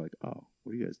 I just go, like, oh,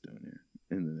 what are you guys doing here?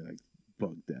 And then they, like,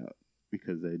 bugged out,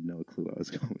 because they had no clue I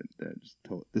was going.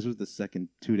 This was the second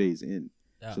 2 days in,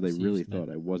 so they really thought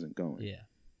I wasn't going. Yeah.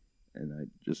 And I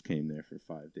just came there for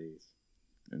 5 days,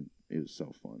 and it was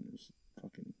so fun. It was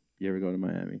fucking. You ever go to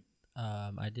Miami?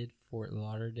 I did Fort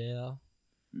Lauderdale.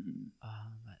 Mm-hmm.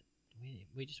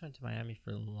 We just went to Miami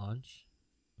for lunch.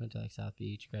 Went to like South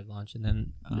Beach, grabbed lunch, and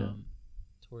then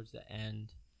towards the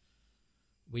end,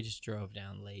 we just drove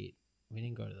down late. We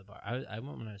didn't go to the bar. I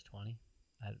went when I was 20.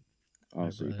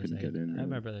 So you couldn't get in. I had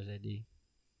my brother's ID.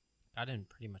 Got in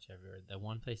pretty much everywhere. The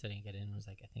one place I didn't get in was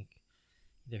like, I think,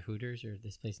 either Hooters or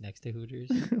this place next to Hooters.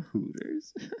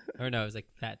 Hooters? Or no, it was like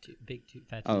Fat Tuesday.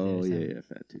 Oh, yeah,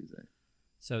 Fat Tuesday.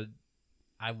 So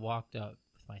I walked up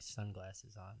with my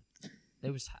sunglasses on.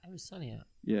 It was sunny out.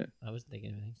 Yeah. I wasn't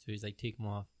thinking anything. So he's like, take them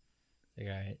off. Like,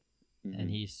 all right. Mm-hmm. And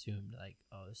he assumed like,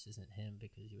 oh, this isn't him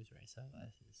because he was wearing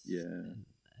sunglasses. Yeah. And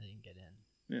I didn't get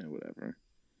in. Yeah, whatever.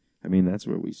 I mean, that's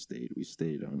where we stayed. We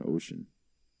stayed on Ocean.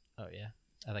 Oh, yeah?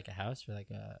 At like a house or like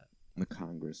the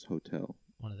Congress Hotel.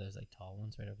 One of those like tall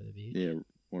ones right over the beach? Yeah,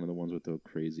 one of the ones with the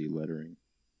crazy lettering.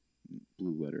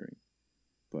 Blue lettering.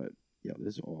 But, yeah,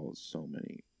 there's all so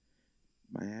many.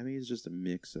 Miami is just a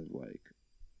mix of, like,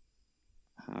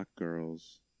 hot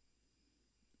girls,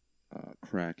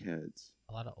 crackheads.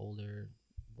 A lot of older,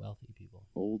 wealthy people.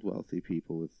 Old, wealthy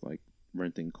people with, like,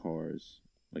 renting cars,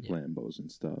 like Lambos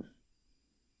and stuff.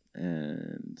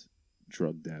 And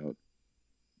drugged out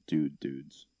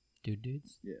dudes.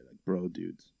 Dudes? Yeah, like bro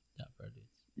dudes. Not bro dudes.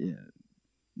 Yeah,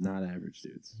 not average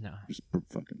dudes. No. Just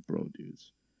fucking bro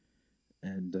dudes.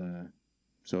 And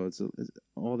so it's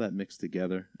all that mixed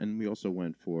together. And we also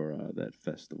went for that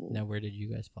festival. Now, where did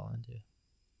you guys fall into?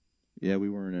 Yeah, we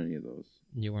weren't any of those.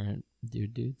 You weren't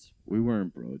dudes? We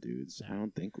weren't bro dudes. No. I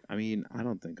don't think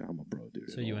I'm a bro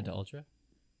dude. So you went to Ultra?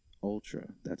 Ultra,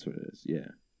 that's what it is. Yeah.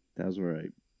 That was where I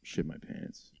shit my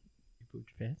pants. You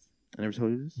pooped your pants? I never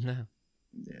told you this? No.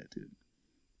 Yeah, dude.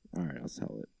 All right, I'll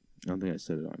tell it. I don't think I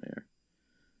said it on air.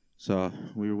 So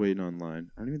we were waiting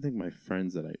online. I don't even think my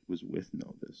friends that I was with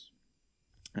know this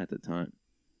at the time.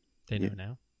 They know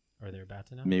now? Or they're about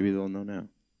to know? Maybe they'll know now.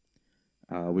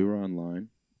 We were online.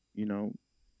 You know,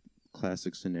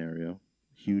 classic scenario.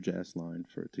 Huge ass line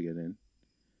to get in.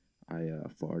 I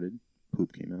farted.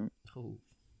 Poop came out. Oh.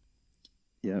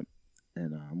 Yep.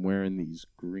 And I'm wearing these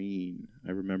green.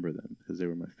 I remember them because they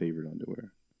were my favorite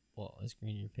underwear. Well, is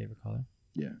green your favorite color?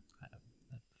 Yeah.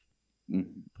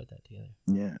 Put that together.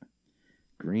 Yeah.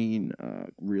 Green,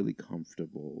 really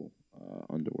comfortable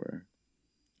underwear.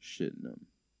 Shitting them.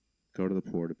 Go to the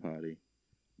porta potty.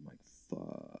 I'm like,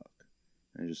 fuck.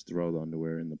 I just throw the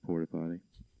underwear in the porta potty.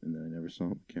 And then I never saw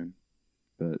them again.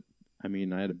 But, I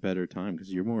mean, I had a better time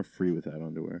because you're more free without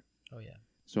underwear. Oh, yeah.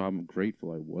 So I'm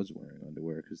grateful I was wearing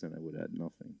underwear because then I would have had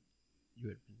nothing. You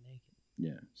would have been naked.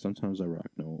 Yeah. Sometimes I rock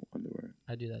no underwear.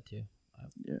 I do that too.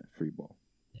 Yeah, free ball.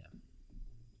 Yeah.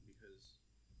 Because,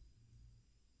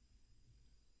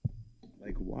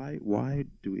 like, why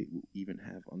do we even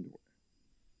have underwear?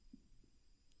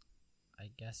 I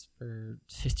guess for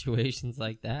situations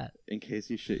like that. In case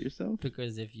you shit yourself?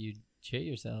 Because if you shit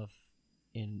yourself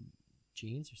in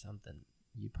jeans or something,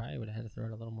 you probably would have had to throw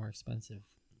out a little more expensive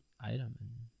item.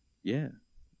 Yeah.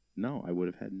 No, I would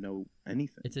have had no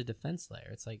anything. It's a defense layer.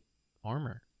 It's like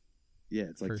armor. Yeah,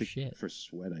 it's like shit. For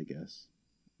sweat, I guess.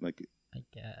 Like, I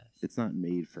guess. It's not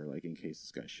made for, like, in case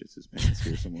this guy shits his pants,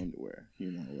 here's some underwear.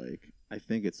 You know, like, I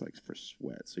think it's, like, for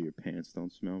sweat, so your pants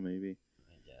don't smell, maybe.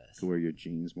 I guess. To wear your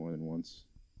jeans more than once.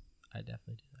 I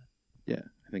definitely do that. Yeah,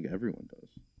 I think everyone does.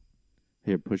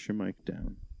 Here, push your mic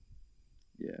down.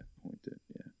 Yeah, pointed.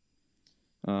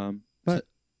 Yeah. But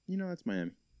you know that's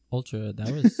Miami. Ultra, that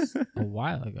was a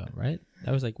while ago, right?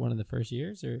 That was like one of the first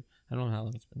years, or I don't know how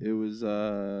long it's been. It was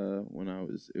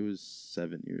it was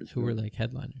 7 years Who ago. were like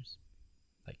headliners?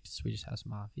 Like Swedish House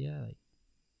Mafia? Like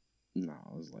No,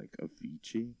 it was like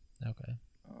Avicii. okay.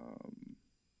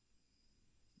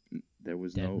 There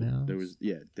was Dead there Mouse? was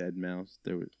Dead Mouse.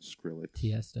 There was Skrillex.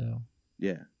 Tiesto.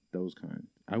 Yeah, those kind.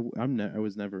 I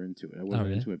was never into it. I wasn't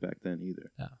really? into it back then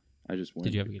either. Oh. I just went.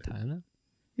 Did you have a good because- time though?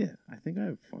 Yeah, I think I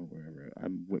have fun wherever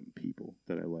I'm with people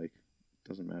that I like.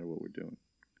 Doesn't matter what we're doing.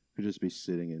 Could just be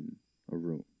sitting in a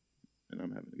room, and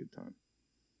I'm having a good time.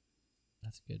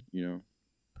 That's good You know,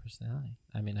 personality.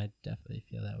 I mean, I definitely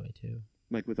feel that way too.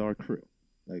 like with our crew.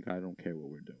 Like I don't care what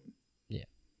we're doing.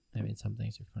 I mean, some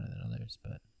things are funner than others,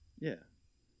 but Yeah,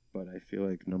 but I feel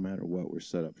like no matter what, we're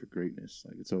set up for greatness.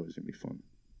 Like it's always gonna be fun.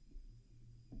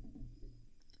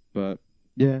 But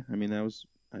yeah, I mean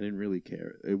I didn't really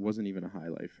care. It wasn't even a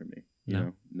highlight for me. You No?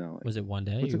 know, no. Like, was it one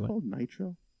day? what's you it went called?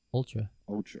 Nitro. Ultra.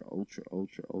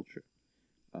 Ultra.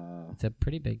 It's a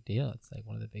pretty big deal. It's like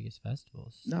one of the biggest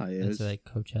festivals. No, yeah, it's like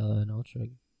Coachella and Ultra.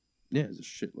 Yeah, there's a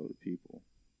shitload of people,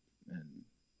 and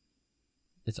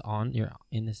It's on. You're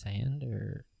in the sand,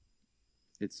 or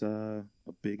it's a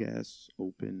big ass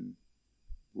open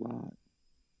lot,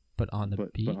 but on the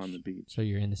beach. But on the beach, So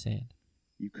you're in the sand.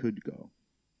 you could go.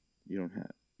 You don't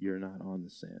have. You're not on the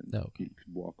sand. Oh, okay. You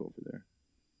could walk over there.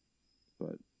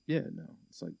 But yeah, no,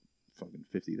 it's like fucking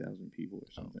 50,000 people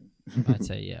or something. I'd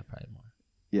say yeah, probably more.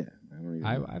 Yeah, I don't even.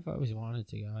 know. I've always wanted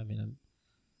to go. I mean,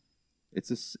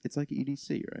 It's like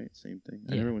EDC, right? Same thing.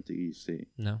 I Yeah. never went to EDC.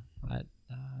 no, I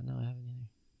haven't either.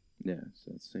 Yeah,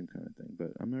 so it's the same kind of thing.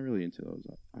 But I'm not really into those.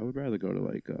 I would rather go to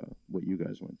like what you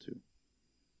guys went to.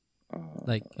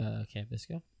 Like Camp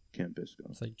Bisco. Camp Bisco.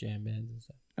 It's like jam bands and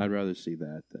stuff. I'd rather see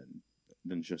that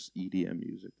than just EDM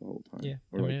music the whole time. Yeah,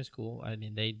 Or I like, mean, it was cool. I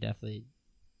mean, they definitely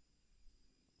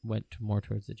went more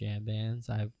towards the jam bands.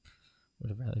 I would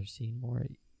have rather seen more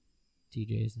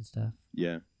DJs and stuff.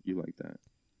 yeah, you like that.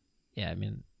 Yeah, I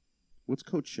mean, What's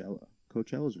Coachella?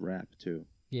 Coachella's rap too.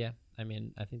 yeah, I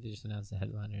mean, I think they just announced the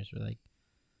headliners were like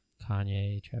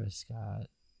Kanye, Travis Scott,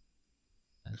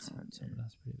 and Kanye. someone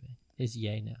else pretty big. It's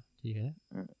Ye now. Did you hear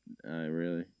that?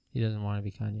 Really? He doesn't want to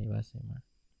be Kanye West anymore.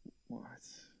 What?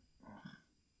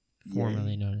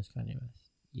 Formerly known as Kanye West.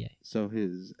 Ye. So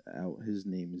his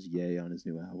name is Ye on his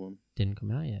new album. Didn't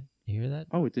come out yet. You hear that?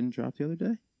 Oh, it didn't drop the other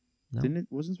day? No. Didn't it?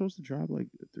 Wasn't supposed to drop like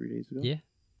 3 days ago? Yeah.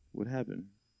 What happened?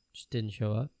 Just didn't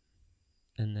show up.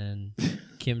 And then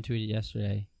Kim tweeted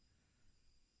yesterday,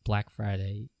 Black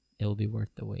Friday, it'll be worth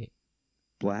the wait.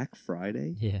 Black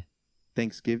Friday? Yeah.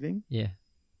 Thanksgiving? Yeah.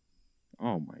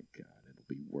 Oh my god, it'll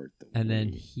be worth the And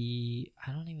then wait.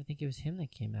 I don't even think it was him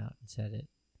that came out and said it.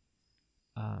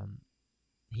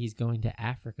 He's going to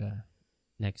Africa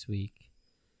next week.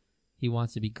 He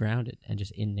wants to be grounded and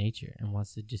just in nature and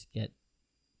wants to just get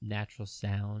natural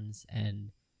sounds and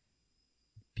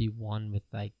be one with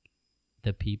like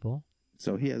the people.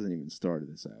 So he hasn't even started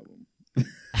this album.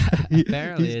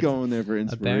 Apparently he's it's- going there for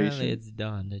inspiration. Apparently it's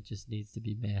done. It just needs to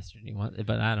be mastered. He wants,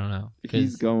 but I don't know.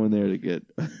 He's going there to get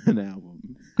an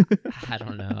album. I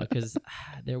don't know because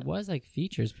there was like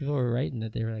features. People were writing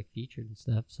that they were like featured and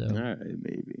stuff. So All right,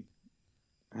 maybe.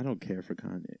 I don't care for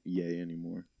Kanye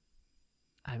anymore.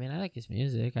 I mean, I like his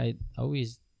music. I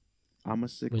always I'm a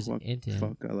sick was fuck. into him.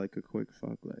 Fuck. I like a quick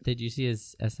fuck. Like Did you see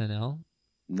his SNL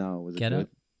no, was it get good? up?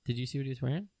 Did you see what he was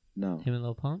wearing? No. Him and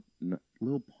Lil Pump. No.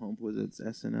 Lil Pump was its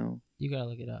SNL. You gotta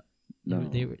look it up. No.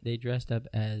 They dressed up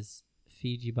as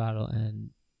Fiji bottle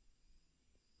and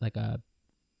like a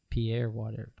Pierre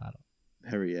water bottle.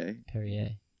 Perrier.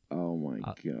 Oh my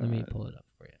god. Let me pull it up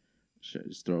for you. Should I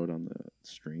just throw it on the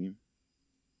stream?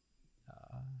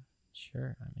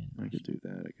 Sure. I mean, I could do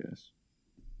that, I guess.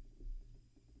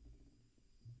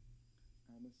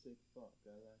 I'm a sick fuck.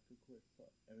 I like a quick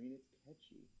fuck. I mean, it's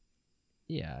catchy.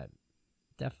 yeah,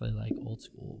 definitely like old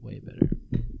school way better.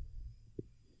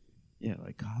 Yeah,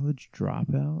 like College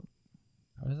Dropout.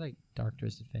 I was like Dark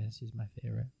Twisted Fantasy is my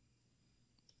favorite.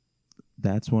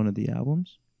 That's one of the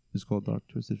albums. It's called Dark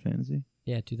Twisted Fantasy.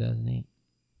 Yeah, 2008.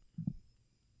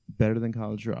 Better than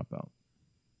College Dropout.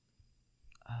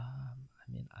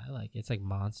 I mean, I like it's like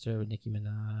Monster with Nicki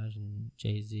Minaj and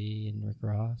Jay-Z and Rick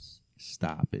Ross.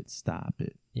 Stop it.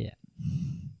 Yeah.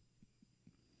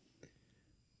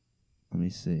 Let me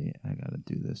see. I gotta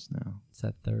do this now. It's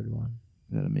that third one.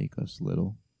 Gotta make us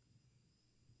little.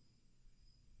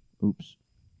 Oops.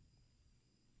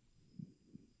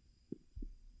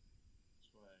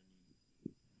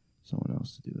 Someone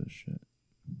else to do this shit.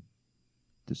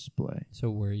 Display. So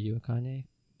were you a Kanye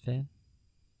fan?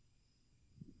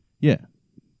 Yeah.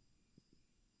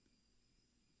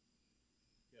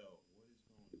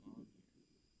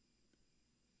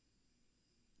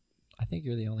 I think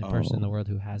you're the only person in the world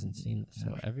who hasn't seen this,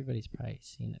 so everybody's probably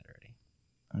seen it already.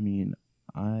 I mean,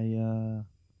 I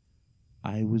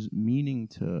was meaning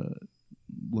to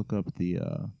look up the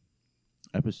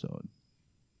episode.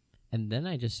 And then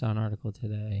I just saw an article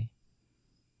today.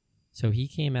 So he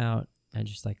came out and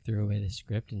just like threw away the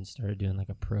script and started doing like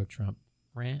a pro-Trump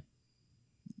rant.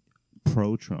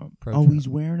 Pro-Trump. Pro-Trump. He's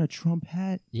wearing a Trump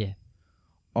hat? Yeah.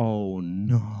 Oh,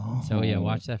 no. So yeah,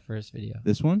 watch that first video.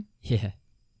 This one? Yeah.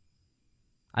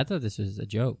 I thought this was a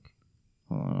joke.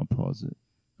 Hold on, I'll pause it.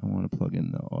 I want to plug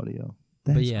in the audio.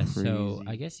 That's but yeah, crazy. so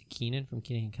I guess Keenan from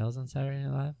Keenan and Kel's on Saturday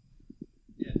Night Live.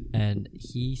 Yeah. And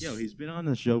he's been on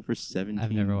the show for 17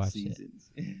 I've never watched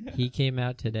seasons. He came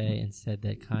out today and said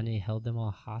that Kanye held them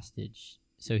all hostage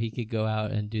so he could go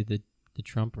out and do the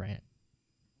Trump rant.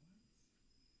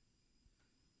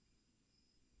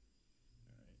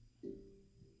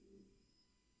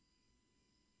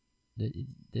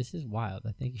 This is wild.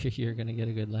 I think you're going to get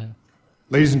a good laugh.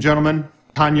 Ladies and gentlemen,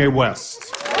 Kanye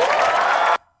West.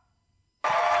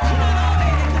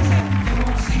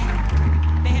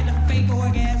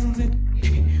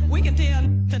 We can tell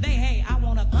today, hey, I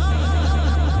want to.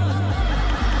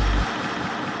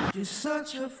 You're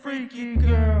such a freaky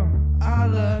girl. I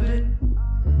love it.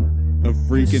 A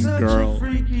freaking girl.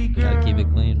 Gotta keep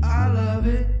it clean. I love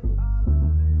it.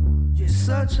 You're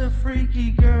such a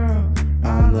freaky girl.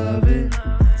 I love it.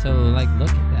 So, like, look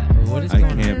at that. What is I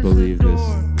going can't on? believe this.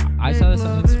 I saw this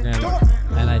on Instagram,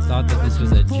 and I thought that this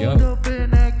was a joke. Look at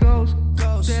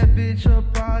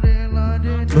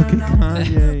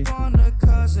Kanye.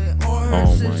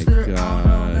 Oh my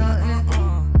god.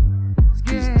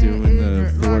 He's doing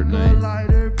the Fortnite.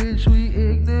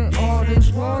 All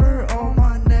this water on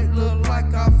my neck look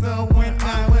like I fell when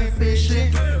I went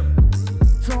fishing.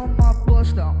 Told my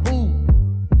bust down, ooh,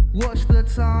 what's the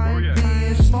time?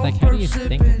 Like, how do you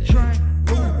think of it?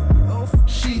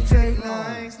 She take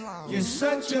lines. You're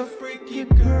such a freaky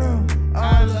girl.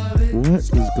 I love it. What is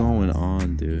going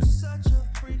on, dude?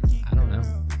 I don't know.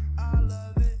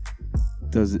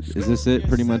 Is this it?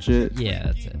 Pretty much it? Yeah,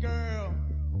 that's it.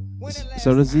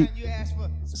 So does he?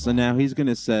 So now he's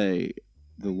gonna say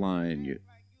the line.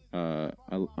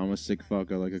 I'm a sick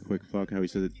fuck. I like a quick fuck. How he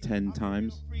said it 10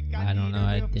 times. I don't know.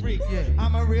 I didn't.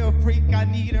 I'm a real freak. I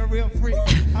need a real freak.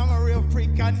 I'm a real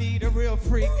freak. I need a real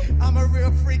freak. I'm a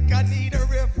real freak. I need a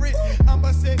real freak. I'm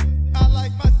a sick. I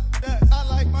like my.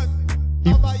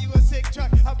 I'll buy you a sick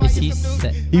truck. I'll buy Is you he some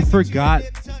set? news. He forgot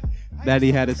that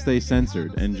he had to stay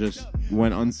censored and just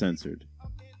went uncensored.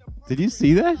 Did you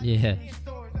see that? Yeah.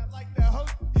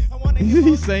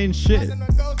 He's saying shit.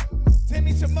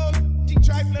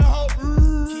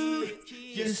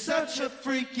 You're such a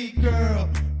freaky girl.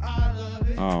 I love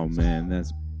it. Oh man,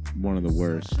 that's one of the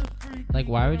worst. Like,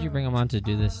 why would you bring him on to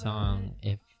do this song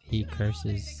if he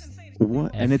curses?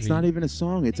 What? And it's not even a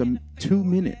song. It's 2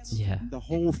 minutes. Yeah. The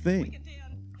whole thing.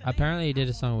 Apparently, he did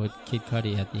a song with Kid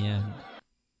Cudi at the end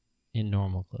in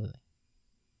normal clothing.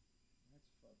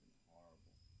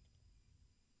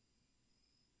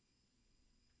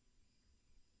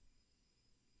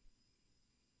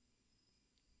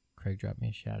 Craig dropped me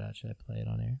a shout out. Should I play it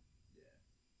on air?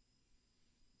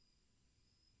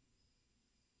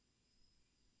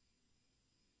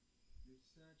 You're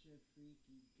such a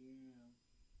freaky girl.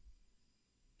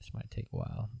 This might take a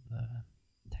while.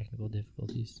 Technical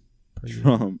difficulties. Per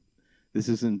usual. Trump. This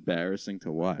is embarrassing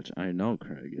to watch. I know,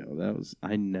 Craig. Yo,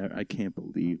 I can't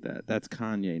believe that. That's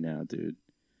Kanye now, dude.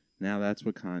 Now that's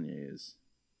what Kanye is.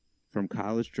 From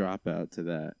college dropout to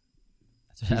that.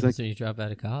 That's what happens when you drop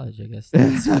out of college, I guess.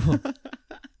 That's cool.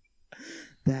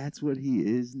 That's what he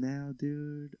is now,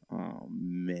 dude. Oh,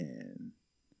 man.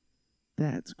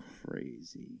 That's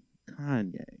crazy.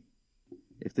 Kanye.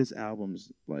 If this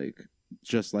album's like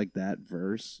just like that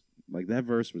verse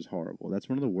was horrible. That's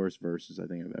one of the worst verses I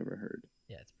think I've ever heard.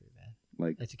 Yeah, it's pretty bad.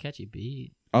 Like, It's a catchy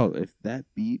beat. oh, if that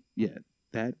beat,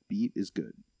 that beat is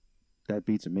good. That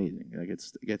beat's amazing. Like, it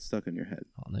gets stuck in your head.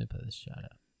 Oh, let me play this shout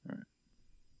out. All right.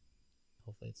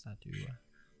 Hopefully it's not too... Don't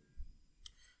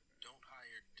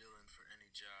hire Dylan for any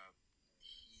job.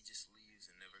 He just leaves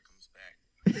and never comes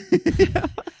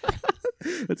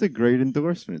back. That's a great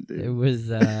endorsement, dude. It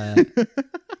was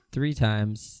 3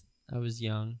 times. I was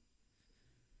young.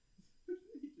 He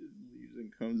just leaves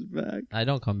and comes back. I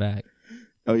don't come back.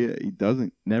 Oh yeah, he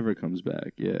never comes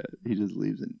back. Yeah, he just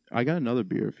leaves. And I got another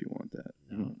beer if you want that.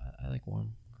 No, I like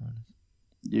warm Coronas.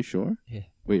 You sure? Yeah,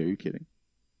 Wait, are you kidding?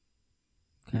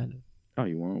 kind of. Oh,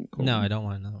 you want cold? No, I don't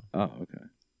want another one. Oh, okay.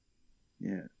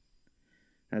 Yeah,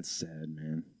 that's sad,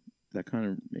 man. that kind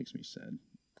of makes me sad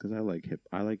because I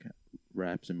like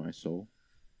raps in my soul.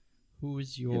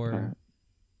 Who's Hip-hop,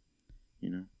 you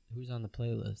know, who's on the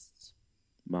playlists?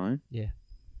 mine. Yeah.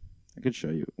 I could show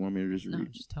you. Want me to just No,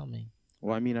 read? just tell me.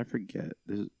 Well, I mean, I forget.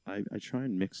 I try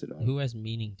and mix it up. Who has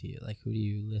meaning to you? Like, who do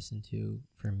you listen to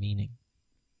for meaning?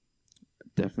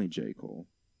 Definitely J.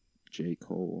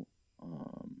 Cole.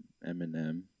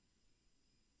 Eminem.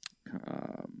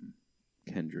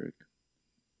 Kendrick.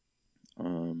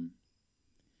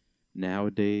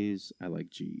 Nowadays, I like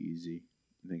G-Eazy.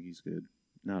 I think he's good.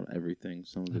 Not everything.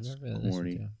 Some of it's I've never really corny.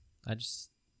 listened to him. I just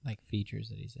like features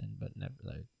that he's in, but never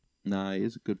like. Nah, he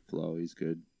has a good flow. He's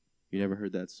good. You never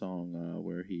heard that song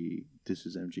where he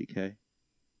disses MGK?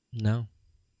 No,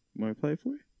 You want me to play it for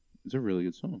you? It's a really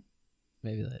good song.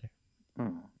 maybe later. Oh,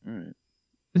 all right.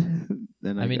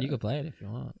 Then I mean, you could play it if you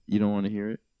want. You don't want to hear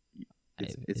it?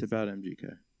 It's It's- about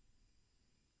MGK.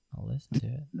 I'll listen to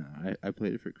it. No, I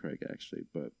played it for Craig actually,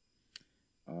 but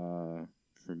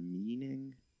for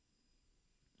meaning,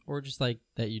 Or just like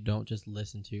that you don't just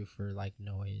listen to for like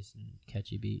noise and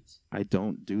catchy beats. I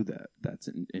don't do that. That's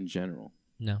in general.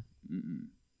 No. Mm-mm.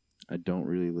 I don't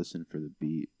really listen for the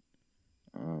beat.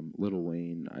 Lil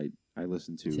Wayne, I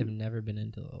listen to. I've never been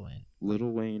into Lil Wayne.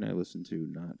 Lil Wayne, I listen to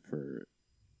not for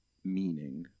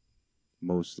meaning,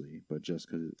 mostly, but just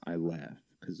because I laugh.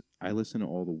 Because I listen to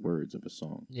all the words of a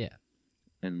song Yeah.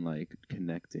 and like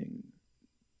connecting,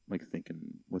 like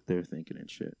thinking what they're thinking and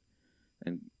shit.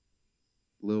 And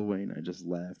Lil Wayne, I just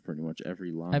laugh pretty much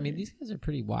every line. I mean, these guys are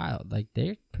pretty wild. Like,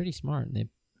 they're pretty smart, and they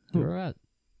throw out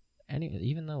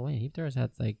even Lil Wayne, he throws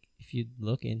out, like, if you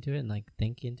look into it and like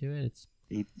think into it, it's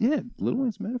Lil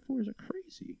Wayne's metaphors are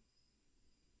crazy.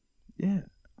 Yeah,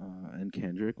 and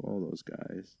Kendrick, all those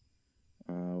guys.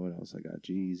 What else? I got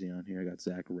G-Eazy on here. I got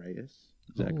Zach Reyes.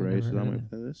 Zach Oh, Reyes is never on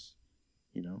heard my of playlist.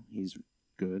 You know, he's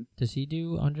good. Does he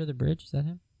do Under the Bridge? Is that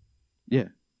him? Yeah,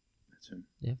 that's him.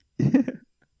 Yeah.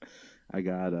 I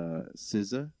got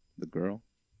SZA, the girl,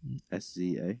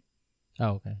 SZA. Oh,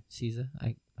 okay. Caesar,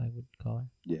 I would call her.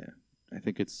 Yeah, I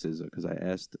think it's SZA because I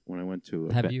asked when I went to.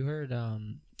 Have you heard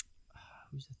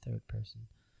who's the third person?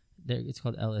 It's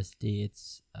called LSD.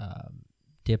 It's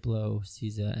Diplo,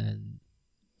 Caesar, and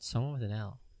someone with an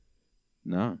L.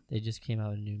 No, They just came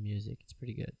out with new music. It's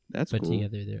pretty good. that's But cool.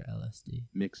 together they're LSD.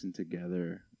 Mixing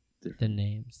together The different.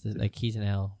 names, like he's an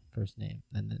L first name,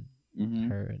 and then Mhm.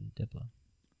 her and Diplo.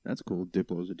 That's cool.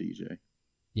 Diplo's a DJ.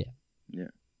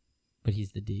 But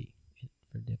he's the D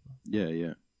for Diplo.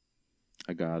 Yeah.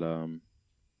 I got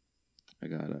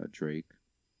Drake.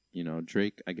 You know,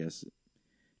 Drake, I guess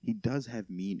he does have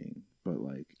meaning, but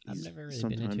like I've he's never really been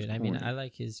sometimes into it. I mean, corny. I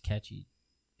like his catchy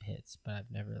hits, but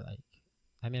I've never like.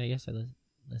 I mean, I guess I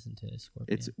listen to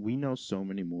Scorpion. we know so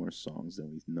many more songs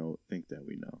than we think that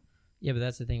we know. Yeah, but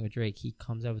that's the thing with Drake. He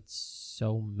comes out with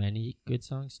so many good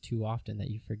songs too often that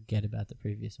you forget about the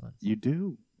previous ones. You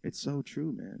do. It's so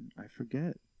true, man. I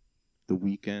forget. The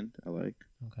Weeknd, I like.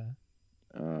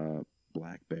 Okay.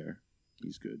 Black Bear,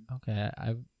 he's good. Okay.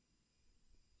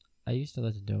 I used to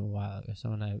listen to him a while ago.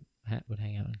 Someone I would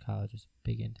hang out in college was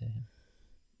big into him.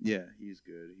 Yeah, he's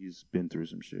good. He's been through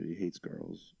some shit. He hates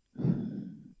girls.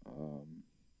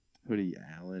 Hoodie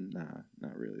Allen, nah,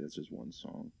 not really. That's just one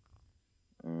song.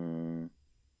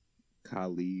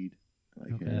 Khalid, I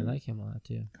like Okay, him. I like him a lot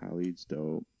too. Khalid's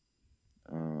dope.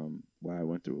 Wow, I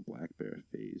went through a Black Bear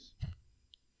phase.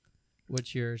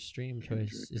 What's your stream choice?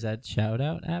 Kendrick. Is that Shout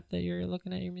Out app that you're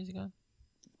looking at your music on?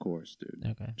 Of course, dude.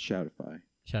 Okay. Shoutify.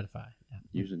 Shoutify. Yeah.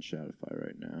 Using Shoutify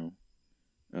right now.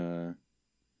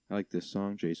 I like this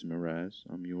song, Jason Mraz,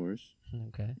 I'm Yours.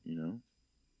 Okay. You know,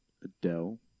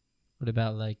 Adele, What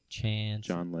about like Chance?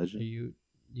 John Are Legend.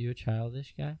 you a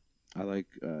Childish guy? I like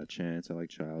Chance. I like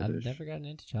Childish. I've never gotten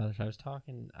into Childish. I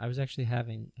was actually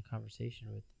having a conversation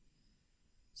with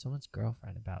someone's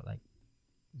girlfriend about like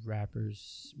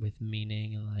rappers with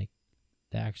meaning and like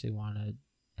they actually want to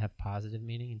have positive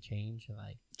meaning and change, and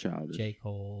like Childish. J.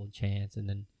 Cole, Chance, and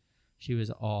then she was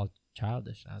all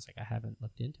Childish, and I was like, I haven't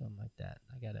looked into him like that.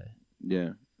 I gotta.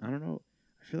 Yeah, I don't know.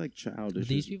 I feel like Childish.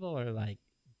 These people are like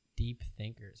deep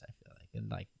thinkers. I feel like, and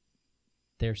like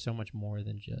they're so much more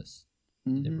than just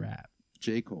the Mhm. rap.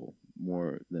 J. Cole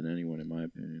more than anyone, in my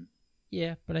opinion.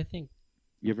 Yeah, but I think.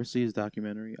 You ever see his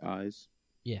documentary, Eyes?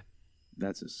 Yeah.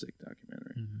 That's a sick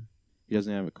documentary. Mhm. He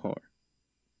doesn't have a car.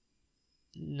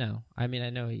 No, I mean I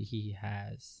know he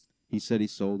has. He said he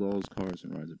sold all his cars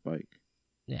and rides a bike.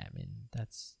 Yeah, I mean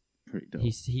that's Pretty dope.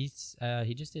 he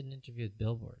just did an interview with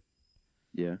Billboard,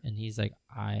 Yeah. and he's like,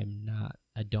 I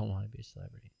don't want to be a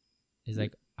celebrity. He's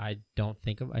like, I don't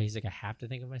think of. He's like, I have to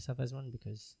think of myself as one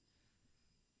because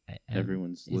And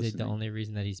Everyone's is listening. it the only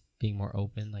reason that he's being more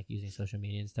open, like using social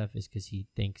media and stuff, is because he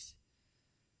thinks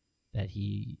that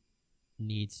he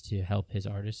needs to help his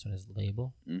artists on his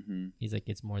label? Mm-hmm. He's like,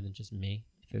 it's more than just me.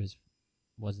 If it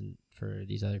wasn't for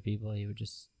these other people, he would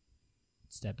just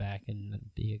step back and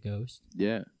be a ghost.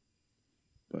 Yeah.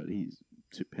 But he's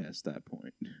past that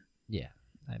point. Yeah,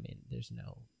 I mean, there's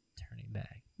no turning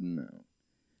back. No.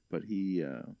 But he's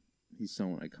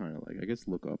someone I kind of like, I guess,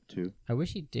 look up to. I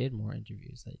wish he did more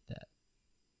interviews like that.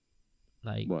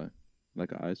 Like What?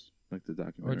 Like Eyes? Like the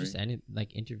documentary? or just any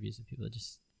like interviews with people.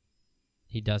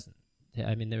 He doesn't.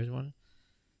 I mean, there was one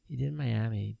he did in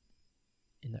Miami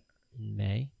in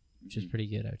May, which was pretty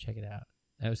good. I would check it out.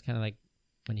 That was kind of like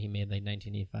when he made like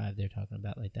 1985. They're talking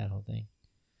about like that whole thing.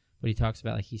 But he talks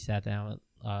about like he sat down with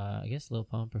I guess Lil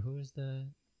Pump, or who was the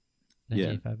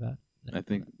 1985 about? I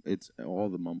think it's all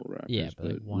the mumble rappers. Yeah, but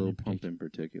like one Lil in Pump in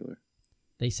particular.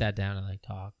 They sat down and like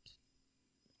talked.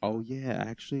 Oh yeah,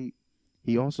 actually,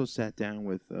 he also sat down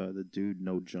with the dude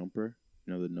No Jumper.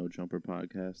 You know the No Jumper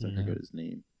podcast. I No. forget his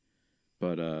name,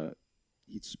 but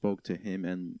he spoke to him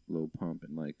and Lil Pump,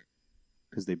 and like,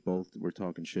 because they both were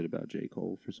talking shit about J.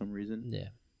 Cole for some reason. Yeah.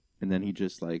 And then he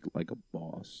just like a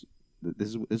boss.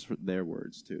 This is for their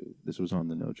words too. This was on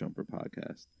the No Jumper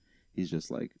podcast. He's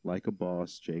just like a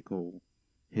boss. J. Cole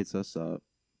hits us up,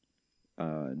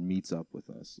 and meets up with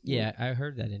us. Yeah, I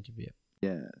heard that interview.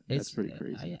 Yeah, that's pretty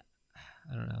crazy.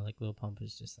 I don't know. Like Lil Pump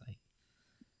is just like,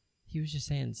 he was just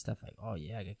saying stuff like, "Oh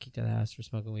yeah, I got kicked out of the house for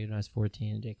smoking weed when I was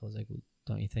 14." And J. Cole's like, well,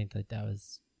 "Don't you think that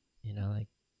was, like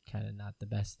kind of not the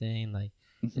best thing?" Like,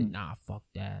 he's like, "Nah, fuck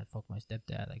dad, fuck my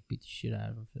stepdad. Like, beat the shit out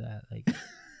of him for that." Like,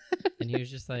 and he was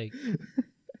just like,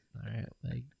 "All right,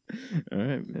 like, all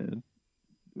right, man,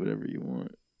 whatever you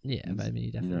want." yeah." But I mean,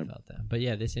 he definitely felt that. But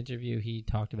yeah, this interview, he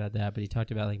talked about that, but he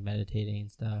talked about like meditating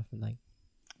and stuff, and like,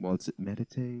 well, it's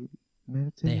meditate.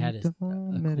 They had a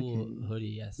don't cool hoodie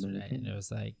yesterday, and it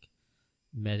was like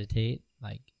meditate,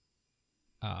 like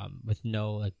with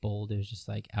no like bold. It was just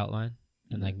like outline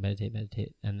and like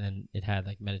meditate, and then it had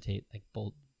like meditate like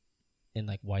bold in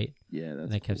like white. Yeah, that's.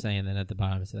 And they kept saying, and then at the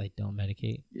bottom it said like don't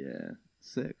medicate. Yeah,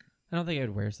 sick. I don't think I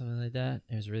would wear something like that.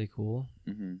 It was really cool.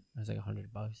 Mm-hmm. It was like $100, and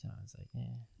I was like, yeah.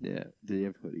 Yeah. Did he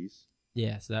have hoodies?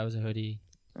 Yeah, so that was a hoodie.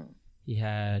 Oh. He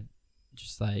had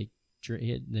just like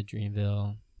he had the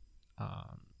Dreamville,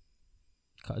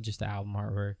 just the album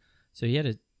artwork. So he had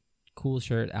a cool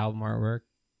shirt, album artwork,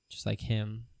 just like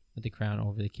him with the crown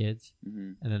over the kids,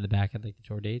 and then the back had like the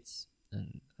tour dates.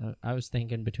 And I was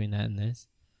thinking between that and this,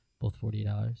 both $40.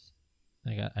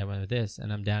 I went with this,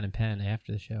 and I'm down in Penn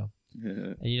after the show.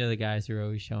 Yeah. And you know the guys who are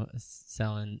always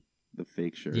selling the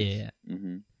fake shirts. Yeah.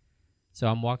 Mm-hmm. So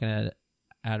I'm walking out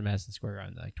of Madison Square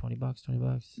Garden. They're like $20.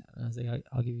 And I was like,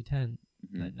 I'll give you 10.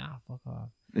 Mm-hmm. Like, nah, fuck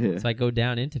off. Yeah. So I go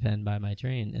down into Penn by my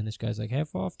train, and this guy's like,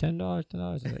 half off, $10. I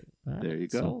was like, all right, there you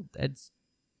go. sold.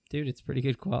 Dude, it's pretty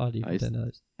good quality for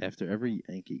 $10. After every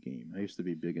Yankee game, I used to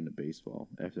be big into baseball.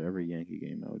 After every Yankee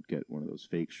game, I would get one of those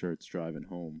fake shirts driving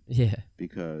home. Yeah.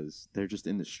 Because they're just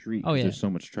in the street. Oh, yeah. There's so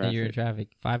much traffic. And you're in traffic.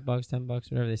 $5, $10,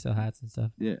 whatever. They sell hats and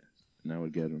stuff. Yeah. And I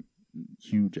would get them.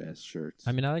 Huge ass shirts.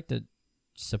 I mean, I like to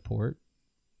support.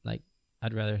 Like,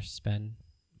 I'd rather spend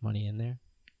money in there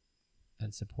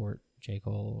and support J.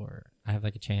 Cole, or I have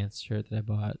like a Chance shirt that I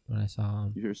bought when I saw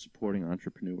him. You're supporting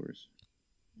entrepreneurs.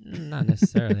 Not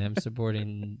necessarily. I'm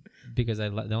supporting because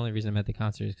the only reason I'm at the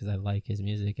concert is because I like his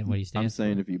music and what he stands for. I'm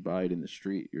saying if you buy it in the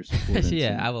street, you're supporting.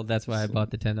 Yeah, that's why I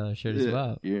bought the $10 shirt as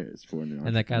well. Yeah, it's for an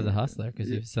and that guy's a hustler because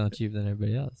he's selling cheaper than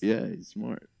everybody else. Yeah, he's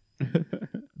smart.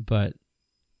 But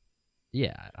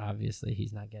yeah, obviously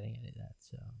he's not getting any of that.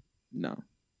 So no,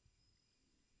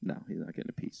 he's not getting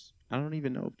a piece. I don't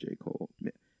even know if J. Cole.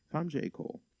 If I'm J.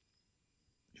 Cole,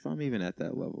 if I'm even at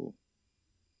that level,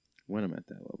 when I'm at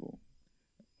that level,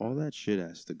 all that shit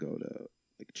has to go to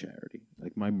like charity.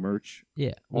 Like my merch,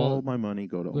 yeah, all my money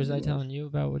go to. Was I telling you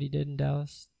about what he did in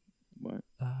Dallas? What?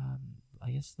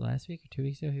 I guess last week or 2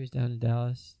 weeks ago, he was down in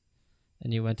Dallas,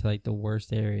 and he went to like the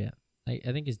worst area. I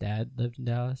think his dad lived in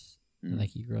Dallas, and like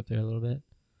he grew up there a little bit.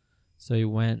 So he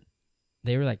went.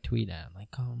 They were like tweeting at him, like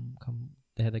come.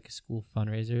 They had like a school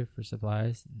fundraiser for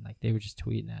supplies, and like they were just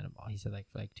tweeting at him. He said like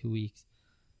for like 2 weeks,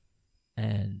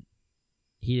 and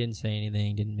he didn't say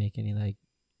anything, didn't make any like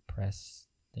press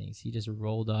things. He just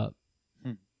rolled up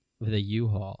with a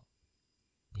U-Haul.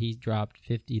 He dropped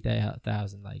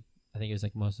 50,000. Like I think it was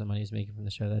like most of the money he was making from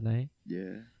the show that night.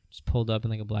 Yeah. Just pulled up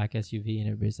in like a black SUV, and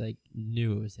everybody's like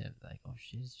knew it was him. Like, oh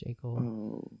shit, it's J. Cole.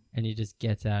 Oh. And he just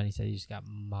gets out, and he said he just got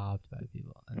mobbed by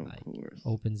people, and Of course.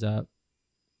 opens up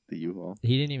The U-Haul.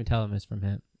 He didn't even tell him it's from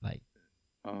him. Like,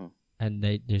 oh, and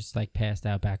they just like passed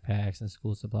out backpacks and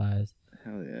school supplies.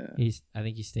 Hell yeah. I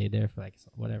think he stayed there for like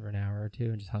whatever, an hour or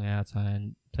two, and just hung outside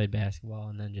and played basketball,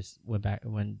 and then just went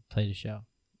played a show.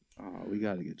 Oh, we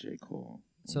got to get J. Cole.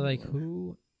 So like,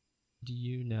 who do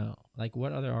you know? Like,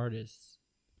 what other artists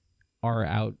are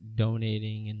out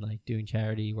donating and like doing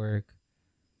charity work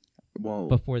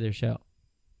before their show?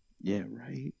 Yeah,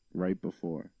 right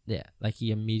before. Yeah, like he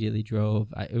immediately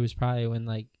drove. It was probably when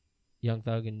like Young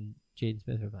Thug and Jaden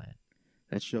Smith were playing.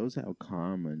 That shows how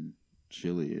calm and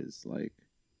chill he is. Like,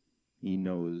 he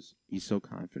knows, he's so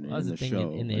confident in the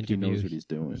show. In the like, interview, he knows what he's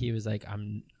doing. He was like,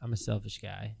 I'm a selfish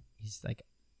guy. He's like,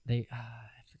 I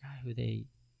forgot who they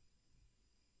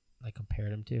like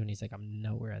compared him to, and he's like, I'm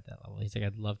nowhere at that level. He's like,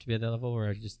 I'd love to be at that level where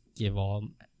I just give all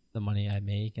the money I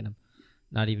make, and I'm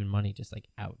not even money, just like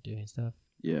out doing stuff.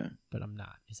 Yeah. But I'm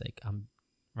not. He's like,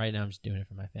 right now I'm just doing it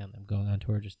for my family. I'm going on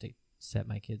tour just to set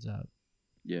my kids up.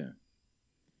 Yeah.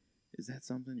 Is that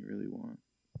something you really want?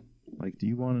 Like, do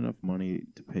you want enough money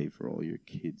to pay for all your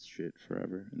kids' shit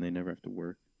forever and they never have to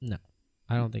work? No.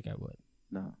 I don't think I would.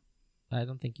 No. I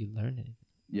don't think you learn anything.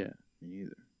 Yeah, me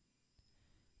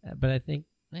either. But I think,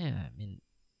 I mean,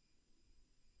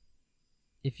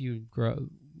 if you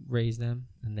raise them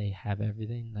and they have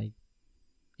everything, like,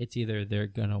 it's either they're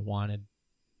going to want to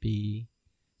be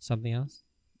something else,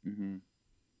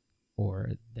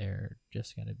 or they're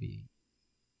just going to be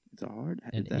It's hard.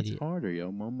 An That's idiot. harder,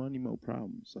 yo. More money, more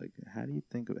problems. Like, how do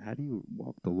you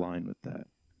walk the line with that?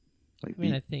 Like, I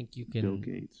mean, I think you can Bill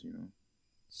Gates, you know,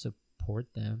 support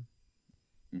them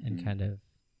and kind of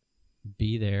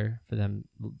be there for them.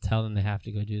 Tell them they have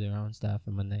to go do their own stuff,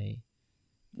 and when they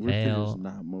What if they're fail, just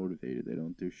not motivated? They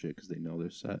don't do shit because they know they're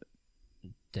set.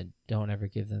 then don't ever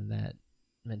give them that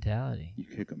mentality. You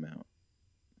kick them out.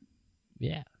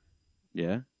 Yeah.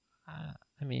 Yeah?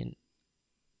 I mean,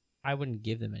 I wouldn't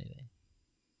give them anything.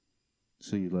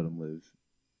 So you let them live,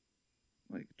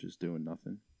 like, just doing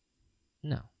nothing?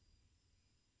 No.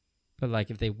 But,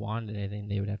 like, if they wanted anything,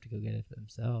 they would have to go get it for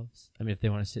themselves. I mean, if they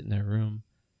want to sit in their room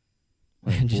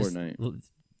Like and just, Fortnite.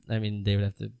 I mean, they would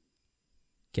have to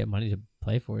get money to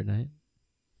play Fortnite.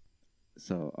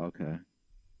 So, okay.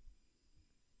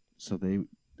 So they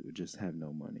would just have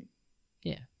no money.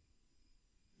 Yeah.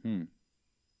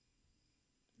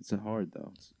 It's hard,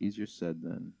 though. It's easier said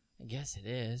than... I guess it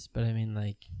is, but I mean,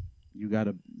 like...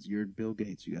 You're Bill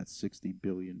Gates. You got $60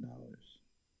 billion.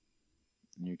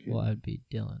 And your kid. Well, I'd be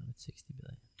Dylan with 60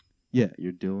 billion. Yeah,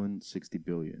 you're Dylan, $60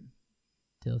 billion.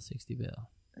 Dill 60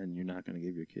 bill. And you're not going to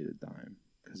give your kid a dime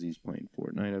because he's playing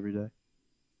Fortnite every day?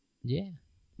 Yeah.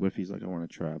 What if he's like, I want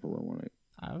to travel,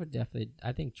 I would definitely...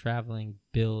 I think traveling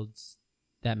builds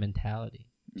that mentality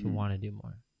to want to do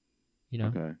more. You know?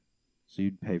 Okay. So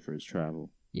you'd pay for his travel.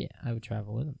 Yeah, I would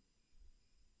travel with him.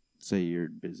 Say you're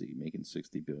busy making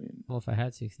 $60 billion. Well, if I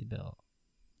had 60 bill,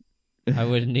 I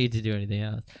wouldn't need to do anything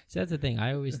else. So that's the thing.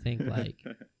 I always think, like,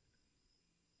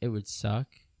 it would suck,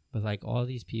 but, like, all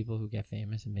these people who get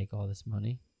famous and make all this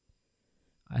money,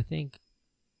 I think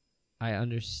I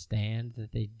understand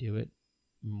that they do it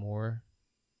more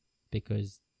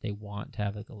because they want to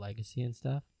have, like, a legacy and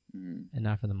stuff, and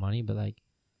not for the money. But, like,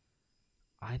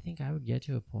 I think I would get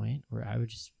to a point where I would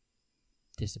just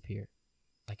disappear.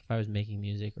 Like, if I was making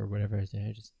music or whatever I was doing,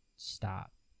 I'd just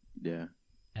stop. Yeah.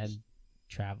 And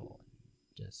travel.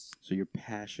 So your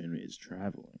passion is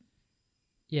traveling.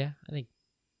 Yeah, I think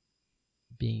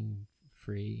being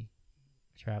free,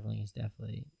 traveling is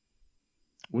definitely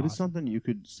What is awesome. something you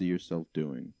could see yourself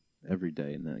doing every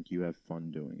day and then, like, you have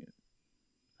fun doing it?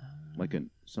 Like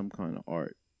some kind of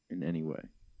art in any way.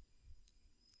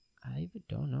 I even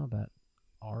don't know about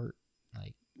art.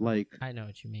 Like I know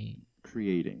what you mean.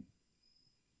 Creating.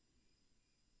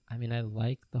 I mean, I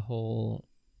like the whole,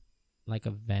 like,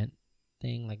 event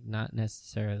thing, like, not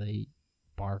necessarily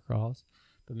bar crawls,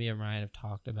 but me and Ryan have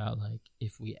talked about, like,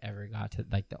 if we ever got to,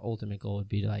 like, the ultimate goal would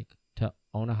be, like, to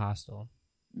own a hostel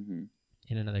in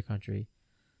another country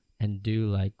and do,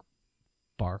 like,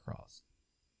 bar crawls,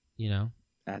 you know?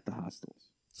 At the hostels.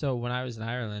 So when I was in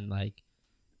Ireland, like,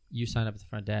 you sign up at the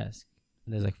front desk,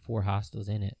 and there's, like, 4 hostels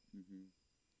in it.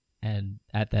 And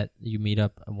at that, you meet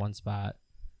up at one spot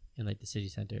in, like, the city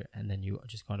center, and then you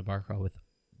just go on a bar crawl with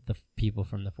the people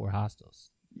from the 4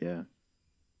 hostels. Yeah.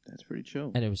 That's pretty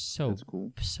chill. And it was That's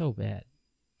cool. so bad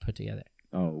put together.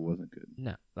 Oh, it wasn't good.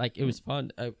 No. Like, it was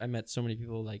fun. I met so many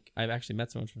people. Like, I've actually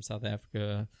met someone from South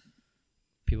Africa,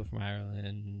 people from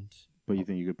Ireland. But you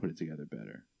think you could put it together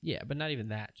better? Yeah, but not even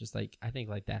that. Just, like, I think,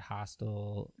 like, that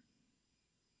hostel,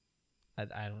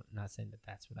 I'm not saying that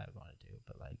that's what I would want to do,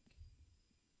 but, like...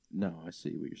 No, I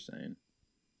see what you're saying.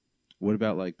 What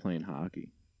about, like, playing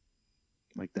hockey?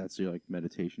 Like that's your like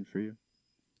meditation for you?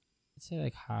 I'd say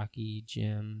like hockey,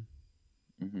 gym,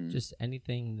 Mm-hmm. just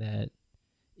anything that,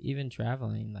 even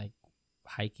traveling, like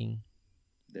hiking.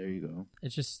 There you go.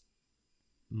 It's just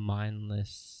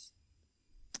mindless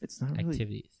It's not really.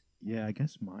 activities. Yeah, I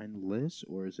guess mindless,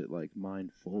 or is it like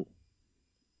mindful?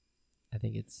 I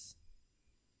think it's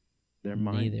They're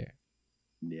mind. neither.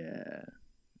 Yeah,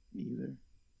 neither.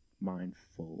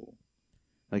 Mindful.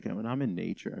 Like when I'm in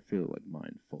nature, I feel like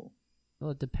mindful. Well,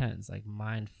 it depends. Like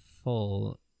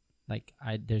mindful, like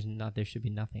there should be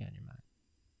nothing on your mind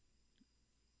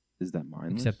Is that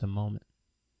mindless? except the moment.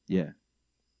 Yeah,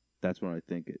 that's what I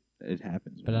think it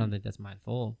happens. But I don't think that's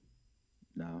mindful.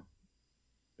 No.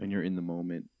 When you're in the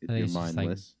moment, I think you're it's just like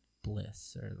mindless.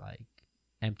 bliss or like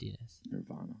emptiness.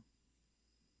 Nirvana.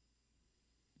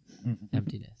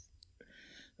 Emptiness.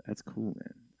 That's cool,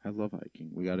 man. I love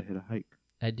hiking. We got to hit a hike.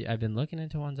 I've been looking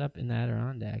into ones up in the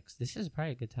Adirondacks. This is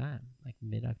probably a good time, like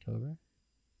mid-October.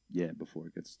 Yeah, before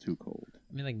it gets too cold.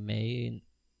 I mean, like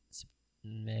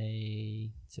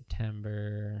May,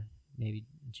 September, maybe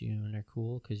June are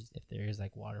cool because if there is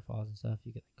like waterfalls and stuff,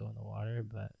 you could like, go in the water.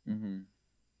 But Mm-hmm.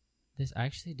 I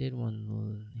actually did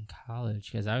one in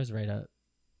college because I was right up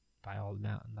by all the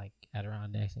mountain, like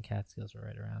Adirondacks and Catskills were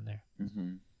right around there.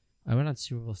 Mm-hmm. I went on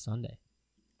Super Bowl Sunday.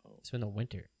 Oh. So in the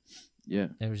winter, Yeah.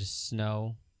 there was just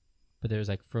snow, but there was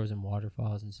like frozen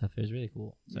waterfalls and stuff. It was really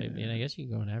cool. So I mean, I guess you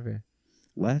can go whenever.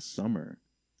 Last summer,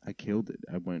 I killed it.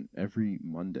 I went every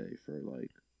Monday for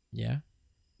like Yeah.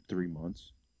 3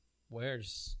 months. Where?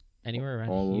 Just anywhere around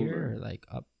All here over. or like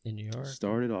up in New York?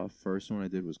 Started off, first one I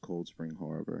did was Cold Spring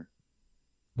Harbor.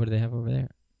 What do they have over there?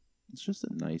 It's just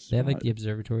a nice They have like spot. the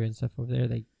observatory and stuff over there,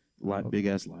 like Big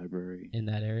ass library. in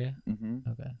that area. Mm-hmm.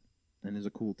 Okay. And there's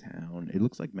a cool town. It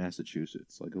looks like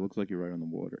Massachusetts. Like it looks like you're right on the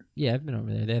water. Yeah, I've been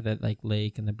over there. They have that like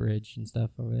lake and the bridge and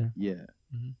stuff over there. Yeah.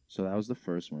 Mhm. So that was the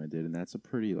first one I did, and that's a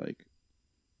pretty like,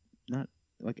 not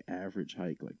like average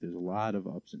hike. Like there's a lot of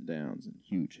ups and downs and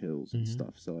huge hills and Mhm.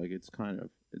 stuff. So like it's good.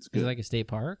 Is it like a state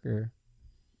park or?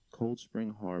 Cold Spring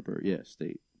Harbor, yeah,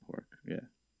 state park, yeah.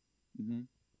 Mm-hmm.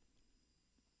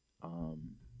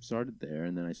 Started there,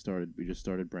 and then we just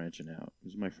started branching out. It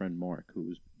was my friend Mark,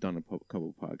 who's done a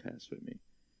couple podcasts with me.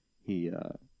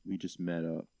 We just met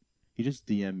up. He just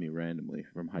DM'd me randomly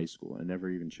from high school. I never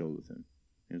even chilled with him.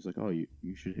 He was like, "Oh,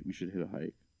 we should hit a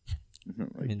hike."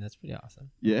 I mean, that's pretty awesome.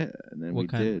 Yeah, and then What we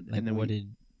kind? did. Like, and then what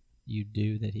did you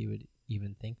do that he would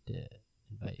even think to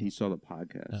invite you? he saw the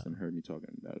podcast Oh. and heard me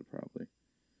talking about it probably.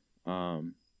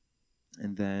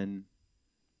 And then,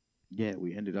 yeah,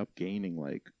 we ended up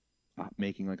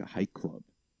making like a hike club.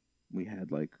 We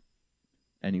had like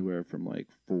anywhere from like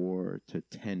 4 to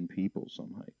 10 people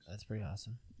some hikes. That's pretty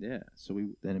awesome. Yeah, so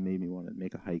then it made me want to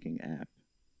make a hiking app.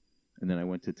 And then I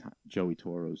went to Joey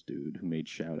Toro's dude who made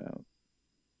Shout Out.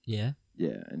 Yeah.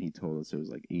 Yeah, and he told us it was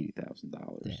like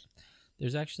 $80,000. Damn.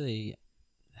 There's actually,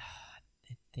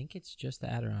 I think it's just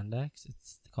the Adirondacks.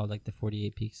 It's called like the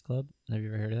 48 Peaks Club. Have you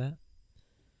ever heard of that?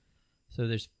 So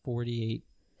there's 48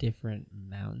 different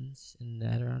mountains in the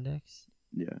Adirondacks,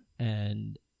 Yeah.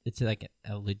 and it's like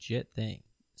a legit thing.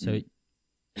 So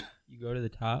you go to the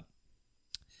top,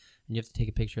 and you have to take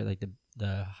a picture at like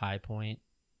the high point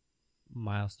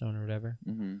milestone or whatever.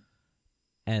 Mm-hmm.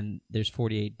 And there's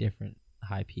 48 different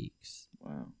high peaks.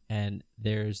 Wow. And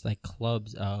there's like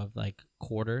clubs of like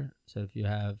quarter. So if you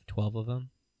have 12 of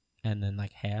them, and then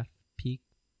like half peak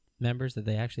members that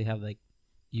they actually have like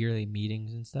yearly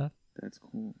meetings and stuff. That's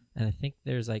cool. And I think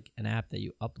there's like an app that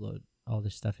you upload all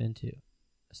this stuff into.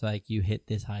 So like you hit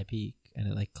this high peak and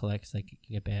it like collects, like you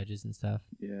can get badges and stuff.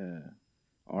 Yeah.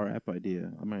 Our app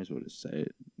idea, I might as well just say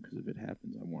it because if it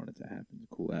happens, I want it to happen.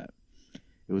 It's a cool app.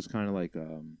 It was kind of like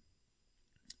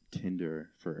Tinder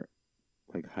for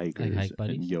like hikers hike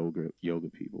buddies? and yoga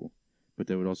people, but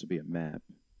there would also be a map.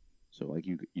 So like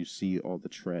you see all the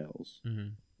trails, Mm-hmm.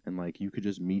 and like you could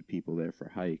just meet people there for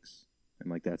hikes, and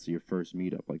like that's your first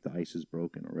meetup. Like the ice is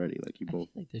broken already. Like you I both,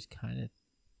 feel like there's kind of...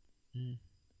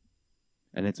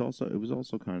 and it was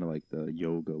also kind of like the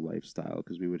yoga lifestyle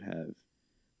because we would have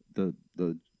the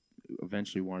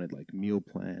eventually wanted like meal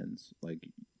plans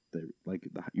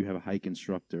you have a hike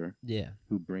instructor Yeah.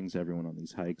 who brings everyone on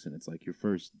these hikes, and it's like your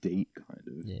first date kind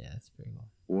of. Yeah, that's pretty cool.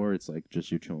 Or it's like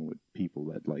just you're chilling with people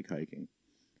that like hiking,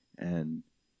 and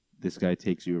this guy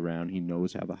takes you around. He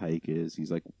knows how the hike is.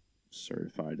 He's like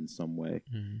certified in some way.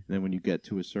 Mm-hmm. And then when you get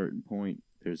to a certain point,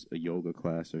 there's a yoga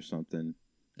class or something.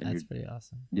 And That's pretty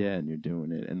awesome. yeah, and you're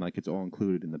doing it, and like it's all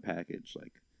included in the package.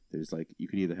 Like there's like you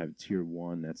could either have tier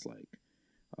 1 that's like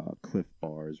Cliff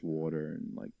bars, water,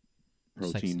 and like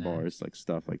Just, like, protein snacks. bars, like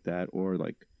stuff like that, or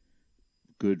like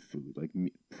good food, like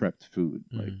prepped food,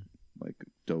 like like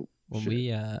dope When shit.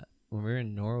 we were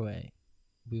in Norway,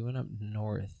 we went up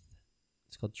north.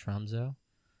 It's called Tromsø,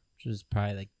 which was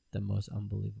probably like the most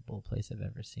unbelievable place I've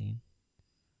ever seen.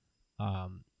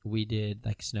 We did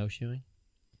like snowshoeing,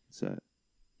 What's that?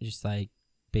 just like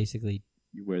basically,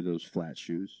 You wear those flat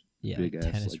shoes? yeah, Big like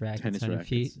ass, tennis like, rackets tennis on your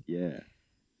rackets. feet, Yeah.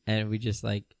 and we just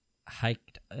like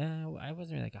hiked. I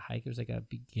wasn't really like a hike. It was like a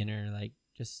beginner, like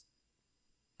just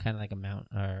kind of like a mount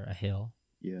or a hill.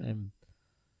 Yeah. And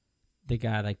the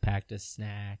guy like packed us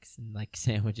snacks and like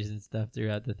sandwiches and stuff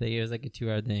throughout the thing. It was like a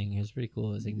 2-hour thing. It was pretty cool.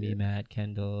 It was like me, Matt,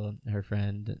 Kendall, her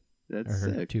friend, That's or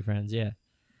her sick. 2 friends. Yeah.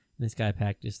 And this guy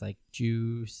packed just like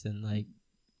juice and like,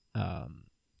 I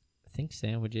think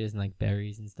sandwiches and like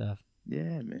berries and stuff.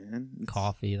 Yeah, man.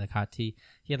 Coffee, like hot tea.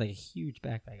 He had like a huge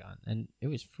backpack on, and it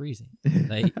was freezing.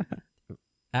 Like,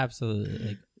 absolutely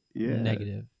like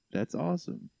negative. That's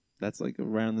awesome. That's like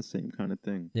around the same kind of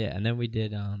thing. Yeah, and then we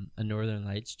did a Northern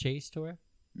Lights chase tour.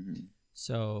 Mm-hmm.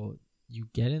 So you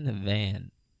get in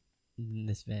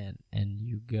this van, and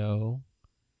you go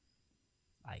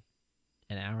like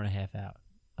an hour and a half out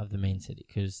of the main city,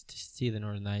 because to see the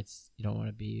Northern Lights, you don't want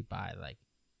to be by like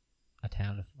a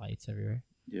town of lights everywhere.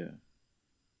 Yeah.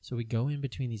 So we go in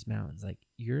between these mountains. Like,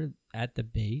 you're at the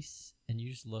base, and you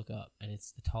just look up, and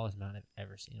it's the tallest mountain I've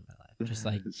ever seen in my life. Just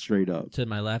like straight up. to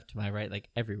my left, to my right, like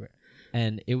everywhere.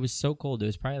 And it was so cold. It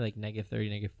was probably like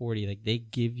 -30, -40. Like, they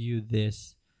give you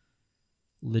this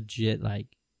legit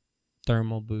like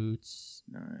thermal boots,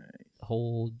 Nice.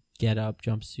 whole get up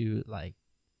jumpsuit, like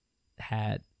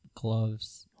hat,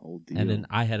 gloves, Whole deal. and then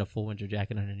I had a full winter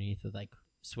jacket underneath with like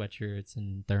sweatshirts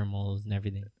and thermals and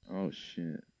everything. Oh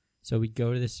shit. So we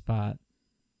go to this spot,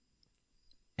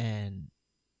 and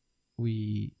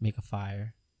we make a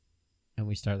fire, and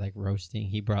we start like roasting.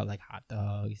 He brought like hot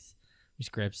dogs. We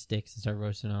just grabbed sticks and start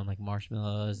roasting on like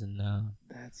marshmallows and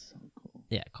That's so cool.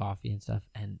 yeah, coffee and stuff.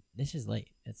 And this is late.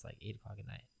 It's like 8 o'clock at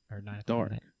night or 9 o'clock Dark.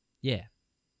 at night. Yeah,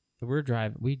 we're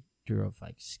driving. We drove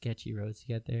like sketchy roads to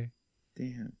get there,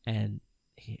 Damn. and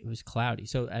it was cloudy.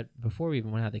 So before we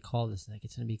even went out, they called us like,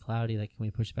 it's gonna be cloudy. Like, can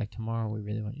we push it back tomorrow? We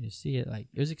really want you to see it. Like,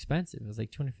 it was expensive. It was like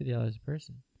 $250 a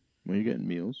person. When you getting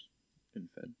meals and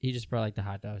fed? He just brought like the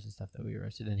hot dogs and stuff that we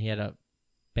roasted, and he had a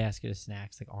basket of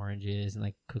snacks like oranges and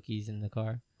like cookies in the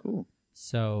car. Cool.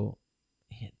 So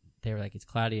they were like, it's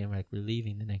cloudy, and we're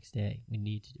leaving the next day. We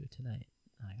need to do it tonight.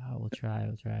 I'm like, oh, we'll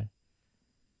try.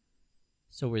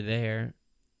 So we're there,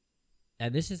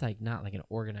 and this is like not like an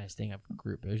organized thing of a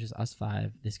group. It was just us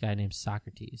 5. This guy named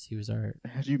Socrates. He was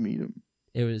How'd you meet him?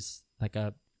 It was like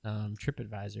a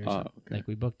TripAdvisor. Oh, okay. Like,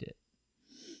 we booked it.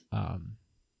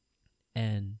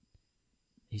 And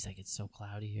he's like, it's so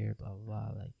cloudy here, blah, blah,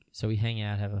 blah. Like, so we hang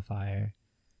out, have a fire.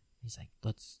 He's like,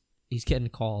 he's getting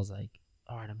calls like,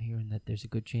 all right, I'm hearing that there's a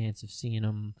good chance of seeing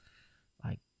him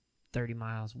like 30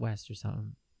 miles west or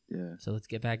something. Yeah. So let's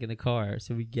get back in the car.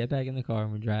 So we get back in the car,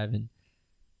 and we're driving.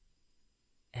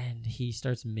 And he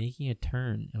starts making a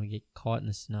turn, and we get caught in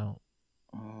the snow.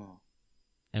 Oh.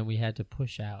 And we had to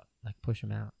push him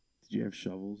out. Did you have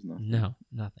shovels? Nothing. No,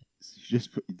 nothing. You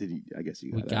just did he? I guess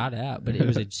you got. We got out, but it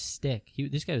was a stick.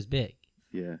 This guy was big.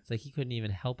 Yeah. It's like he couldn't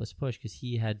even help us push because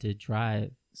he had to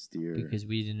drive Steer. because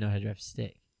we didn't know how to drive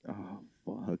stick. Oh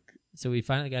fuck. So we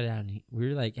finally got out, and we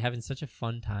were like having such a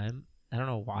fun time. I don't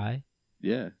know why.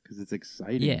 Yeah, because it's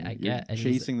exciting. Yeah, I You're get. And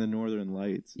chasing the northern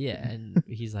lights. yeah, and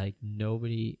he's like,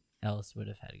 nobody else would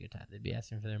have had a good time. They'd be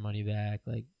asking for their money back,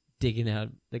 like digging out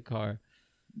the car.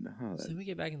 No. So then we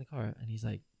get back in the car, and he's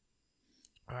like,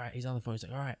 all right, he's on the phone. He's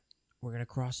like, all right, we're going to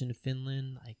cross into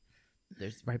Finland. Like,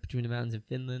 there's right between the mountains in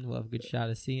Finland. We'll have a good shot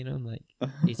of seeing him. Like,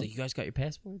 he's like, you guys got your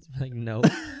passports? I'm like, no.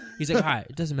 He's like, all right,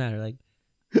 it doesn't matter. Like,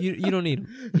 you don't need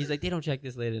them. He's like, they don't check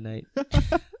this late at night.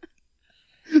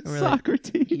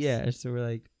 Socrates. Like, yeah, so we're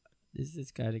like, this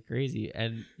is kind of crazy.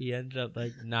 And he ended up,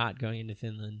 like, not going into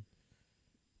Finland.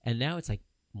 And now it's, like,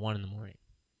 1 a.m. We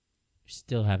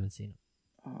still haven't seen him.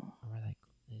 Oh, And we're like,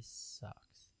 this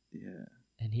sucks. yeah.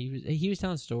 And he was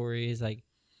telling stories, like,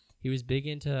 he was big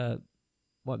into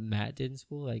what Matt did in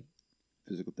school, like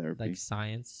Physical therapy. like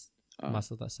science, Oh.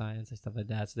 muscle science, and stuff like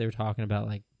that. So they were talking about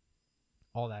like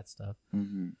all that stuff.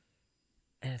 Mm-hmm.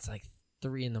 And it's like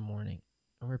 3 a.m. and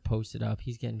we're posted up.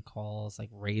 He's getting calls, like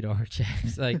radar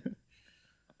checks, like,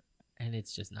 and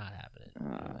it's just not happening.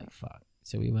 We're like, fuck.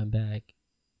 So we went back,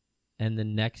 and the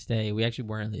next day we actually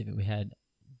weren't leaving. We had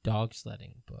dog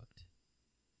sledding booked.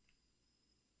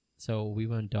 So we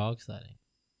went dog sledding.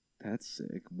 That's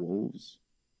sick. Wolves.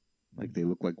 Like they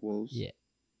look like wolves? Yeah.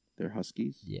 They're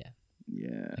huskies? Yeah.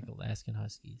 Yeah. Like Alaskan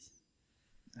Huskies.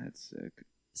 That's sick.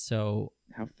 So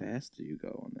How fast do you go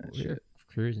on that we were shit?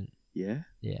 cruising. Yeah?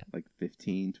 Yeah. Like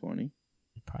 15, 20?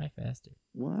 Probably faster.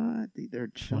 What? They're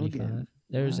 25. chugging.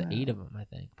 There's Wow. 8 of them, I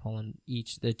think, pulling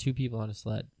each. There are 2 people on a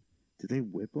sled. Did they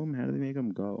whip them? How do they make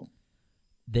them go?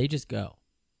 They just go.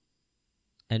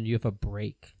 And you have a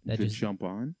brake that To just jump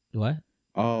on? what?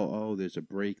 Oh, there's a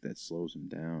brake that slows them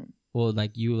down. Well,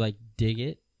 like you like dig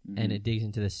it Mhm. and it digs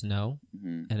into the snow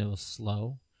Mhm. and it will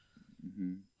slow.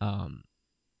 Mhm.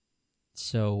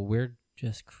 So we're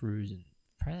just cruising,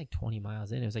 probably like 20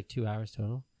 miles in. It was like 2 hours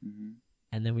total, Mhm.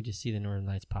 and then we just see the Northern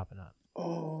Lights popping up.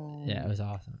 Oh. Yeah, it was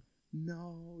awesome.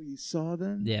 No, you saw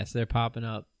them? Yeah, so they're popping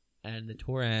up, and the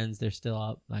tour ends. They're still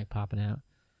up, like popping out.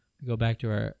 We go back to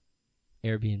our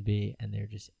Airbnb, and they're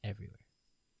just everywhere.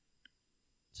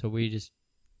 So we just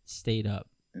stayed up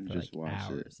And for just like watch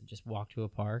hours it. and just walked to a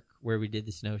park where we did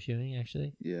the snowshoeing.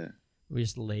 Actually, Yeah. we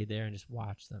just laid there and just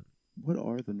watched them. What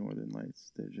are the Northern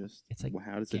Lights? They're just. It's like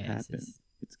how does it happen? gases.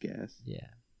 It's gas. Yeah,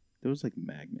 Those like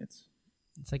magnets.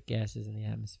 it's like gases in the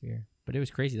atmosphere. But it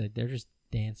was crazy. Like they're just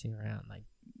dancing around, like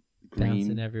Green.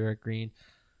 bouncing everywhere. Green.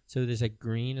 So there's like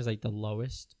green is like the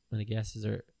lowest when the gases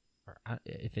are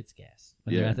if it's gas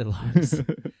when they're Yeah. at the lowest,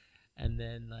 and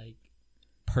then like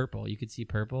purple. You could see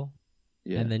purple,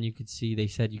 Yeah. and then you could see. They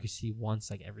said you could see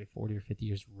once like every 40 or 50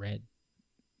 years red.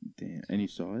 Damn. And you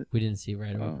saw it? We didn't see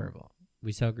red or Oh. purple.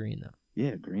 We saw green though.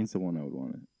 Yeah, green's the one I would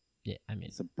want to. Yeah, I mean,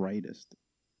 It's the brightest,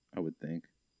 I would think.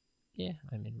 yeah,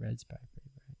 I mean red's probably pretty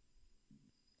bright.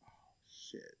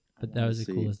 Shit. But that was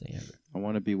the coolest thing ever. I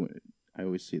want to be. I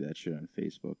always see that shit on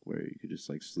Facebook where you could just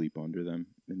like sleep under them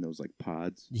in those like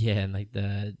pods. Yeah, and like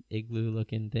the igloo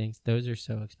looking things, those are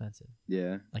so expensive,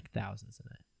 Yeah. like thousands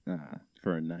a night.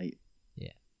 For a night.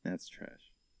 Yeah. That's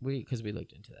trash. Because we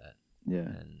looked into that, Yeah.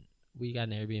 and we got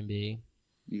an Airbnb.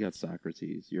 You got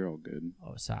Socrates. You're all good.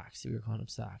 Oh, Socks. We were calling him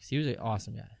Socks. He was an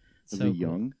awesome guy. Was So he cool.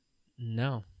 young?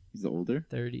 No, He's older?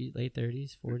 30, late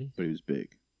 30s, 40s. But he was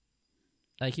big.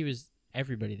 Like he was.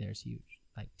 Everybody there is huge.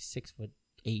 Like 6'8"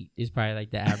 is probably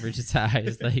like the average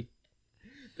size. Like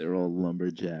They're all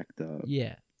lumberjacked up.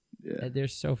 yeah, Yeah. they're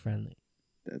so friendly.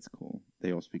 That's cool.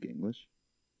 They all speak English?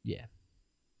 Yeah,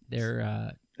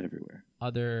 their Everywhere.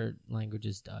 other language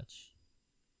is Dutch.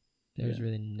 There's Yeah.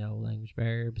 really no language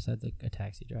barrier besides like a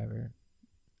taxi driver.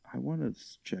 I want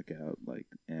to check out like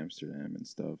Amsterdam and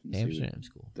stuff. And see Amsterdam's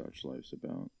cool. what Dutch life's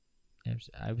about.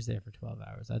 I was there for 12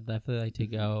 hours. I'd definitely like to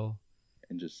go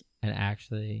And just and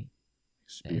actually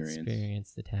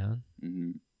experience. the town.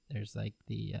 Mm-hmm. There's like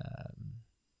the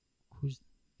who's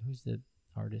the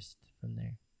artist from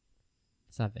there?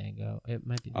 It's not Van Gogh. It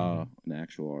might be. Van Gogh. An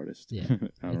actual artist. Yeah.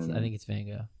 I don't know. I think it's Van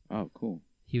Gogh. Oh, cool.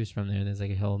 He was from there. There's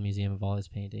like a whole museum of all his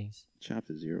paintings. Chopped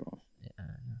his ear off. Yeah, I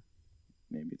don't know.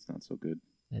 Maybe it's not so good.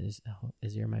 That is,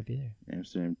 his ear might be there.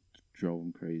 Amsterdam drove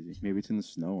him crazy. Maybe it's in the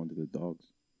snow under the dogs.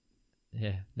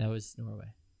 Yeah, that was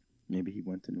Norway. Maybe he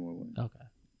went to Norway. Okay.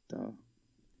 Duh.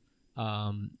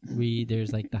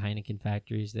 There's like the Heineken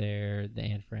factories there, the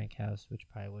Anne Frank house, which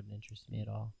probably wouldn't interest me at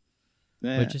all.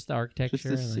 Yeah, But just the architecture. just to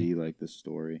and, like, see like the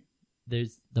story.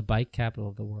 there's the bike capital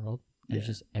of the world. And It's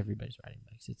Yeah. just everybody's riding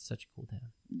bikes. It's such a cool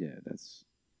town. Yeah, that's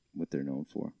what they're known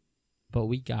for. But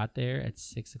we got there at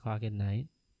 6:00 at night.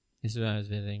 This is when I was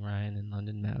visiting Ryan in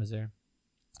London. Matt was there.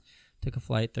 Took a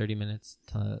flight, 30 minutes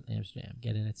to Amsterdam.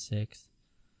 Get in at 6.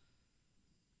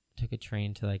 Took a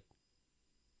train to like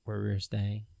where we were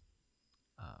staying.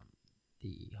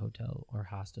 The hotel or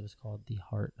hostel was called the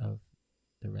Heart of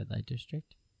the Red Light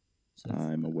District. So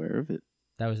I'm aware of it.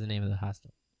 that was the name of the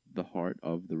hostel. The heart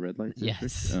of the red light district.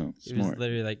 Yes. Oh, It was smart.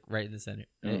 literally like right in the center.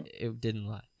 Oh. It didn't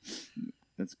lie.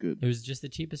 That's good. It was just the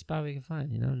cheapest spot we could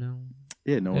find. No.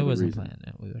 Yeah, no it other wasn't reason. planned.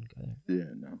 No, we wouldn't go there.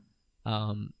 Yeah,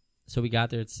 no. So we got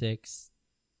there at 6,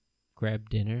 grabbed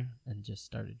dinner, and just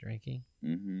started drinking.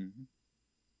 Mm-hmm.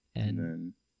 And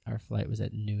then our flight was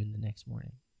at noon the next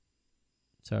morning.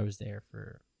 So I was there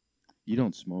for. you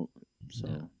don't smoke, so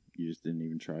No. you just didn't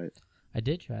even try it. I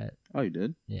did try it. Oh, you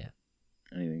did? Yeah.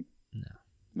 Anything? No.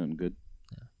 Nothing good?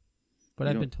 What You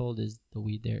I've don't- been told is the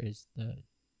weed there is the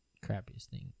crappiest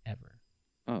thing ever.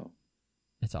 Oh,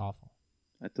 It's awful.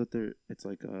 I thought it's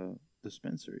like a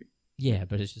dispensary. Yeah,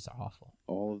 but it's just awful.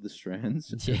 All of the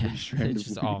strands? Yeah, Every strand it's of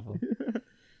just weed? awful.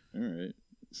 All right.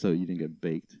 So you didn't get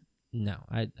baked? No,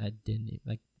 I didn't even,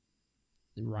 like,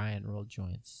 Ryan rolled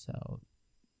joints, so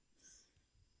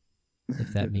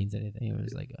if that means anything, it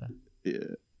was like a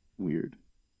Yeah. Weird.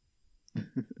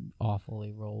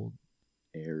 awfully rolled.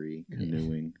 Airy, Yeah.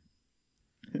 canoeing.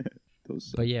 Those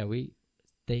suck. But yeah,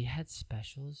 they had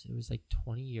specials. It was like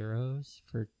 €20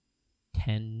 for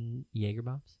 10 Jaeger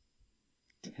bombs.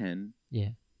 10.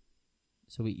 Yeah.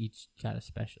 So we each got a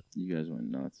special. You guys went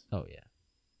nuts. Oh yeah.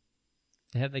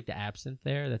 They had like the absinthe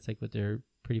there. That's like what they're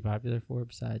pretty popular for,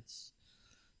 besides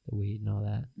the weed and all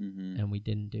that, Mm-hmm. and we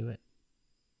didn't do it.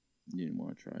 You didn't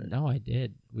want to try it. No, I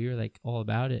did. We were like all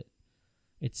about it.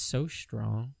 It's so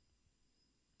strong.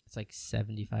 It's like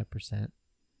 75%.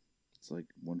 It's like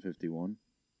 151.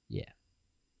 Yeah,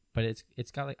 but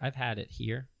it's got like I've had it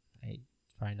here.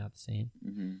 It's probably not the same.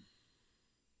 Mm-hmm.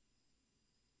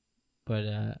 But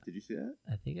Did you see that?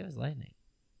 I think it was lightning.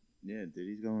 Yeah,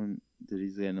 Diddy's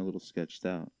getting a little sketched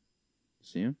out.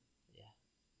 See him? Yeah.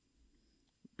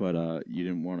 But you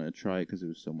didn't want to try it because it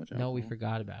was so much alcohol? No, we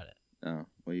forgot about it. Oh,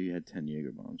 well, you had 10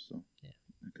 Jaeger bombs, so Yeah.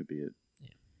 that could be it. Yeah.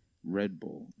 Red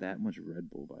Bull. That much Red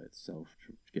Bull by itself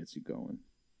gets you going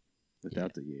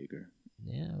without the Jaeger.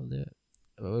 Yeah, we'll do it.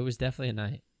 Well, it was definitely a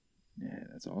night. Yeah,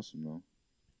 that's awesome, though.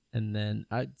 And then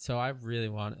I really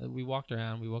we walked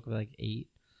around. We woke up at like 8.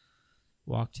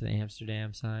 Walked to the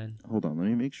Amsterdam sign. Hold on, let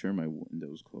me make sure my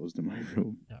window's closed in my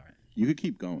room. All right. You could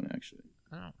keep going, actually.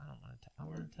 I don't want to. I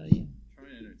want to tell you. Try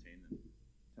and entertain them.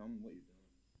 Tell them what you're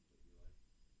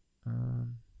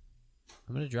doing.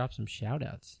 I'm gonna drop some shout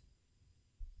outs.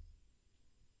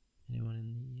 Anyone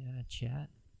in the chat?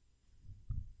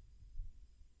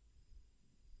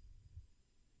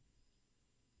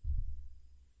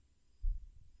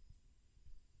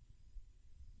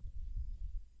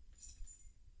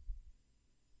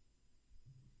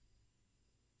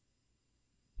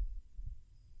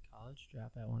 College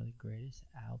Dropout, one of the greatest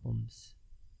albums.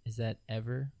 Is that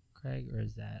ever, Craig, or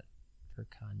is that for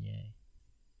Kanye?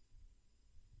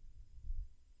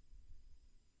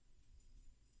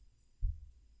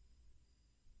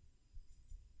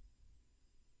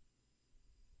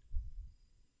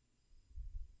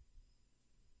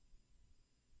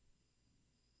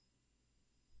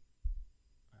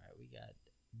 Alright, we got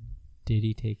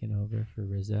Diddy taking over for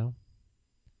Rizzo.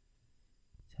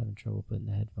 He's having trouble putting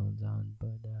the headphones on, but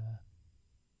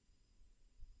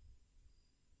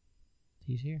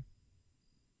he's here.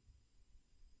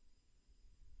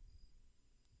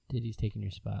 Diddy's taking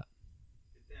your spot.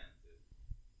 Get down,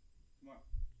 dude. Come on.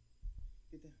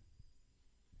 Get down.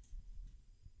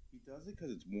 He does it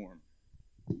because it's warm.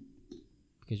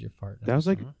 Because you're farting. That was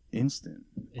like Huh? instant.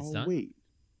 It's done? Wait.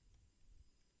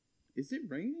 Is it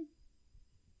raining?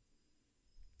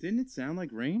 Didn't it sound like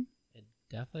rain? It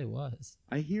definitely was.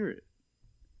 I hear it.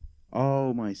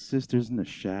 Oh, my sister's in the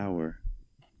shower.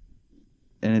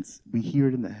 And we hear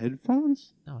it in the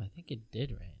headphones? No, I think it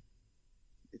did rain.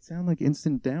 It sounded like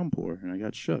instant downpour, and I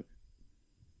got shook.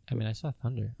 I mean, I saw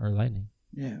thunder or lightning.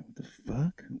 Yeah, what the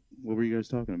fuck? What were you guys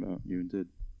talking about? You and Did?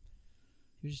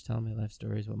 He was just telling me life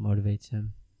stories, what motivates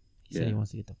him. He said Yeah. he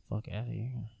wants to get the fuck out of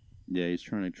here. Yeah, he's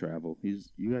trying to travel. You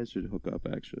guys should hook up,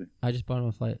 actually. I just bought him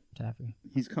a flight to Africa.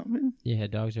 He's coming? Yeah,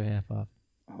 dogs are half off.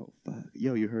 Oh, fuck.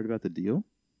 Yo, you heard about the deal?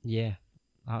 Yeah,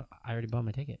 I already bought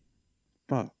my ticket.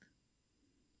 Fuck.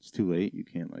 It's too late. You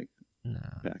can't, No,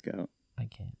 back out. I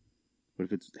can't. What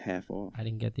if it's half off? I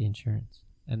didn't get the insurance,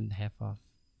 and half off.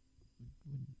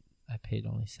 I paid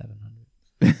only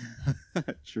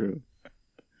 $700. True.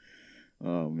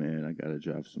 Oh, man, I gotta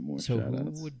drop some more So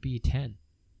shout-outs. who would be 10?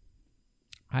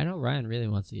 I know Ryan really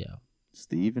wants to go.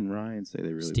 Steve and Ryan say they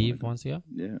really Steve wanna wants to go. go.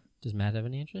 Yeah. Does Matt have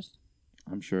any interest?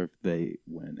 I'm sure if they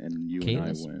went and you and I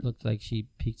Kayla's went, looked like she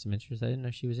piqued some interest. I didn't know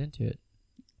she was into it.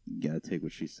 you gotta take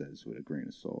what she says with a grain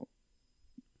of salt.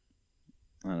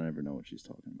 I don't ever know what she's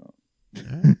talking about.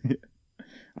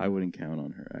 I wouldn't count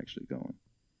on her actually going.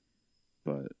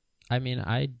 But I mean,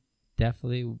 I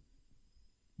definitely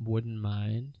wouldn't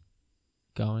mind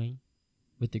going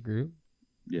with the group.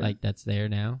 yeah. Like, that's there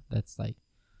now. That's like,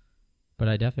 but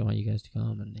I definitely want you guys to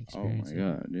come and Oh experience my it.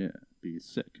 god, yeah. Be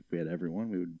sick. If we had everyone,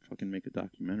 we would fucking make a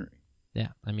documentary. Yeah,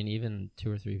 I mean, even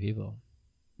 2 or 3 people.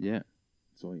 Yeah.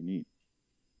 That's all you need.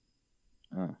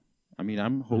 I mean,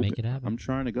 I'm We'll hoping. make it happen. I'm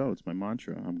trying to go. It's my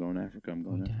mantra. I'm going to Africa. I'm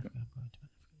going Going to to Africa. Africa, going to Africa.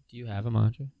 Do you have a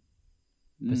mantra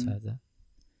Mm, besides that?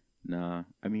 Nah.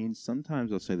 I mean,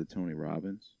 sometimes I'll say the Tony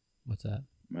Robbins. What's that?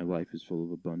 My life is full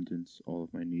of abundance. All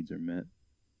of my needs are met.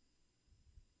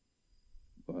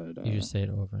 But You just say it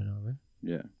over and over.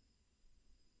 yeah.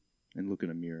 And look in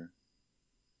a mirror.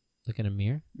 Look in a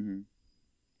mirror. Mm-hmm.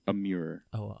 A mirror.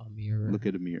 Oh, a mirror. Look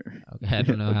at a mirror. Okay, I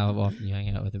don't know how often you hang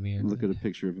out with a mirror. Look at a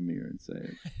picture of a mirror and say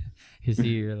it. Is he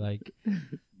your like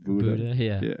Buddha. Buddha?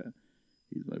 Yeah. Yeah.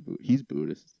 He's my Buddha. He's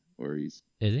Buddhist, or he's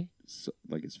Is he?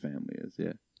 like his family is.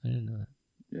 Yeah. I didn't know that.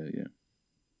 Yeah. Yeah.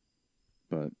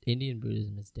 But Indian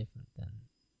Buddhism is different than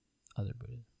other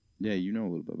Buddhism. yeah, you know a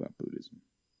little bit about Buddhism.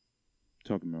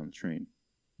 Talking about on the train.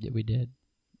 Yeah, we did.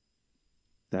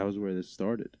 That was where this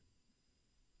started.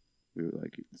 We were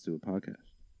like, let's do a podcast.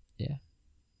 Yeah.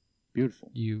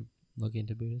 Beautiful. Do you look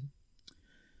into Buddhism?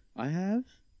 I have.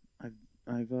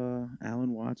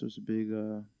 Alan Watts was a big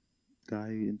guy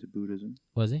into Buddhism.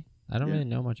 Was he? I don't Yeah. really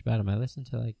know much about him. I listened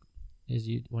to like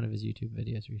one of his YouTube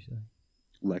videos recently.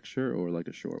 Lecture or like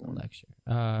a short A one? lecture.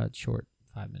 Short,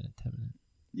 5 minute, 10 minute.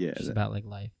 Yeah, Just about like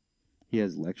life. he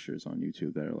has lectures on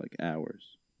YouTube that are like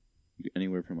hours,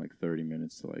 anywhere from like 30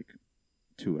 minutes to like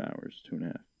 2 hours,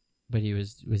 2.5. But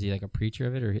was he like a preacher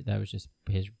of it, or that was just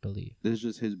his belief? This is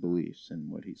just his beliefs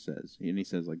and what he says. And he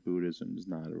says like Buddhism is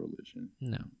not a religion.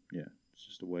 No. Yeah, it's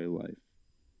just a way of life.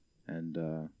 And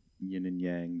yin and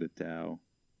yang, the Tao.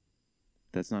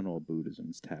 That's not all Buddhism.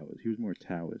 It's Taoist. He was more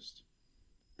Taoist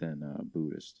than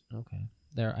Buddhist. Okay.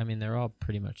 They're all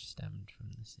pretty much stemmed from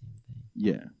the same thing.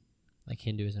 Yeah. Like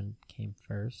Hinduism came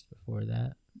first before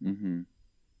that. Mm-hmm.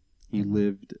 He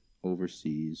lived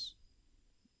overseas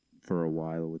for a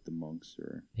while with the monks,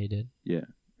 or He did. yeah,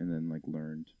 and then like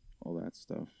learned all that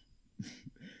stuff,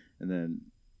 and then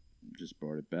just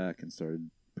brought it back and started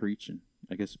preaching.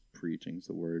 I guess preaching's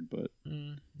the word, but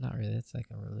Not really. It's like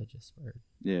a religious word.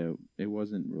 yeah, it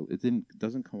wasn't.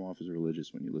 Doesn't come off as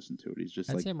religious when you listen to it. He's just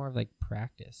I'd say more of like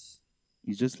practice.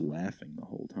 he's just laughing the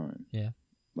whole time. Yeah.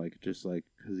 Because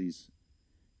he's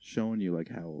showing you like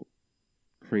how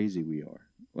crazy we are,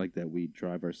 like that we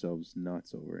drive ourselves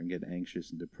nuts over and get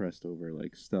anxious and depressed over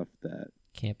like stuff that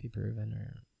Can't be proven,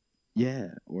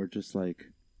 or just like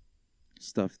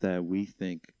stuff that we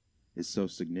think is so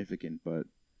significant, but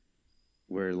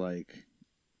we're like,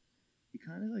 he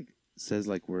kind of like says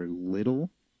like we're little,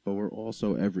 but we're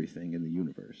also everything in the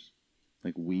universe.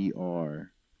 Like we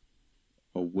are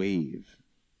a wave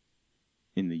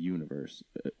in the universe,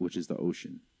 which is the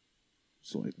ocean.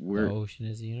 So like the ocean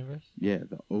is the universe. yeah,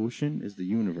 the ocean is the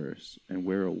universe, and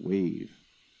we're a wave.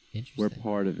 Interesting. We're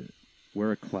part of it.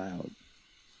 We're a cloud.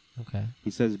 Okay.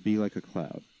 He says, "Be like a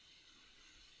cloud."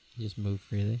 You just move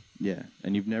freely. Yeah,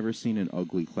 and you've never seen an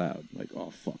ugly cloud. Like,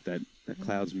 oh fuck, that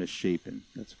cloud's misshapen.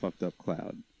 That's a fucked up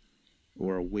cloud.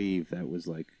 Or a wave that was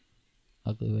like,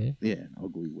 Ugly wave. yeah, an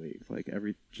ugly wave. Like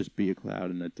just be a cloud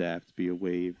and adapt. Be a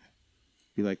wave.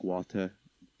 Be like water.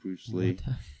 Bruce Lee.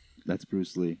 What? That's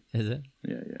Bruce Lee. Is it?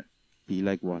 Yeah. Be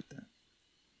like water.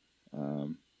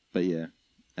 But yeah,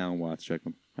 Alan Watts, check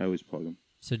him. I always plug him.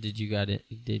 So did you get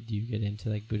into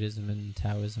like Buddhism and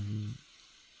Taoism?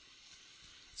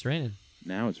 It's raining.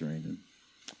 Now it's raining.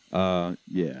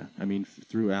 Yeah. I mean,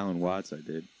 through Alan Watts, I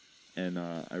did, and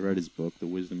I read his book, The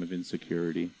Wisdom of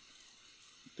Insecurity.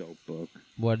 Dope book.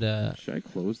 What? Should I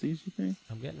close these? You think?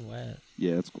 I'm getting wet.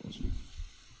 Yeah, let's close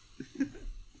them.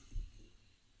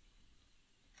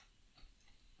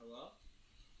 Hello?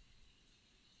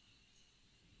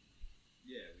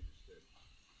 Yeah, we just did.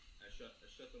 I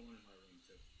shut the one in my room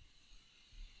too.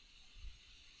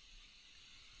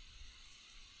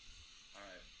 All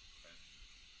right. Bye.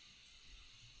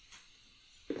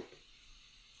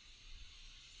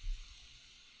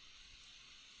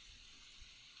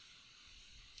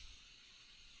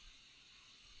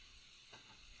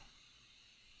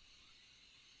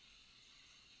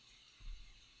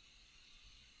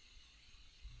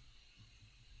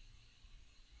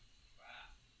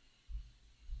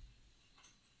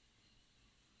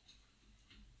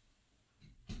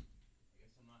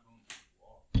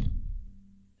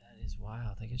 That is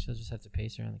wild. I guess you'll just have to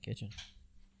pace around the kitchen.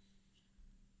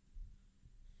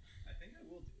 I think I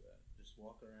will do that. Just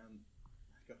walk around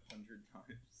like 100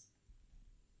 times.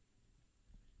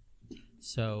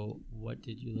 So, what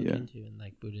did you look Yeah. into in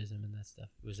like Buddhism and that stuff?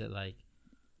 Was it like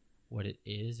what it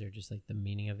is, or just like the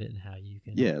meaning of it and how you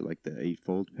can? Yeah, like the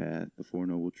Eightfold Path, the Four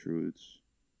Noble Truths,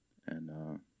 and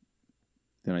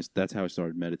then that's how I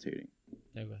started meditating.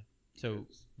 Okay. So,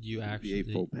 do you The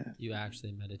Eightfold Path. you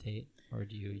actually meditate, or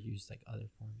do you use like other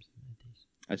forms of meditation?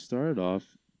 I started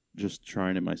off just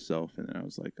trying it myself, and then I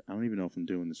was like, I don't even know if I'm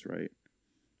doing this right.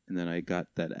 And then I got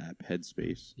that app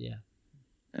Headspace, Yeah.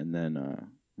 and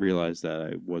then realized that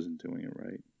I wasn't doing it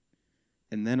right.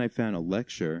 And then I found a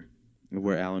lecture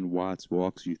where Alan Watts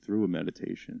walks you through a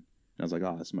meditation, and I was like,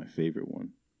 oh, that's my favorite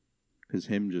one, because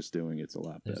him just doing it's a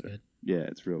lot That's better. good. Yeah,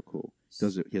 it's real cool. He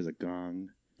does it. He has a gong.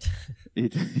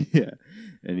 Yeah,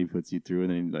 and he puts you through,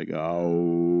 and then he's like,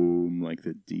 oh, like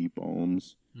the deep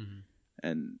ohms. Mm-hmm.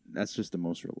 And that's just the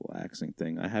most relaxing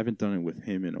thing. I haven't done it with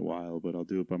him in a while, but I'll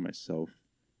do it by myself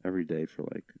every day for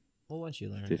like Well, once you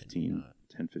learn 15.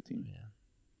 Yeah.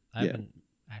 I Yeah. haven't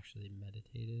actually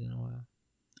meditated in a while.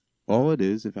 All it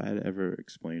is, if I had to ever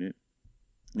explain it,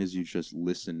 is you just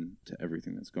listen to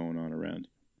everything that's going on around,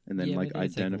 and then Yeah, like but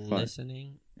it's identify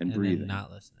listening and then breathing.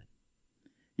 not listening.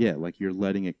 Yeah, like you're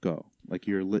letting it go. Like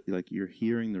you're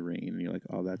hearing the rain, and you're like,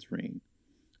 oh, that's rain.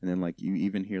 And then like you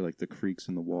even hear like the creaks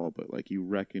in the wall, but like you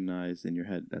recognize in your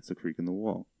head that's a creak in the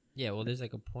wall. Yeah, well, there's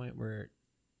like a point where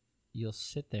you'll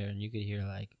sit there and you could hear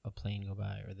like a plane go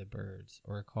by or the birds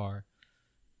or a car,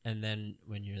 and then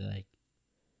when you're like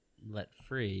let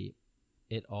free,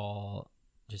 it all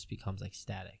just becomes like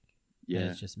static. Yeah. And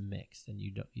it's just mixed, and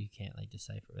you can't like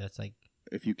decipher. That's like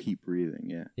if you keep breathing,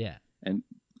 yeah. Yeah. And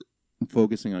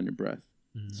focusing on your breath.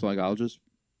 Mhm. So like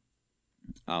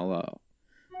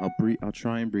I'll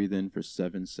try and breathe in for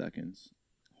 7 seconds,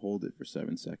 hold it for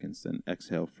 7 seconds, then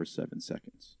exhale for 7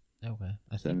 seconds. Okay.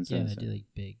 I 7 think, seconds. I do like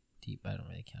big, deep. I don't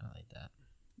really count it like that.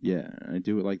 Yeah, I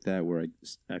do it like that where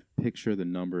I picture the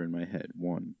number in my head.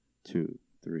 1, 2,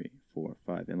 3, 4,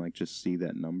 5, and like just see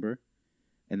that number.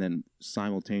 And then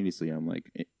simultaneously I'm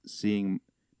like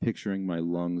picturing my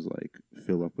lungs like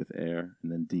fill up with air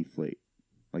and then deflate.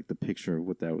 Like the picture of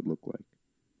what that would look like.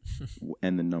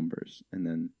 And the numbers. And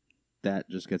then that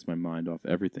just gets my mind off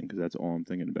everything because that's all I'm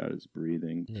thinking about is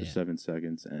breathing for 7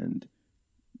 seconds and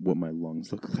what my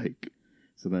lungs look like.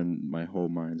 So then my whole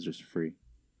mind's just free.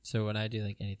 So when I do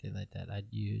like anything like that, I'd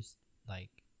use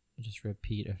like just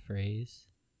repeat a phrase.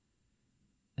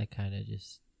 That kind of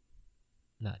just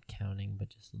not counting, but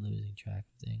just losing track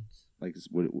of things. Like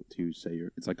what do you say?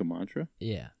 It's like a mantra.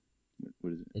 Yeah.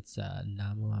 What is it? It's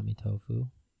Namu Amitofu,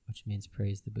 which means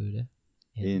praise the Buddha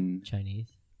in Chinese.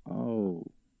 Oh,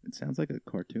 it sounds like a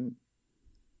cartoon.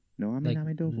 No,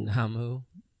 Like tofu. Namu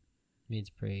means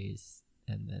praise,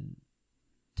 and then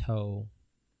to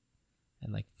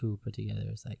and like fu put together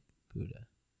is like Buddha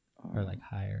or like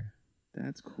higher.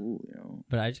 That's cool, yo.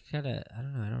 But I just gotta, I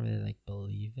don't know, I don't really like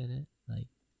believe in it, like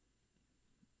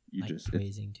You like just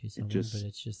praising to someone, just but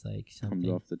it's just like something.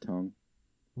 comes off the tongue.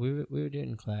 We were doing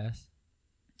it in class,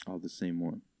 All the same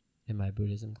one. in my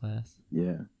Buddhism class,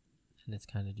 Yeah. and it's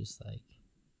kind of just like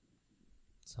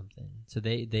something. So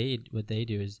they what they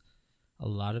do is a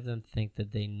lot of them think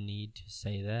that they need to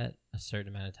say that a certain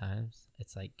amount of times.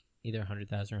 It's like either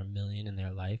 100,000 or 1,000,000 in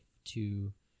their life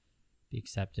to be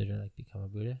accepted or like become a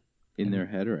Buddha. In their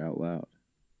head or out loud?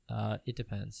 It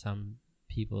depends. Some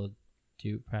people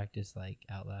do practice like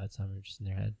out loud. Some are just in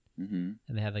their head, Mm-hmm.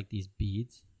 and they have like these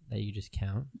beads that you just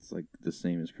count. It's like the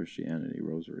same as Christianity,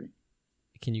 rosary.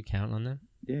 Can you count on them?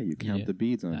 Yeah, you count do. the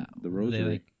beads on the rosary. They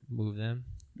like move them,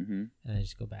 Mm-hmm. and they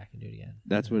just go back and do it again.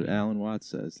 That's what Alan Watts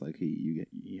says. Like he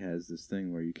has this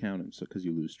thing where you count them, so because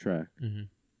you lose track. Mm-hmm.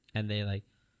 And they like,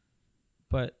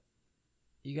 but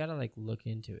you gotta like look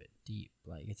into it deep.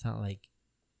 Like it's not like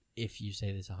if you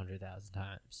say this 100,000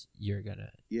 times, you're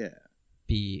gonna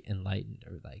be enlightened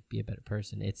or like be a better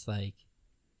person. It's like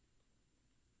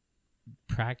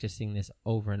practicing this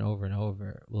over and over and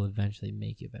over will eventually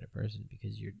make you a better person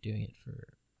because you're doing it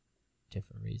for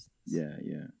different reasons. Yeah.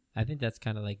 I think that's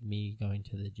kind of like me going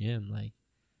to the gym, like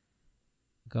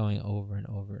going over and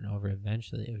over and over.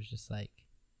 Eventually, it was just like,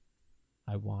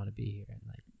 I want to be here, and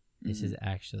like this is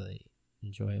actually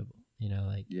enjoyable, you know,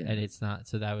 like, and it's not.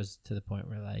 So that was to the point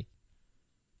where like,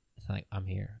 it's not like I'm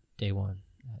here day one,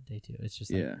 day two. It's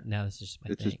just like now this is just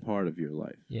my it's thing. just part of your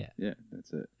life. Yeah,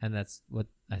 that's it. And that's what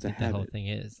I think the whole thing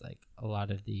is. Like a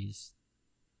lot of these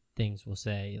things will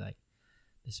say like,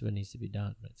 this is what needs to be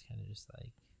done, but it's kind of just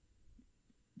like.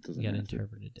 You gotta interpret it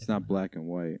differently. It's not black and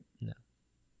white. No.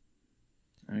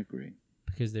 I agree.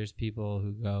 Because there's people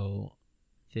who go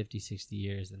 50, 60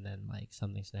 years and then like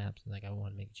something snaps and like I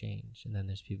want to make a change. And then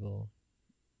there's people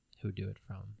who do it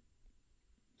from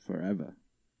forever.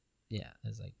 Yeah,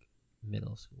 as like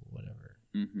middle school, whatever.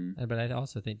 Mm-hmm. But I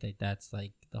also think that that's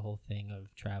like the whole thing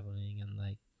of traveling and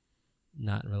like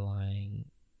not relying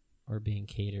or being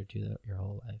catered to your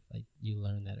whole life. Like you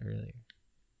learn that earlier.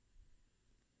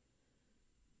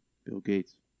 Bill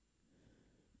Gates.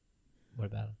 What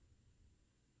about him?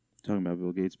 Talking about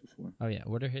Bill Gates before. Oh yeah,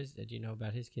 what are his? Do you know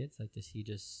about his kids? Like, does he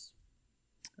just?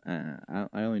 I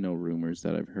only know rumors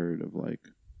that I've heard of like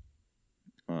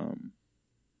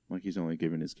he's only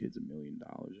giving his kids $1 million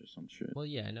or some shit. Well,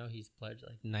 yeah, I know he's pledged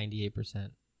like 98%,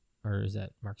 or is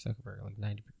that Mark Zuckerberg? Like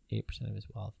 98% of his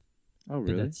wealth. Oh,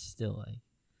 really? But that's still like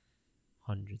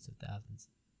hundreds of thousands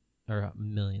or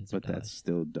millions of dollars. But that's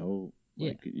still dope.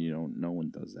 Like, no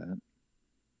one does that.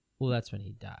 Well, that's when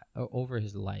he died. Over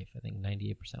his life, I think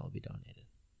 98% will be donated.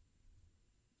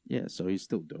 Yeah, so he's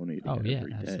still donating every day.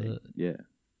 Absolutely. Yeah.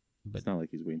 But it's not like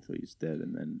he's waiting until he's dead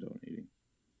and then donating.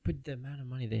 But the amount of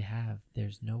money they have,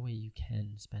 there's no way you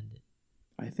can spend it.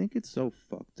 I think it's so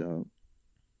fucked up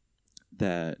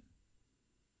that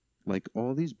like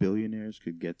all these billionaires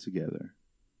could get together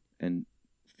and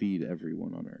feed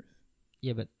everyone on Earth.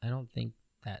 Yeah, but I don't think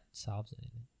that solves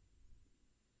anything.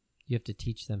 You have to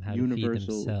teach them how to feed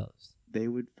themselves. They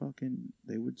would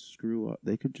screw up.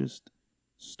 They could just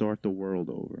start the world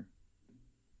over.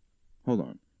 Hold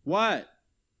on. What?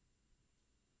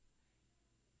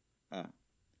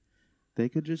 they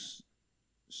could just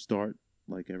start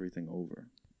like everything over.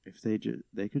 If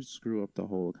they could screw up the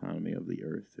whole economy of the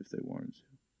earth if they wanted to.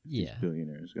 Yeah, These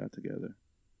billionaires got together.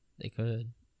 they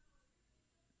could.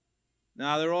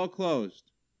 Nah, they're all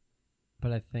closed.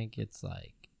 But I think it's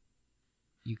like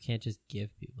you can't just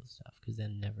give people stuff because they're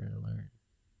never going to learn.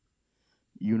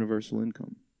 Universal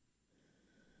income.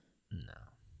 No.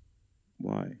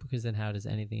 Why? Because then how does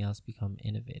anything else become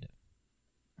innovative?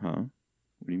 Huh?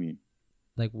 What do you mean?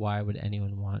 Like, why would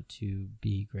anyone want to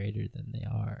be greater than they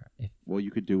are? Well,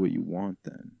 you could do what you want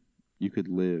then. You could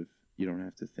live. You don't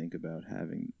have to think about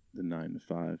having the 9 to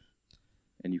 5.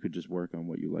 And you could just work on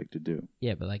what you like to do.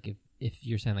 Yeah, but like if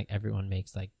you're saying like everyone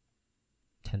makes like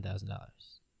 $10,000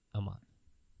 a month.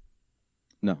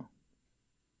 No.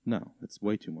 No, that's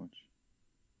way too much.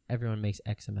 Everyone makes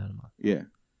X amount a month. Yeah.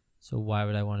 So why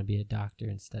would I want to be a doctor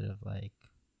instead of like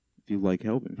If you like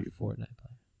helping a people. Fortnite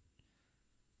player?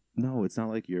 No, it's not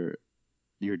like your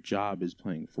job is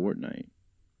playing Fortnite.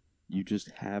 You just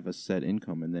have a set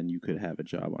income, and then you could have a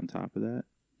job on top of that.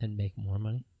 And make more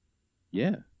money?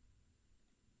 Yeah.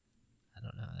 I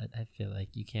don't know. I feel like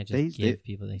you can't just give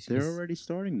people things. They're already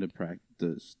starting to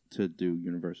practice to do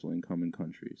universal income in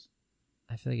countries.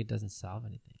 I feel like it doesn't solve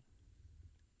anything.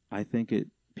 I think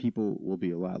people will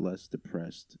be a lot less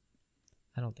depressed.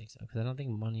 I don't think so, because I don't think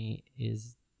money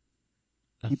is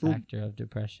a People- factor of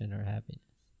depression or happiness.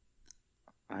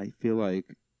 I feel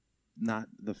like not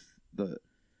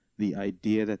the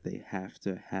idea that they have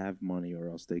to have money or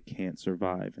else they can't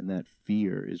survive, and that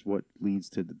fear is what leads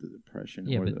to the depression.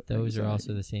 Yeah, or but the those are also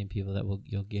anxiety. the same people that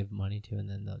you'll give money to, and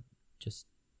then they'll just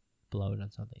blow it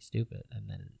on something stupid, and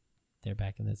then they're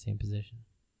back in that same position.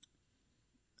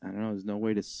 I don't know. There's no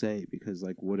way to say, because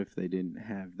like, what if they didn't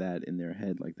have that in their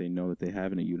head? Like, they know that they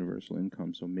have a universal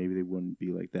income, so maybe they wouldn't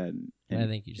be like that. And I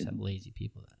think you just have lazy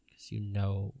people then,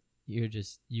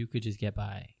 because you could just get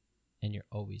by, and you're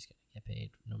always gonna get paid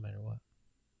no matter what.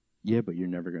 Yeah, but you're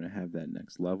never going to have that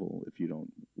next level if you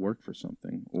don't work for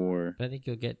something. Or But I think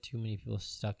you'll get too many people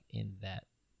stuck in that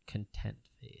content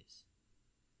phase.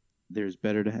 there's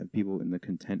better to have people in the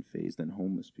content phase than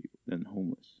homeless people. I don't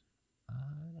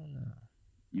know.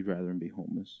 You'd rather them be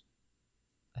homeless.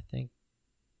 I think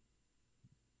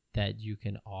that you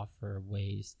can offer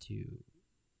ways to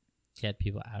get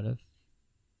people out of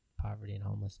poverty and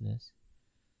homelessness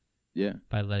Yeah.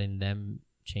 by letting them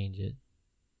change it.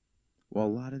 Well, a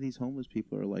lot of these homeless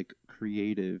people are like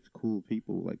creative, cool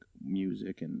people, like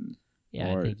music and Yeah,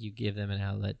 art. I think you give them an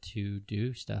outlet to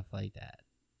do stuff like that.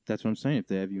 That's what I'm saying. If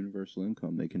they have universal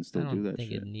income, they can still I don't do that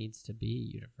think shit. it needs to be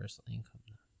universal income.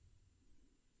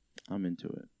 Though. I'm into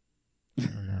it. I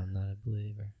don't know. I'm not a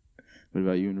believer. What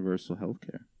about universal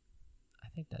healthcare? I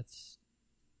think that's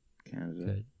Canada,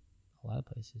 good. A lot of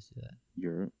places do that.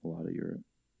 Europe, a lot of Europe.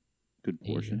 Good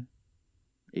portion.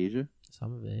 Asia?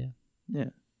 Some of it, yeah. Yeah.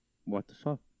 What the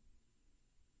fuck?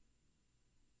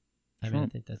 I mean, I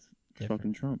Trump. think that's different.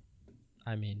 Fucking Trump.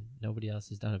 I mean, nobody else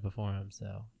has done it before him,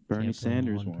 so Bernie can't blame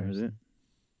Sanders one wanted person.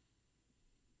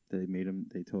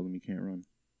 it. They told him he can't run.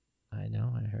 I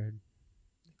know. I heard.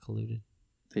 Colluded.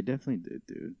 They definitely did,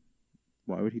 dude.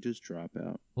 Why would he just drop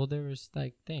out? Well, there was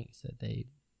like things that they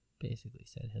basically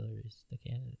said Hillary's the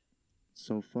candidate.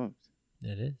 So fucked.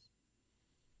 It is.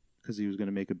 Because he was going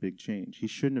to make a big change. He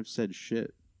shouldn't have said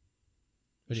shit.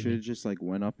 What do you Should have mean? just like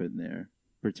went up in there,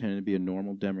 pretended to be a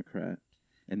normal Democrat,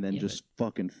 and then Yeah, just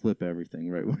fucking flip everything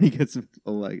right when he gets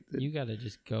elected. You got to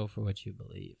just go for what you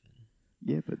believe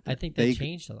in. Yeah, but I think that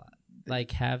changed a lot.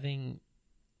 Like having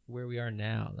where we are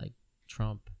now, like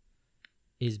Trump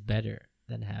is better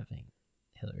than having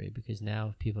Hillary, because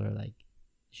now people are like,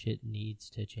 shit needs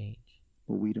to change.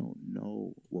 But we don't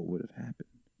know what would have happened.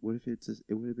 What if it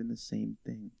would have been the same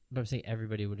thing? But I'm saying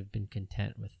everybody would have been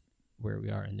content with where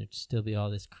we are, and there'd still be all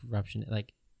this corruption.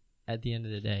 Like at the end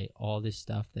of the day, all this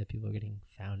stuff that people are getting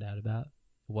found out about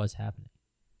was happening.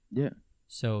 Yeah.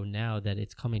 So now that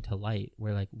it's coming to light,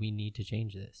 we're like, we need to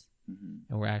change this. Mm-hmm.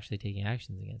 And we're actually taking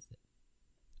actions against it.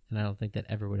 And I don't think that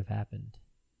ever would have happened.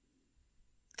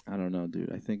 I don't know,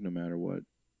 dude. I think no matter what,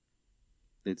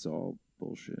 it's all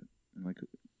bullshit. And like,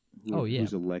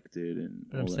 who's elected and.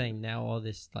 But I'm saying now all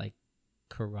this like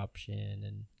corruption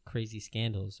and crazy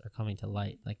scandals are coming to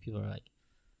light. Like people are like,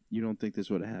 you don't think this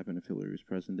would have happened if Hillary was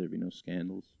president? There'd be no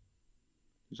scandals.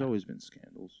 There's always been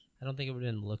scandals. I don't think it would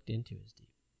have been looked into as deep.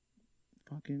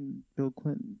 Fucking Bill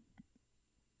Clinton.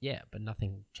 Yeah, but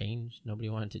nothing changed. Nobody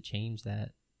wanted to change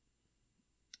that.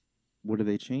 What are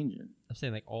they changing? I'm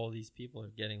saying like all these people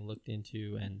are getting looked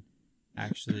into and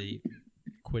actually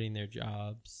quitting their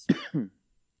jobs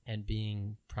and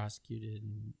being prosecuted.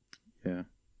 And Yeah.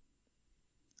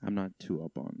 I'm not too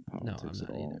up on politics I'm at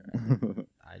not all. either.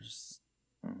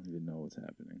 I don't even know what's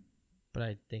happening. But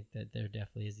I think that there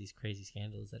definitely is these crazy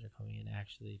scandals that are coming in.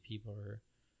 Actually, people are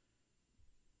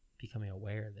becoming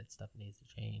aware that stuff needs to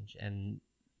change, and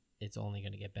it's only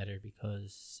going to get better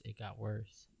because it got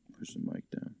worse. Push the mic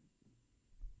down.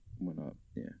 Went up.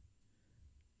 Yeah.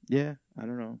 Yeah, I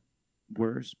don't know.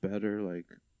 Worse, better, like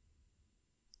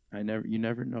you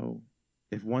never know.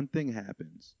 If one thing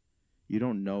happens, you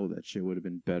don't know that shit would have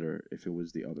been better if it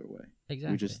was the other way.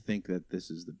 Exactly. We just think that this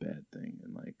is the bad thing,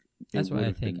 and like that's why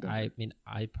I think.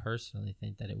 I personally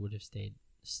think that it would have stayed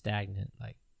stagnant.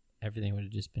 Like everything would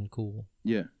have just been cool.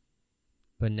 Yeah.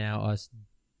 But now us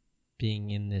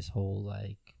being in this whole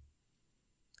like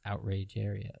outrage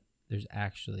area, there's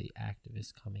actually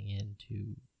activists coming in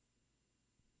to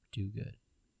do good.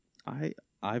 I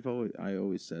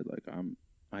always said like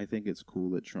I think it's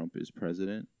cool that Trump is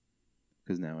president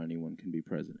because now anyone can be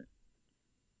president.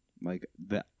 Like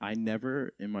that, I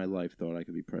never in my life thought I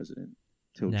could be president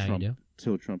till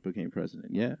Trump became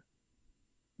president. Yeah,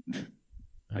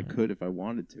 I could if I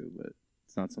wanted to, but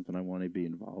it's not something I want to be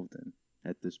involved in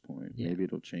at this point. Yeah. Maybe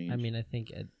it'll change. I mean, I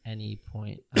think at any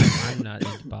point, I'm not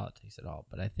into politics at all,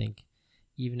 but I think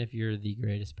even if you're the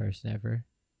greatest person ever,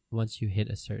 once you hit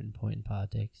a certain point in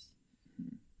politics,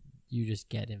 you just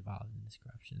get involved in this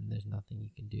corruption. There's nothing you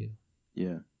can do.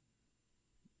 Yeah.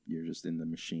 You're just in the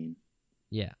machine.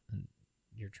 Yeah, and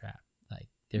you're trapped. Like,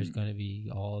 there's going to be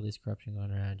all this corruption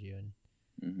going around you,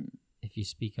 and if you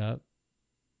speak up,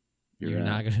 you're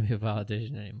not going to be a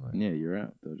politician anymore. Yeah, you're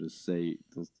out. They'll just say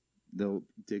they'll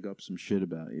dig up some shit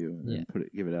about you and then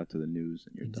give it out to the news,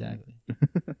 and you're exactly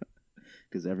done.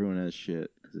 Because everyone has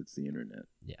shit because it's the internet.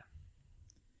 Yeah.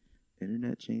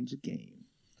 Internet changed the game.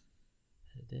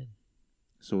 It did.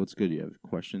 So what's good? You have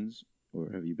questions, or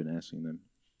have you been asking them?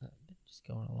 Just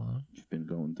going along. You've been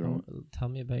going through. Tell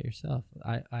me about yourself.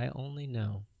 I only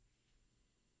know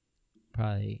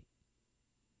probably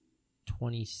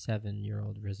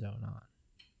 27-year-old Rizzo on,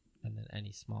 and then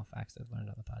any small facts I've learned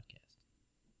on the podcast.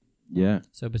 Yeah.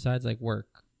 So besides like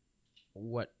work,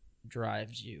 what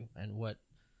drives you, and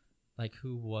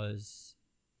who was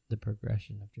the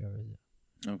progression of Joe Rizzo?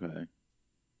 Okay.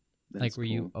 That's like, were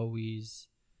you always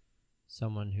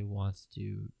someone who wants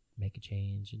to make a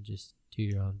change and just do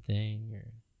your own thing,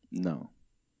 or? No.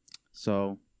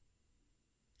 So,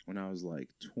 when I was like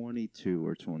 22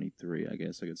 or 23, I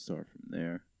guess I could start from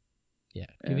there. Yeah,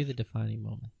 give me the defining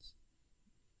moments.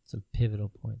 Some pivotal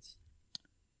points.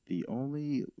 The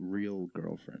only real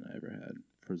girlfriend I ever had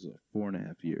for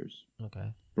 4.5 years.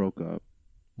 Okay. Broke up.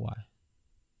 Why?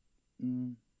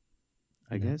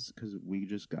 I guess because we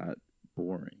just got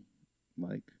boring.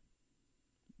 Like,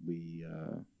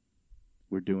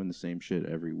 we're doing the same shit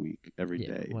every week, every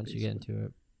day. Once basically. You get into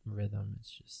a rhythm,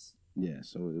 it's just... Yeah,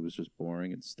 so it was just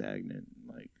boring and stagnant.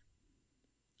 Like,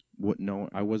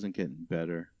 I wasn't getting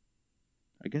better.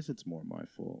 I guess it's more my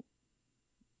fault.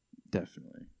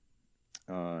 Definitely.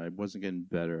 I wasn't getting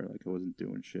better. Like, I wasn't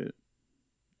doing shit.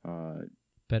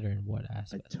 Better in what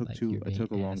aspect? I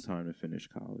took a long time to finish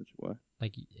college. What?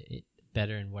 Like,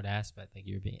 better in what aspect? Like,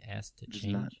 you were being asked to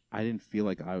change? I didn't feel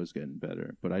like I was getting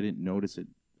better, but I didn't notice it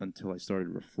until I started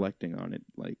reflecting on it,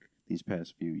 like, these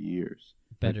past few years.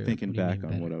 Better, like, thinking back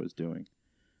on what I was doing.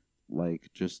 Like,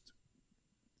 just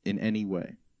in any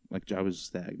way. Like, I was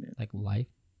stagnant. Like life?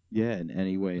 Yeah, in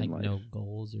any way in life. Like, no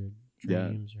goals or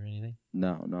dreams or anything?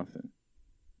 No, nothing.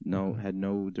 No, had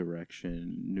no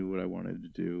direction, knew what I wanted to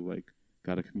do, like,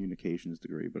 got a communications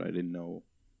degree, but I didn't know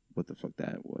what the fuck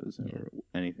that was or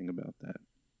anything about that.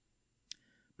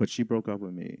 But she broke up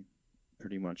with me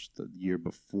pretty much the year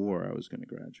before I was going to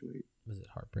graduate. Was it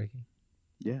heartbreaking?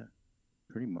 Yeah,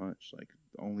 pretty much. Like,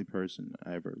 the only person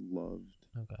I ever loved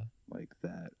like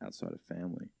that outside of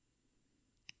family.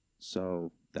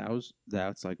 So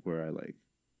that's like where I like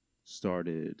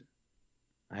started.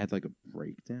 I had like a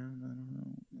breakdown. I don't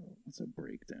know. What's a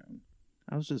breakdown?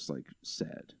 I was just like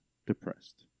sad,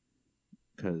 depressed,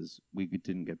 because we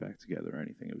didn't get back together or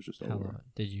anything. It was just over. How long?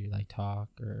 Did you like talk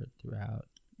or throughout?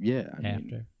 Yeah.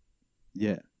 After?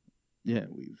 Yeah.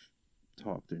 We've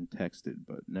talked and texted,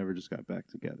 but never just got back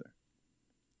together.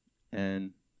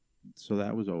 And so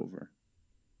that was over.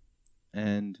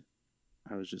 And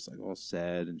I was just like all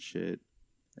sad and shit.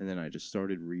 And then I just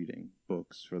started reading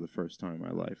books for the first time in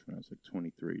my life when I was like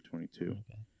 23, 22.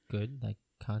 Okay. Good? Like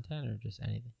content or just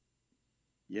anything?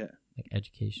 Yeah. Like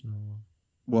educational?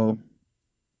 Well,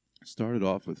 I started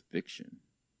off with fiction.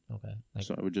 Okay.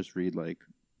 So I would just read like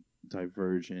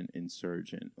Divergent,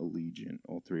 Insurgent, Allegiant,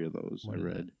 all three of those I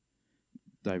read.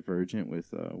 Divergent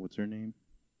with, what's her name?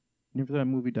 You ever that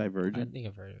movie Divergent? I think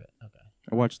I've heard of it. Okay.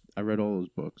 I read all those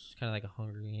books. It's kind of like a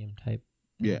Hunger Game type.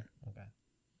 Yeah. Okay.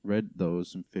 Read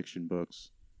those, some fiction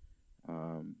books.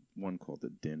 One called The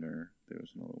Dinner. There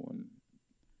was another one,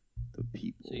 The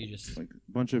People. So you just like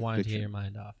a bunch of wanted to fiction. get your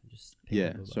mind off and just pick Yeah,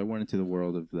 up a book. so I went into the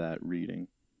world of that reading,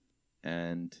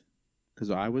 and because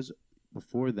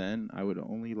before then, I would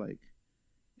only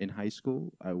in high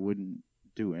school, I wouldn't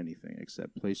do anything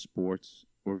except play sports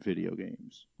or video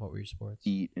games, What were your sports?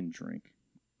 eat and drink.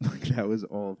 That was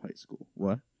all of high school.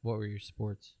 What? What were your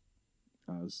sports?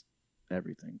 I was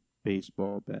everything: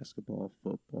 baseball, basketball,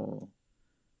 football.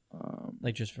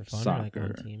 Like just for fun, or like on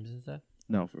soccer. teams and stuff?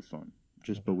 No, for fun.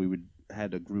 But we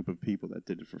had a group of people that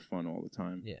did it for fun all the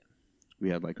time. Yeah. We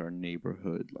had our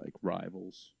neighborhood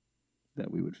rivals that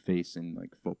we would face in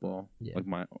football. Yeah. Like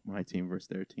my team versus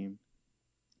their team.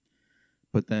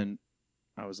 But then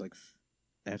I was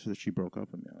after she broke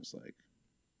up with me, I was like,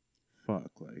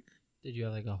 fuck, Did you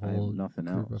have a I have whole nothing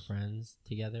group else. of friends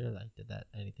together? Did that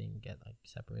anything get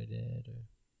separated or?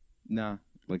 Nah.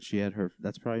 She had her,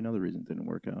 that's probably another reason it didn't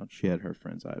work out. She had her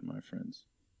friends, I had my friends.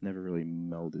 Never really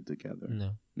melded together.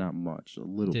 No. Not much, a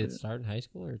little Did bit. it start in high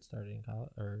school or it started in college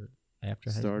or after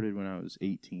high school? Started when I was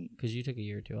 18. Because you took a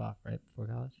year or two off, right, before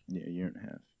college? Yeah, a year and a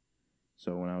half.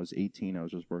 So when I was 18, I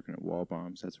was just working at Wall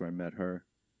Bombs. That's where I met her.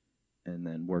 And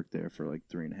then worked there for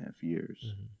 3.5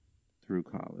 years through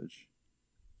college.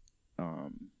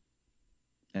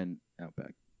 And out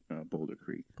back, Boulder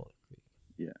Creek. Boulder Creek.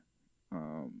 Yeah.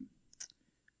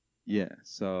 Yeah,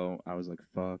 so I was like,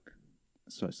 fuck.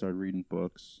 So I started reading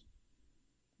books.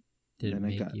 Did it Then I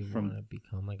make got you from- want to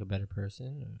become a better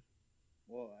person? Or?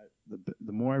 Well,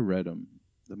 the more I read them,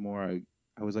 the more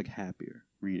I was happier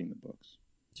reading the books.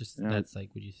 Just And that's would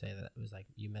you say that was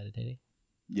you meditating?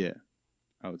 Yeah,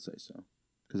 I would say so.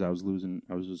 Because I was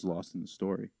just lost in the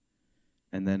story.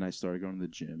 And then I started going to the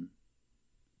gym.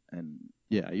 And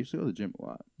yeah, I used to go to the gym a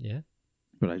lot. Yeah.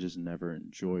 But I just never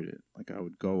enjoyed it. I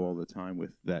would go all the time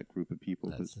with that group of people.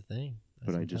 That's the thing. That's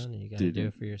but what I I'm just telling you got to do didn't-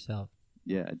 it for yourself.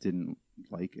 Yeah, I didn't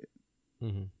like it.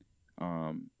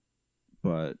 Mm-hmm.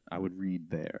 But I would read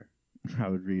there. I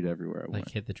would read everywhere I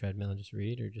went. Hit the treadmill and just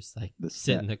read, or just The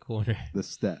sit in the corner. The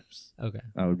steps. Okay.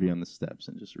 I would be on the steps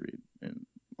and just read. And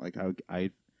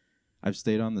I've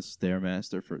stayed on the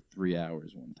Stairmaster for 3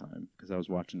 hours one time because I was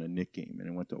watching a Knick game and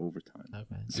it went to overtime.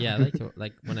 Okay. Yeah, I like to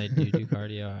when I do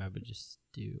cardio, I would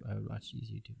watch these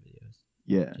YouTube videos.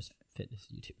 Yeah. Just fitness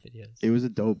YouTube videos. It was a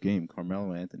dope game.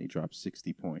 Carmelo Anthony dropped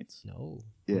 60 points. No.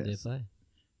 Who did they Yes. play?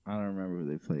 I don't remember who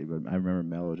they played, but I remember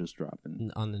Melo just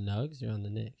dropping On the Nugs or on the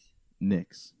Knicks?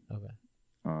 Knicks. Okay.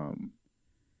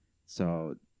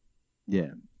 So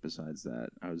yeah, besides that,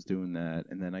 I was doing that,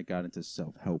 and then I got into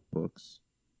self-help books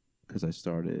because I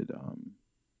started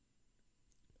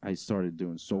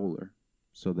doing solar.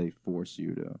 So they force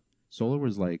you to. Solar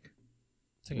was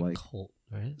It's a like- cult,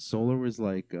 right? Solar was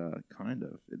kind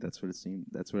of. That's what it seemed.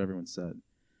 That's what everyone said.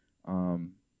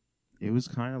 It was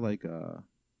kind of like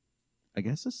I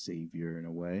guess a savior in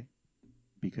a way,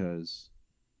 because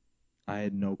I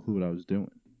had no clue what I was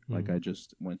doing. I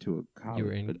just went to a college, You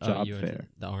were in a job you went to fair.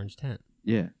 the Orange Tent.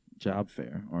 Yeah, job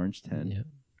fair, Orange 10.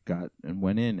 Yeah.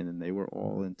 Went in, and then they were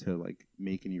all into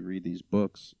making you read these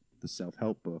books, the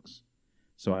self-help books.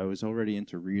 So I was already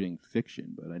into reading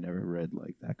fiction, but I never read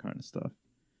that kind of stuff.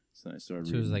 So then I started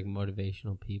So it reading. was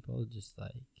motivational people, just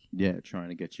Yeah, trying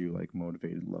to get you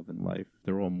motivated, loving life.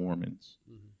 They're all Mormons.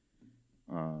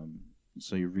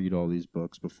 So you read all these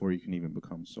books before you can even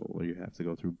become solar. You have to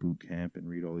go through boot camp and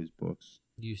read all these books.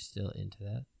 You still into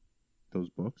that? Those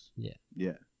books? Yeah.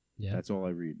 Yeah. Yeah. That's all I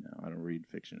read now. I don't read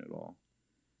fiction at all.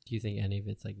 Do you think any of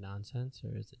it's nonsense,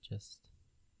 or is it just?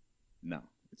 No,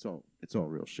 it's all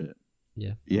real shit.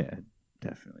 Yeah. Yeah,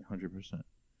 definitely, 100%.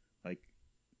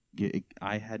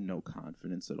 I had no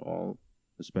confidence at all,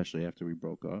 especially after we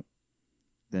broke up.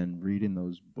 Then reading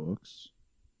those books,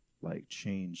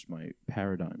 changed my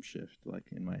paradigm shift.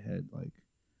 In my head,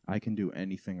 I can do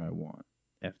anything I want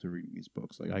after reading these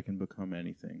books. I can become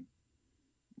anything.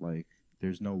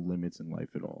 There's no limits in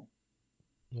life at all.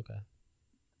 Okay.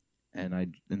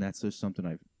 And that's just something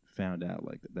I found out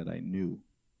that I knew.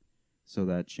 So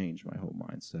that changed my whole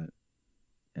mindset.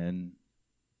 And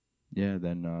yeah,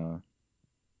 then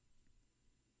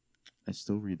I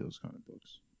still read those kind of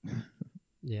books.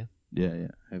 Yeah. Yeah.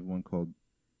 I have one called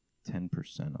 10%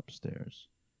 Upstairs,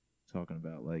 talking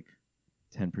about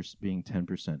 10% being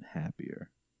 10%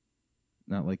 happier.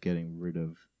 Not getting rid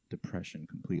of depression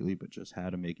completely, but just how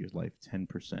to make your life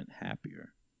 10%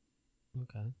 happier.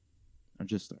 Okay. I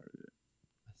just started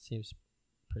That seems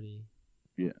pretty.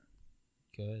 Yeah.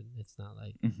 Good. It's not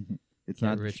it. It's Get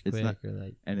not rich it's quick not, or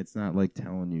like and it's not like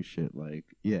telling you shit like,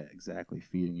 yeah, exactly,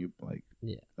 feeding you like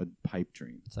a pipe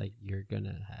dream. it's like you're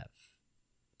gonna have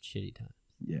shitty times.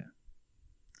 Yeah.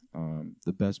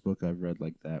 The best book I've read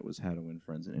like that was How to Win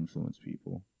Friends and Influence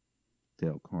People,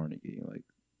 Dale Carnegie. Like,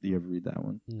 do you ever read that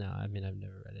one? No, I mean I've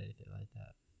never read anything like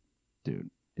that. Dude,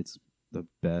 it's the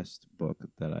best book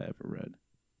that I ever read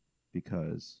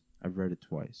because I've read it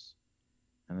twice,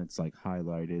 and it's like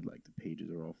highlighted, like the pages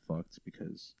are all fucked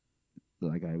because,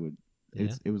 like,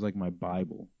 it was like my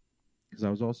Bible, because I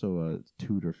was also a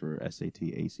tutor for SAT,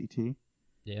 ACT.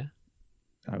 Yeah,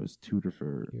 I was tutor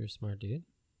for. you're a smart dude.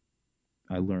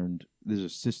 I learned there's a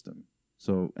system,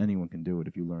 so anyone can do it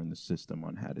if you learn the system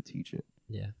on how to teach it.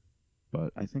 Yeah,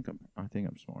 But I think I'm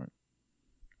smart.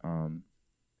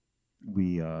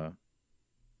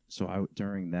 So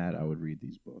during that I would read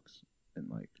these books and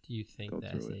like. do you think go the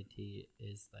through it. SAT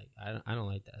is like I don't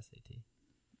like the SAT.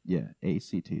 Yeah,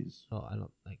 ACTs, Oh, I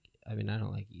don't like. I mean, I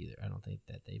don't like either. I don't think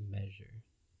that they measure.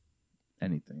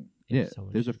 anything. If Yeah,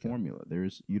 someone there's a should go- formula.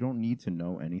 You don't need to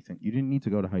know anything. You didn't need to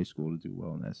go to high school to do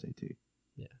well in the SAT.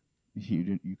 Yeah.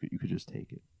 You could just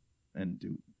take it and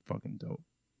do fucking dope.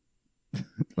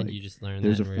 And you just learn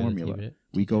there's that a and really formula. keep it?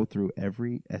 We go through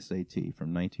every SAT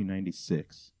from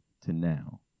 1996 to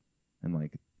now, and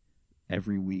like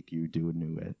every week you do a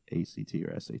new ACT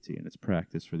or SAT, and it's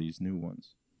practice for these new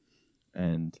ones,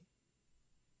 and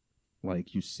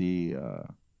like you see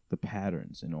the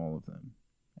patterns in all of them,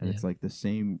 and it's like the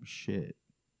same shit,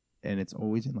 and it's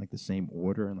always in like the same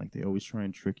order, and like they always try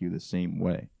and trick you the same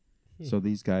way. So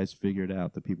these guys figured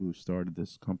out, the people who started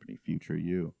this company, Future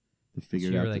You, they So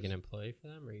figured you out. were like an employee for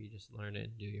them, or you just learn it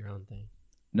and do your own thing?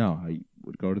 No, I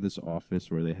would go to this office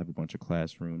where they have a bunch of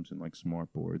classrooms and like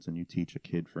smart boards, and you teach a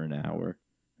kid for an hour,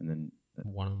 and then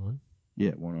One-on-one?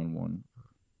 yeah, 1-on-1,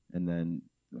 and then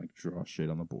like draw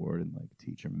shit on the board and like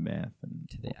teach them math. And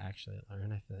Do they actually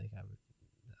learn? I feel like I would.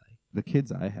 Like, the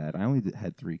kids I had, I only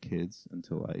had 3 kids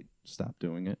until I stopped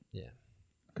doing it. Yeah.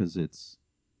 Because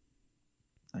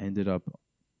I ended up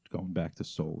going back to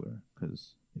solar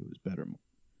because it was better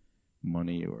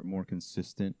money or more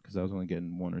consistent, because I was only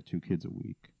getting 1 or 2 kids a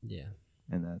week. Yeah.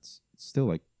 And that's still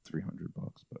like $300,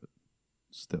 but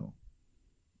still.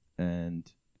 And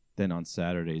then on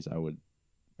Saturdays I would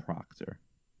proctor.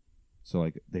 So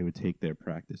like they would take their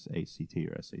practice ACT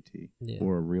or SAT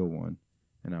or a real one,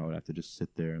 and I would have to just sit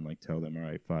there and like tell them, all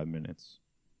right, 5 minutes,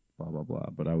 blah blah blah.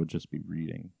 But I would just be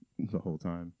reading the whole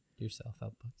time. Your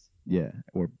self-help books. Yeah,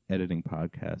 or editing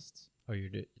podcasts. Oh,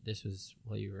 this was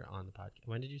while you were on the podcast.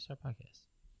 When did you start podcast?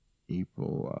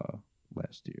 April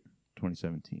last year,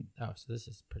 2017. Oh, so this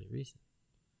is pretty recent.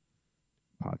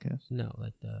 Podcast? No,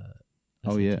 like the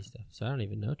Oh, yeah. stuff. So I don't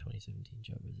even know 2017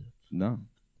 Joe Rizzo. No,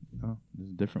 there's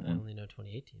a different I one. only know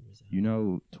 2018 Rizzo. You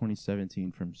know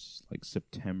 2017 from like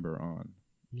September on.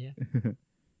 Yeah.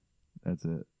 That's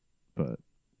it. But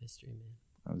Mystery man.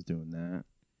 I was doing that.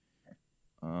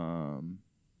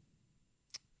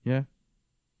 Yeah.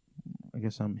 I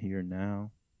guess I'm here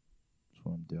now. That's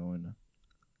what I'm doing.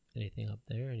 Anything up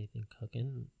there? Anything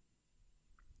cooking?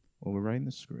 Well, we're writing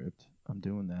the script. I'm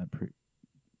doing that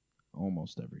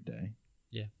almost every day.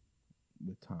 Yeah.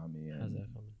 With Tommy and How's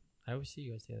that coming? I always see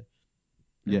you guys together.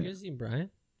 Yeah. Have you guys seen Brian?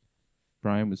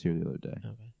 Brian was here the other day.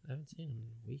 Okay. I haven't seen him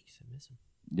in weeks. I miss him.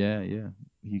 Yeah.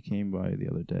 He came by the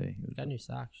other day. Got new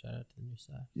socks. Shout out to the new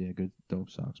socks. Yeah, good dope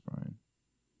socks, Brian.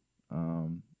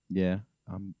 Yeah,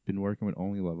 I've been working with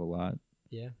Only Love a lot.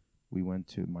 Yeah. We went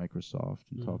to Microsoft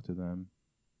and talked to them.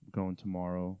 Going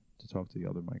tomorrow to talk to the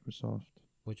other Microsoft.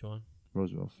 Which one?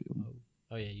 Roosevelt Field.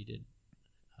 Oh yeah, you did.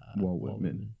 Walt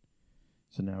Whitman.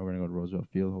 So now we're going to go to Roosevelt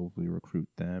Field, hopefully recruit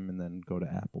them, and then go to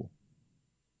Apple.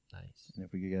 Nice. And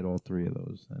if we could get all 3 of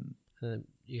those, then... And then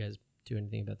you guys do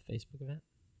anything about the Facebook event?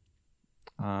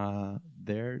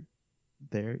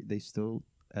 They still,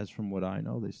 as from what I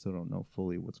know, they still don't know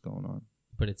fully what's going on.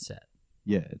 But it's set.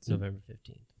 Yeah, it's November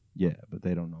 15th. Yeah, but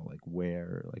they don't know like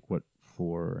where, like what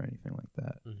for, or anything like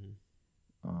that.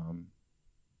 Mm-hmm.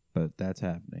 But that's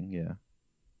happening, yeah.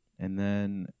 And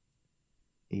then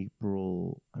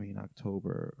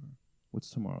October, what's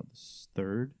tomorrow? The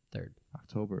 3rd? 3rd.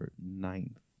 October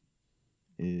 9th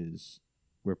is,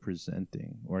 we're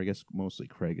presenting, or I guess mostly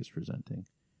Craig is presenting,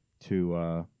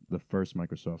 to the first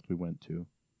Microsoft we went to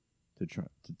try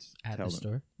to At tell the them.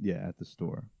 store? Yeah, at the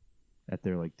store. At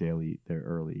their like their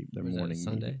morning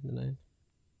Sunday, meeting. the 9th?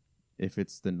 If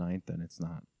it's the 9th, then it's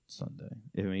not Sunday.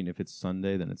 If it's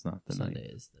Sunday, then it's not the 9th. Sunday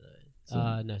is the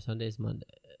 9th. So- No, Sunday is Monday.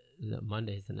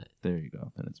 Monday is the 9th. There you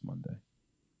go. Then it's Monday.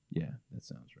 Yeah, that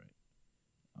sounds right.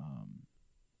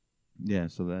 Yeah,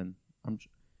 so then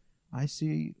I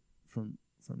see from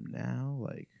now,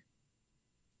 like,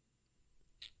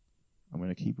 I'm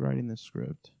going to keep writing this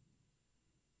script.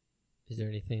 Is there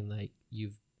anything like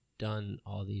you've done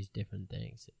all these different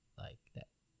things like that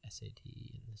SAT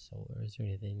and the solar? Is there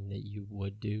anything that you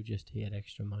would do just to get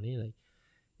extra money? Like,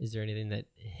 is there anything that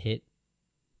hit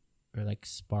or like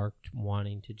sparked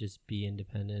wanting to just be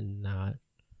independent and not?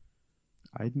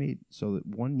 I'd made, so that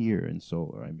 1 year in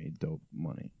solar, I made dope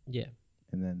money. Yeah.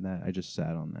 And then that, I just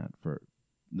sat on that for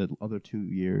the other 2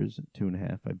 years,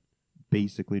 2.5. I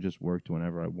basically just worked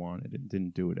whenever I wanted and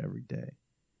didn't do it every day.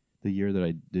 The year that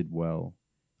I did well,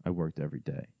 I worked every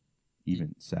day,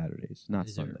 even Saturdays, not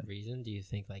Is Sunday. there a reason? Do you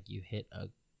think like you hit a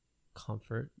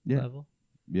comfort Yeah. level?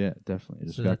 Yeah, definitely. I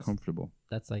just So got that's- comfortable.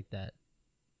 That's like that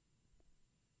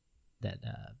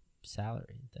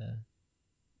salary, the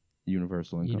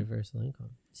Universal income. universal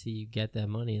income. See, you get that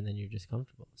money and then you're just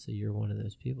comfortable. So you're one of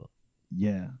those people.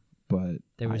 Yeah, but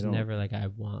There was I don't- never like I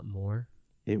want more.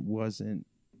 It wasn't.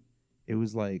 It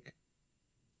was like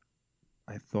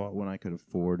I thought when I could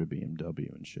afford a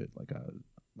BMW and shit,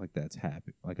 like that's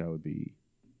happy. Like I would be.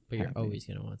 But you're happy. always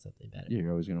gonna want something better. Yeah,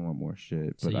 you're always gonna want more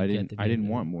shit. So But you I get didn't. the I didn't BMW.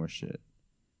 want more shit.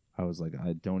 I was like,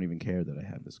 I don't even care that I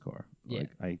have this car. Yeah.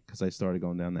 Like because I started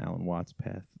going down the Alan Watts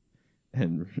path,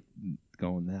 and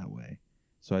going that way.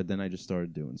 So then I just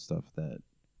started doing stuff that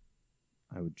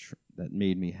I would that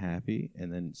made me happy,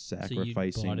 and then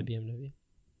sacrificing. So you bought a BMW?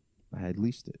 I had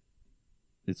leased it.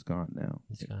 It's gone now.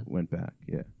 It's It gone. Went back.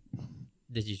 Yeah.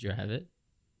 Did you drive it?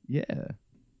 Yeah.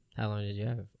 How long did you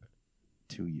have it for?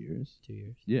 2 years. 2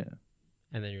 years. Yeah.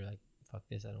 And then you're like, fuck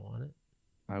this, I don't want it.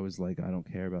 I was like, I don't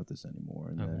care about this anymore.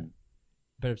 And Okay. then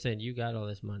But I'm saying you got all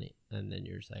this money, and then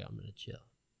you're just like, I'm gonna chill.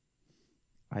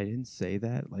 I didn't say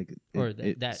that. Like, Or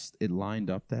it lined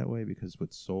up that way because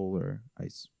with solar,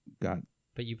 got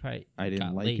But you probably I didn't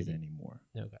got like lazy. it anymore.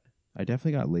 Okay. I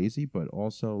definitely got lazy, but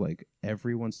also like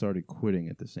everyone started quitting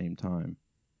at the same time.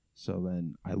 So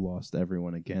then I lost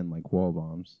everyone again, like wall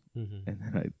bombs, Mm-hmm. and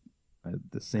then I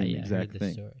the same I exact heard this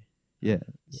thing. story. Yeah,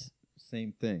 Yeah.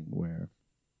 same thing where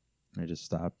I just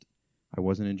stopped. I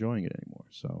wasn't enjoying it anymore.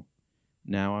 So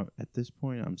now at this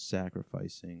point, I'm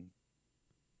sacrificing,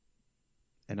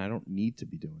 and I don't need to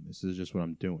be doing this. This is just what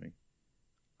I'm doing.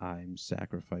 I'm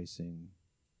sacrificing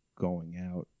going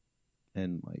out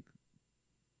and like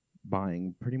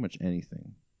buying pretty much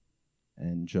anything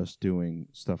and just doing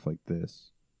stuff like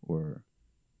this or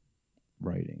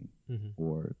writing Mm-hmm.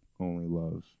 or Only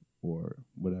Love or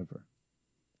whatever.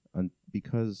 And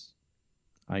because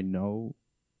I know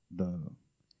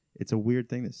it's a weird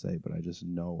thing to say, but I just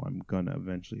know I'm gonna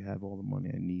eventually have all the money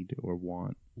I need or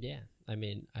want. Yeah, I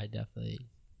mean, I definitely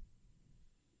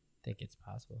think it's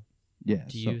possible. Yeah.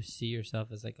 Do you see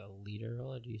yourself as like a leader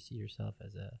role, or do you see yourself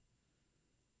as a,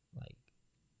 like,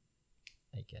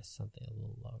 I guess something a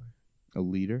little lower? a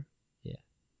leader?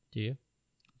 Do you?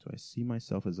 Do I see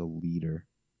myself as a leader?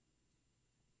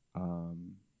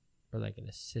 Or like an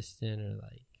assistant, or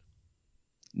like,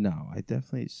 No, I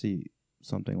definitely see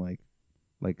something like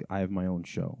I have my own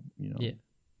show, you know. Yeah.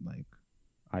 Like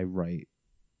I write.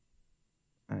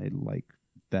 I like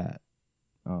that.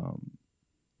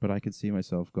 But I could see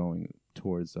myself going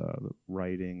towards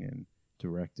writing and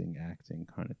directing, acting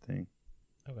kind of thing.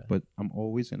 okay. But I'm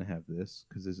always going to have this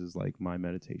because this is like my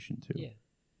meditation too. Yeah.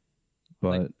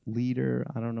 But Like- leader,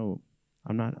 I don't know.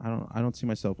 I don't see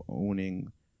myself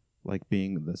owning, like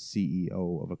being the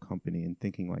CEO of a company and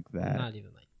thinking like that. Not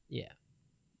even like, yeah.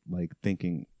 Like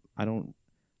thinking, I'm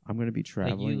going to be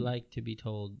traveling. Like, you like to be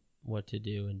told what to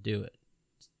do and do it.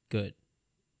 It's good.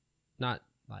 Not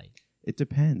like, It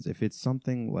depends. If it's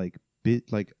something like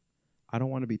I don't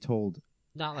want to be told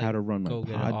not like how to run my go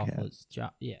get an awful podcast.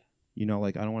 job. Yeah. You know,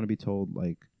 like I don't want to be told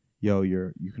like, yo,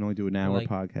 you can only do an hour like,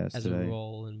 podcast As today. a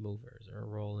role in Movers, or a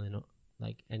role in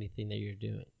like anything that you're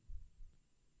doing.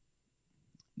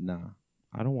 Nah,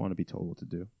 I don't want to be told what to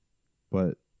do.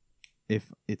 But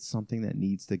if it's something that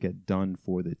needs to get done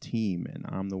for the team and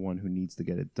I'm the one who needs to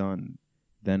get it done,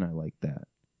 then I like that.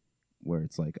 Where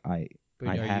it's like But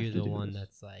I are have you to the do one this.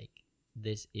 that's like,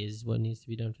 this is what needs to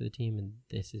be done for the team, and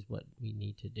this is what we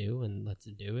need to do, and let's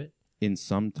do it? in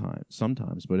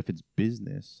sometimes, but if it's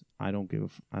business, I don't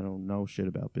know shit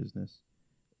about business.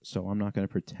 So I'm not going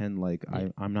to pretend like Yeah.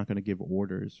 I'm not going to give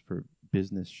orders for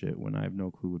business shit when I have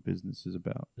no clue what business is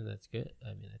about. And that's good.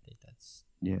 I mean, I think that's,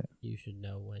 Yeah. you should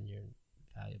know when you're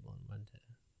valuable and when to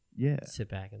Yeah, sit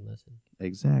back and listen.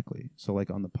 exactly. So like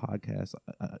on the podcast,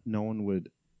 no one would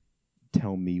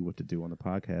tell me what to do on the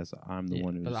podcast. I'm the Yeah,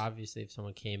 one who's but obviously, if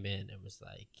someone came in and was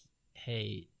like,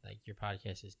 hey, like, your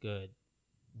podcast is good,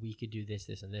 we could do this,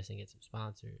 this, and this, and get some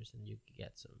sponsors, and you could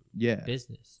get some yeah.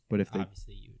 business. But if they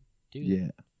obviously you do.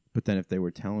 yeah, but then if they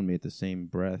were telling me at the same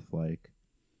breath like,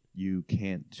 you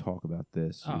can't talk about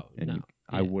this. Oh, and no.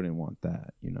 I Yeah. wouldn't want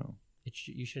that, you know.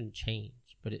 You shouldn't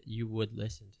change, but you would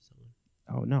listen to someone.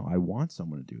 Oh, no, I want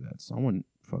someone to do that. Someone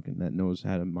fucking that knows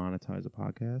how to monetize a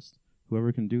podcast.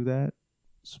 Whoever can do that,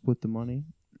 split the money,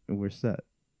 and we're set.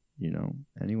 You know,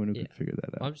 anyone who Yeah. can figure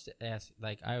that out. I'm just asking,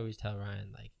 like, I always tell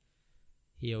Ryan, like,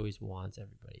 he always wants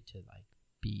everybody to, like,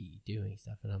 be doing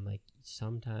stuff. And I'm like,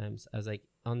 sometimes, I was like,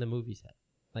 on the movie set,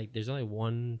 like, there's only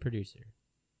one producer,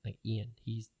 like Ian.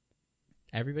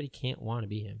 Everybody can't want to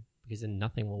be him because then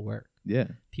nothing will work. Yeah.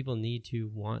 People need to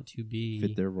want to be.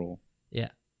 Fit their role.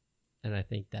 Yeah. And I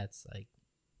think that's, like,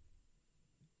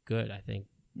 good. I think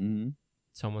Mm-hmm.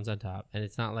 someone's on top. And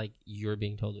it's not like you're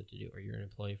being told what to do or you're an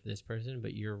employee for this person,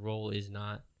 but your role is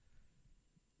not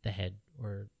the head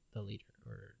or the leader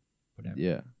or whatever.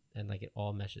 Yeah. And, like, it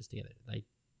all meshes together. Like,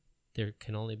 there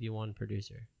can only be one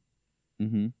producer.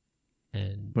 Mm-hmm.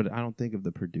 And But I don't think of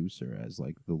the producer as,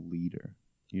 like, the leader.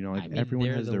 You know, like, I mean, everyone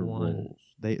they're has the their one- roles.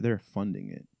 They're funding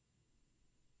it.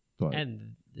 But,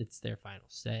 and it's their final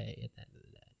say at the end of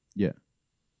the day. yeah.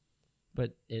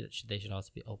 But they should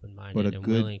also be open-minded But a and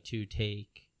good- willing to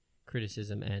take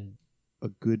criticism and A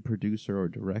good producer or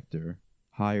director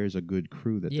hires a good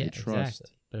crew that they trust.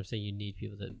 Exactly. But I'm saying you need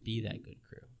people to be that good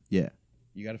crew. Yeah.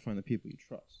 You got to find the people you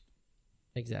trust.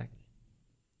 Exactly.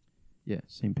 Yeah,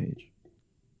 same page.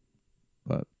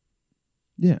 But,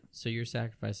 yeah. So you're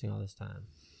sacrificing all this time.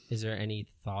 Is there any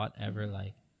thought ever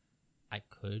like, I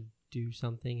could do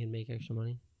something and make extra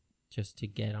money just to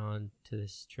get on to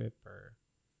this trip? Or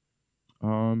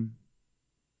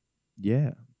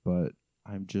Yeah, but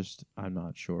I'm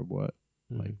not sure what.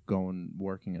 Mhm. Like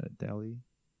working at a deli,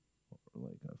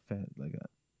 or like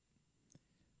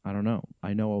I don't know.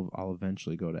 I know I'll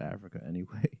eventually go to Africa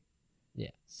anyway.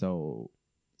 Yeah. So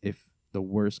if the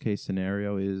worst case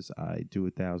scenario is I do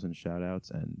 1,000 shout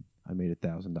outs and I made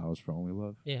 $1,000 for Only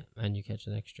Love. Yeah, and you catch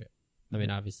the next trip. I mean,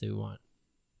 obviously we want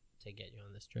to get you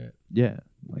on this trip. Yeah,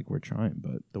 like we're trying,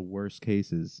 but the worst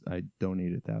case is I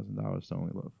donate $1,000 to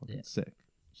Only Love. Fucking Yeah. sick.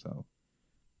 So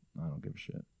I don't give a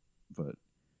shit. But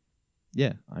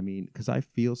yeah, I mean, because I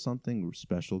feel something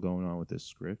special going on with this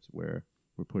script where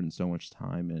we're putting so much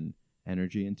time and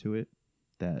energy into it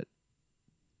that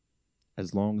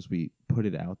as long as we put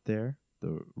it out there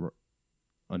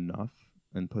enough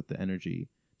and put the energy,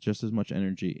 just as much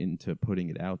energy into putting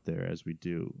it out there as we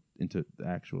do into the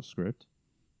actual script,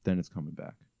 then it's coming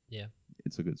back. Yeah.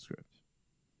 It's a good script.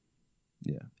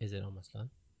 Yeah. Is it almost done?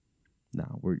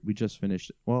 No, we just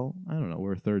finished. Well, I don't know.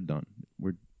 We're a third done.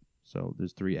 So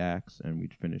there's 3 acts, and we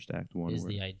finished Act 1. Is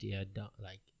the idea done?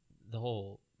 Like, the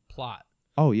whole plot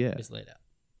Oh yeah, is laid out.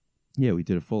 yeah. We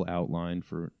did a full outline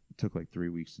it took like 3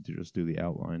 weeks to just do the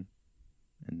outline,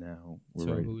 and now we're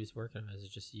So ready. who's working on it? Is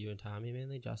it just you and Tommy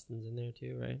mainly? Justin's in there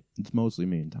too, right? It's mostly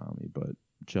me and Tommy, but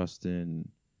Justin,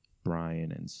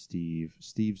 Brian, and Steve.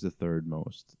 Steve's the third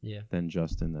most. Yeah. Then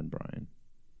Justin, then Brian.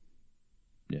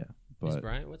 Yeah, but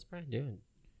What's Brian doing?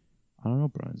 I don't know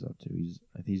what Brian's up to.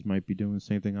 He might be doing the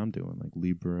same thing I'm doing, like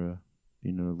Libra,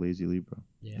 lazy Libra.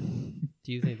 Yeah.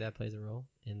 Do you think that plays a role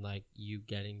in, like, you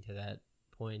getting to that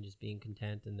point, just being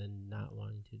content and then not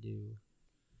wanting to do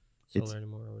solar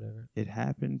anymore or whatever? It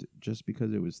happened just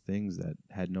because it was things that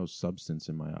had no substance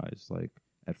in my eyes. Like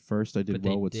at first I did But they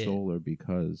well with did. solar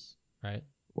because Right?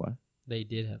 what? They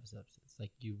did have substance.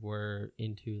 Like, you were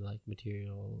into, like,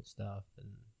 material stuff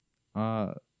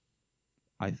and...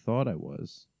 I thought I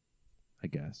was, I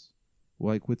guess.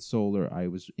 Like with solar, I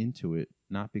was into it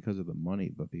not because of the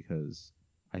money, but because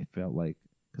I felt like,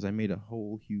 because I made a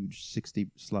whole huge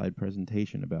 60-slide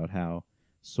presentation about how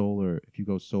solar, if you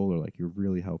go solar, like you're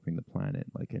really helping the planet,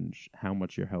 like and how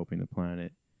much you're helping the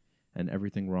planet, and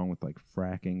everything wrong with like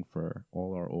fracking for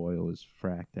all our oil is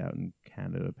fracked out in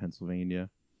Canada, Pennsylvania,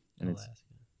 and Alaska.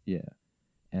 yeah,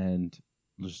 and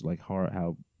just like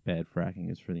how bad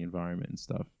fracking is for the environment and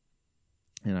stuff.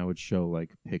 And I would show like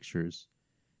pictures,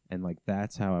 and like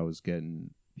that's how I was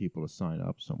getting people to sign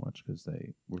up so much because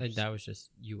they were Like, that was just,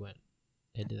 you went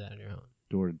and did that on your own.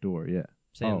 door to door. Yeah.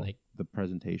 Saying, like, the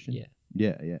presentation. yeah.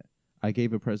 Yeah. I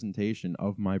gave a presentation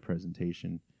of my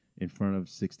presentation in front of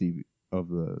 60 of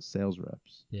the sales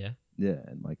reps. Yeah. Yeah,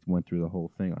 and like went through the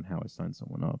whole thing on how I signed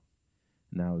someone up,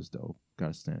 and that was dope. Got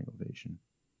a standing ovation.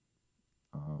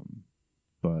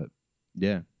 But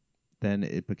yeah, then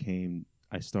it became,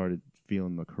 I started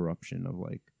feeling the corruption of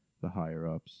like the higher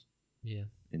ups Yeah.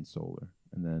 in solar,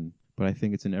 and then, but I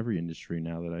think it's in every industry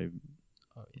now that I'm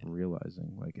Oh, yeah.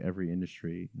 realizing, like every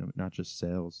industry, not just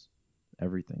sales,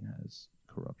 everything has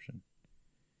corruption.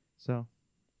 So,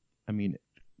 I mean,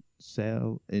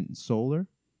 in solar,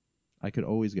 I could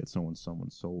always get someone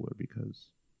solar because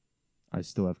I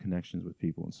still have connections with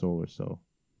people in solar, so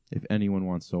if anyone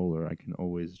wants solar, I can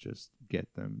always just get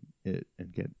them it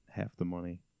and get half the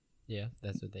money. Yeah,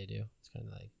 that's what they do. It's kind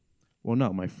of like, Well,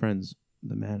 no, my friend's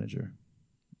the manager,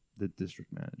 the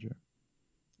district manager.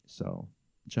 So,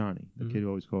 Johnny, the kid who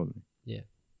always called me. yeah.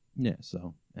 Yeah,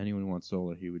 so anyone who wants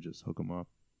solar, he would just hook them up,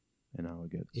 and I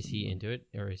would get. Is he into it,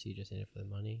 or is he just in it for the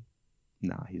money?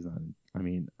 Nah, he's not. I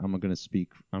mean, I'm not gonna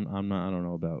speak. I'm not. I don't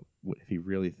know about if he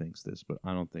really thinks this, but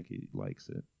I don't think he likes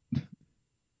it.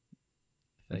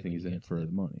 I think he's in it for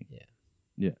the money. Yeah.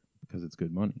 Yeah, because it's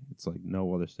good money. It's like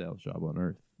no other sales job on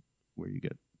earth where you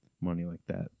get money like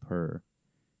that per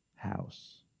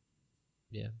house.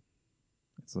 Yeah.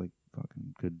 It's like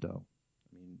fucking good dough.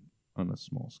 I mean, on a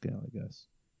small scale, I guess.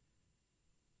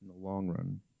 In the long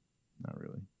run, not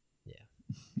really. Yeah.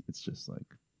 It's just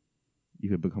like you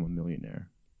could become a millionaire,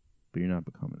 but you're not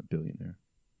becoming a billionaire.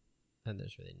 And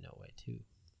there's really no way to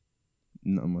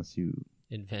Unless you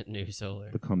invent new solar.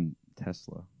 become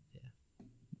Tesla. Yeah.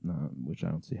 No, which I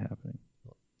don't see happening.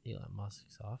 Well, Elon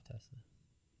Musk's off Tesla.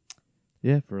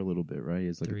 Yeah, for a little bit, right?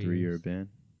 It's like 3 a 3-year years. ban.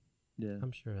 Yeah.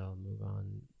 I'm sure he'll move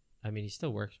on. I mean, he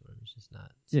still works for him. It's just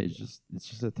not. Yeah, CEO. it's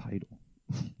just a title.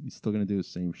 He's still gonna do the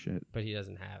same shit. But he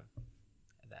doesn't have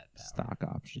that power Stock to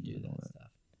options do and all that that.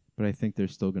 stuff. But I think they're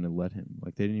still gonna let him.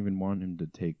 Like they didn't even want him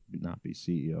to not be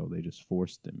CEO. They just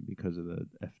forced him because of the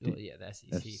Well, yeah, the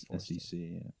SEC forced SEC.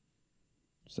 him. Yeah.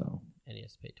 So And he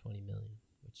has to pay $20 million,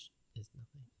 which is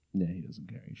nothing. yeah, he doesn't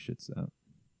care. He shits out.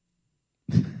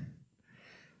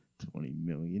 $20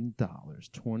 million.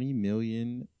 20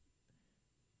 million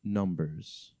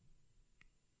numbers.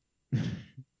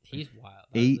 He's wild.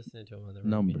 I 8 was listening to him on the Rogan,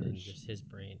 and numbers. just his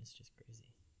brain is just crazy.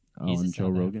 Oh, He's a and Joe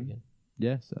South Rogan? African.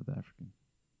 Yeah, South African.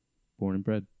 Born and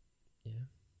bred. Yeah,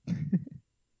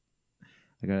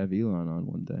 I gotta have Elon on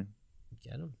one day.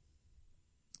 get him.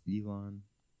 Elon.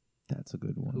 That's a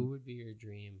good one. Who would be your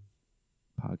dream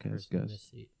Podcast person in this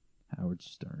guest. seat? Howard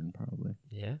Stern, probably.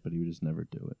 Yeah, But he would just never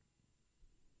do it.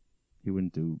 He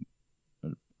wouldn't do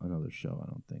another show, I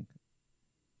don't think.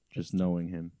 Just knowing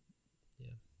him.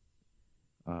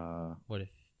 yeah. What if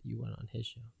you went on his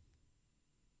show?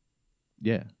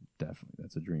 Yeah, definitely.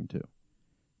 That's a dream, too.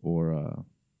 Or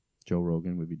Joe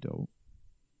Rogan would be dope.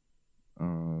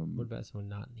 What about someone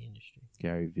not in the industry?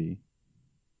 Gary V.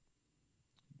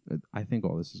 I think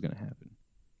all this is going to happen.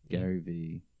 Yeah. Gary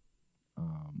V.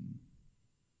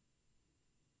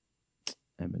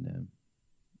 Eminem.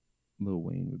 Lil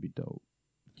Wayne would be dope.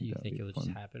 Do you That'd think be it would fun.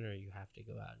 just happen, or you have to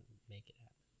go out and make it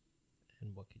happen?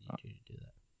 And what could you do to do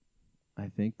that? I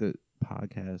think that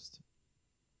podcast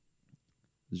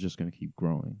is just going to keep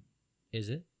growing. Is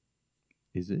it?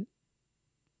 Is it?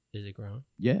 Is it growing?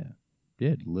 Yeah.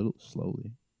 Yeah, little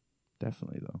slowly.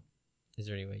 Definitely, though. Is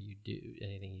there any way you do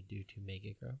anything you do to make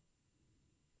it grow?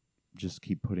 Just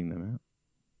keep putting them out.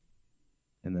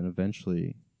 And then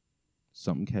eventually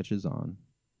something catches on.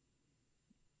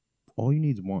 All you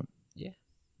need is one. Yeah.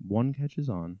 One catches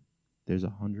on. There's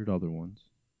 100 other ones.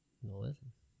 No,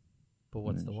 listen. But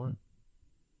what's the Eventually. one?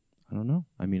 I don't know.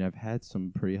 I mean, I've had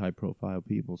some pretty high profile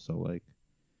people, so like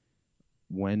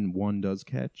when one does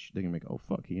catch, they can make, oh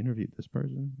fuck, he interviewed this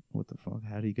person. What the fuck?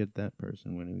 How did he get that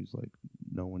person when he was like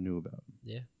no one knew about him?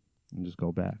 Yeah. And just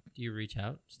go back. Do you reach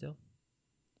out still?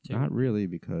 Not really,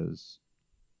 because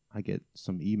I get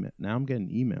some email. Now I'm getting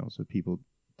emails of people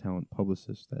telling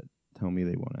publicists that tell me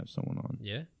they want to have someone on.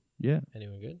 Yeah. Yeah.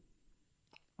 Anyone good?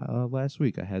 Last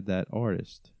week I had that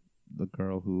artist, the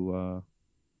girl who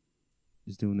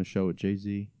is doing the show at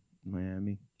Jay-Z in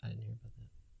Miami. I didn't hear about that.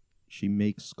 She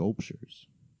makes sculptures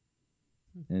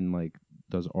and like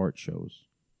does art shows.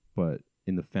 But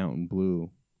in the Fountain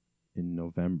Blue in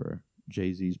November,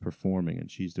 Jay-Z's performing and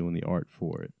she's doing the art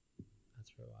for it. That's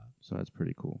for a while. So that's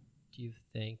pretty cool. Do you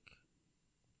think,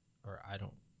 I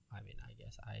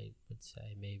guess I would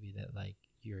say maybe that like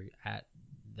you're at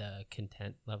the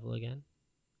content level again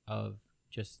of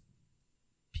just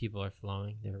people are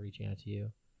flowing, they're reaching out to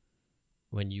you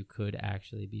when you could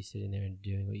actually be sitting there and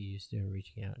doing what you used to do and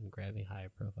reaching out and grabbing higher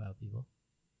profile people.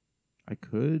 I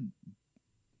could.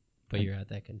 But you're at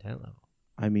that content level.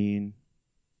 I mean,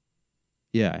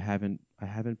 yeah, I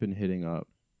haven't been hitting up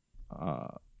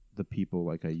the people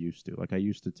like I used to. Like I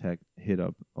used to hit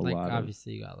up a like lot.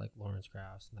 Obviously you got like Lawrence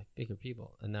Krauss and like bigger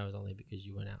people, and that was only because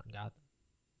you went out and got them.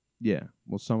 Yeah,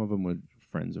 well, some of them were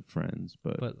friends of friends,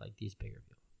 but like these bigger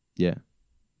people.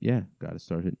 yeah, got to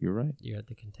start hitting. You're right. You're at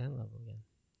the content level again.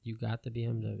 You got the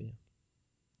BMW.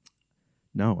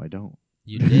 No, I don't.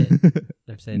 You did.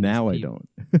 I'm saying now I these don't.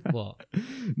 Well,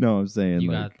 no, I'm saying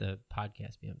you like got the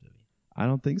podcast BMW. I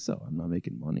don't think so. I'm not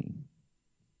making money.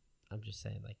 I'm just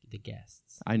saying, like the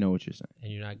guests, I know what you're saying.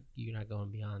 and you're not going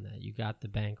beyond that. You got the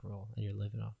bankroll, and you're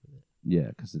living off of it. Yeah,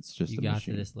 because it's just You a got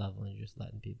machine. to this level, and you're just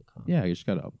letting people come. Yeah, you just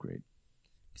got to upgrade.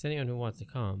 Because anyone who wants to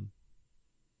come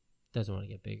doesn't want to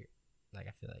get bigger. Like,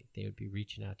 I feel like they would be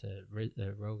reaching out to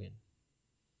Rogan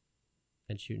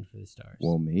and shooting for the stars.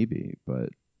 Well, maybe, but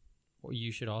Or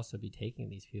you should also be taking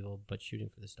these people, but shooting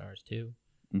for the stars too.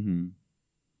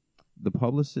 The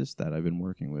publicist that I've been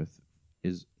working with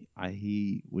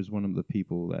he was one of the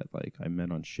people that like I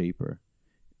met on Shaper.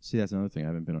 See, that's another thing. I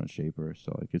haven't been on Shaper,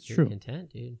 so like it's You're true.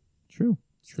 content, dude. True.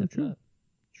 Step it up.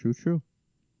 True.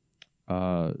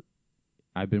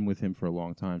 I've been with him for a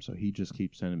long time, so he just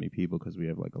keeps sending me people because we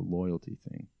have like a loyalty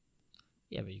thing.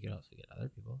 Yeah, but you could also get other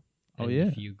people. Oh, And yeah.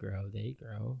 If you grow, they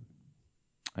grow.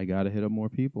 I gotta hit up more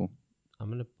people. I'm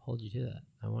gonna hold you to that.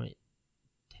 I want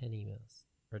 10 emails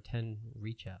or 10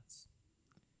 reach outs.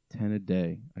 10 a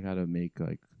day. I gotta make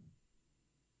like.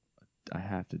 I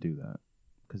have to do that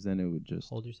because then it would just.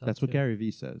 Hold yourself. That's what to it, Gary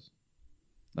Vee says.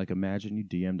 Like, imagine you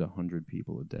DM'd 100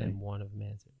 people a day. and one of them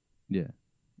answered. Yeah.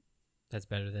 That's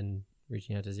better than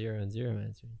reaching out to 0 and 0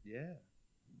 answering. Yeah.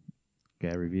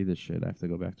 Gary Vee, this shit. I have to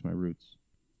go back to my roots.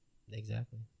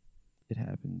 Exactly. It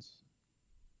happens.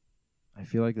 I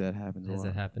feel like that happens a Has lot.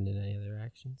 it happened in any other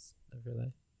actions of your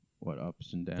life? What,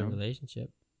 ups and The downs?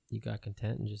 relationship. You got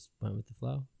content and just went with the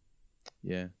flow.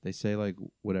 Yeah. They say like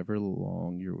however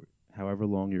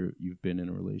long you've been in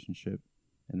a relationship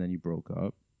and then you broke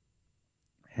up,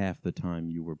 half the time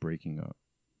you were breaking up.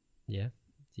 Yeah.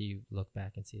 Do you look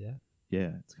back and see that?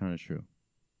 Yeah, it's kind of true.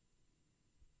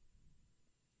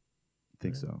 I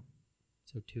think Right. so.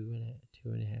 So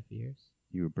 2.5 years?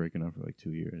 You were breaking up for like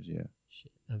 2 years, yeah.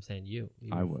 Shit. I'm saying you. You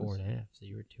I were was. 4.5, so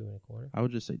you were 2.25. I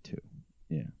would just say 2.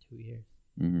 Yeah. 2 years.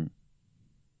 Mm-hmm.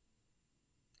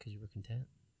 Because you were content.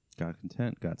 Got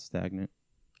content, got stagnant,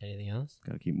 Anything else?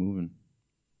 got to keep moving.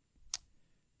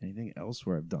 Anything else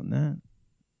where I've done that?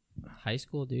 High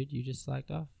school, dude, you just slacked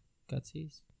off.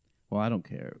 Gutsies. Well, I don't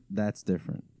care. That's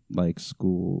different. Like,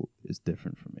 school is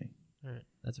different for me. All right.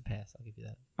 That's a pass. I'll give you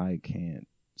that. I can't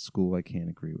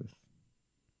agree with.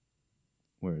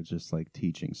 Where it's just like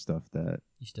teaching stuff that,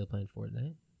 You still playing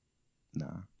Fortnite?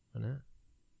 nah, Why not?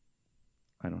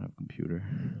 I don't have a computer.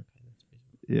 Okay, that's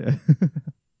reasonable.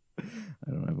 Yeah.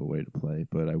 I don't have a way to play,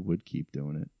 but I would keep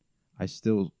doing it. I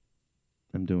still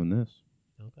am doing this.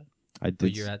 Okay. I did.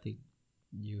 But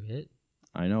you hit?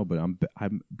 I know, but I'm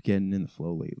getting in the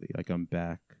flow lately. Like, I'm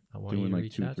back I want you doing to like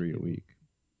reach 2, out to 3 a people. week.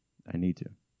 I need to.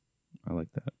 I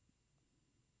like that.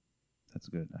 That's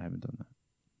good. I haven't done that.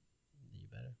 You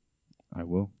better. I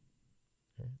will.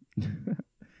 Okay.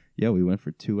 Yeah, we went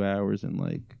for 2 hours and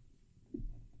like.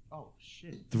 Oh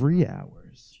shit! 3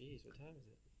 hours. Jeez, what time is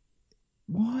it?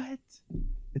 What?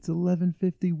 It's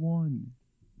 11:51.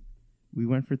 We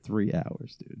went for 3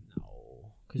 hours, dude.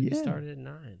 No. Because Yeah. we started at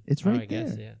 9. It's Oh, right I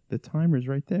guess, there. yeah. The timer's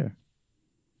right there.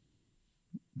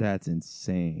 That's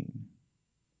insane,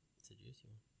 It's a juicy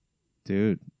one.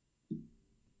 dude.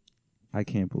 I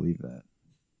can't believe that.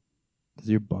 Does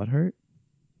your butt hurt?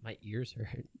 My ears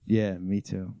hurt. Yeah, me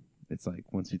too. It's like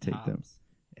once you take them, Tops.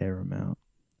 air them out.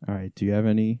 All right. Do you have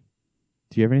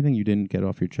anything you didn't get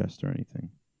off your chest or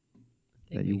anything I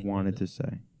think that we you can leave wanted it. to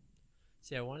say?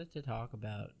 See, I wanted to talk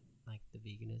about like the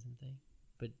veganism thing,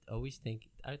 but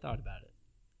I thought about it,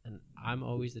 and I'm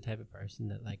always the type of person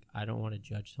that like I don't want to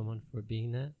judge someone for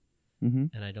being that, Mm-hmm.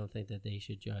 and I don't think that they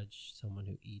should judge someone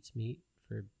who eats meat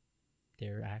for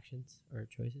their actions or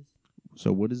choices.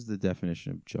 So, what is the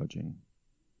definition of judging?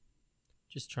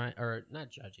 Just trying, or not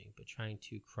judging, but trying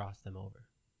to cross them over.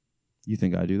 You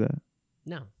think I do that?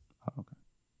 No, Oh, okay.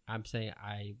 I'm saying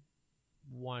I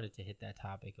wanted to hit that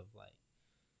topic of like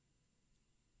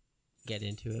get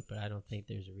into it, but I don't think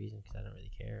there's a reason because I don't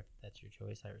really care if that's your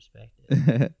choice. I respect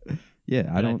it. Yeah,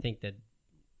 But I don't. think that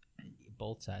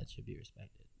both sides should be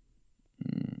respected.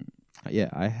 Yeah,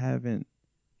 I haven't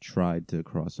tried to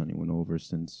cross anyone over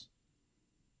since,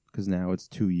 because now it's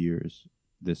 2 years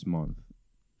this month.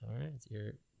 All right, so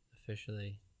you're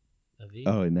officially a vegan.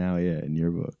 Oh, now, yeah, in your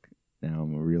book. Now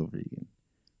I'm a real vegan.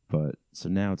 But, so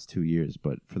now it's 2 years.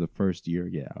 But for the first year,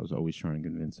 yeah, I was always trying to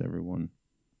convince everyone,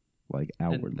 like,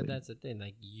 outwardly. But that's the thing.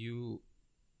 Like, you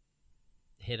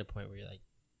hit a point where you're like,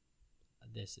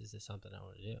 this is something I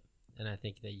want to do. And I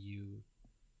think that you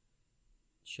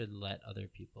should let other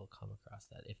people come across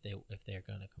that. If they're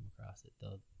going to come across it,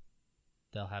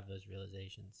 they'll have those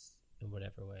realizations in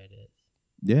whatever way it is.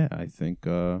 Yeah, I think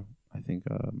I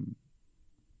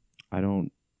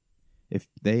don't. If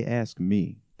they ask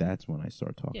me, that's when I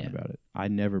start talking Yeah. about it. I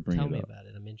never bring Tell it me up. about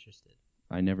it. I'm interested.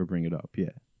 I never bring it up. Yeah,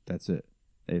 that's it.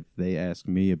 If they ask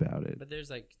me about it, But there's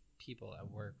like people I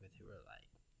work with who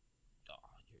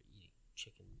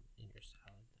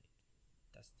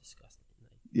that's disgusting. Like,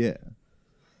 Yeah.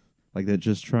 Like they're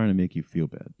just trying to make you feel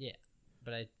bad. yeah,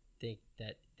 but I think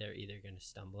that they're either going to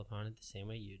stumble upon it the same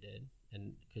way you did,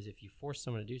 and because if you force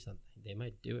someone to do something, they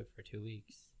might do it for 2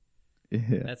 weeks.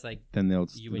 Yeah. That's like Then they'll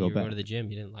you when go you were back. going to the gym,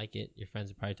 you didn't like it. Your friends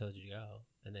would probably told you to go,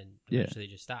 and then Yeah. eventually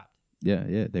just stopped. Yeah,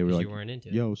 yeah. They were 'Cause like, you weren't into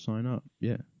it. yo, sign up.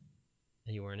 Yeah.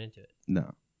 And you weren't into it.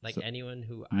 No. Like So- anyone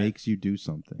who Makes you do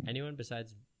something. anyone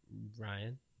besides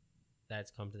Ryan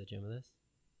that's come to the gym with us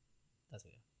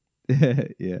doesn't go.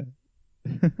 Yeah.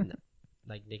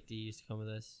 Like Nick D used to come with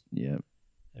us. Yeah.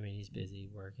 I mean, he's busy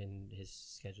working. His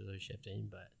schedule is shifting,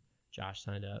 but Josh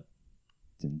signed up.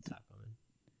 Didn't Stop coming.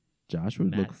 Josh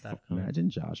would Matt look. stopped coming. Imagine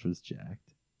Josh was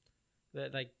jacked.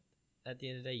 But like at the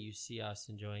end of the day, you see us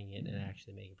enjoying it and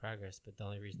actually making progress. But the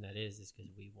only reason that is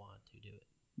because we want to do it.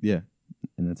 Yeah,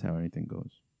 and that's how anything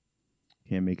goes.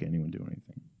 Can't make anyone do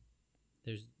anything.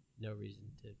 There's no reason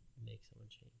to make someone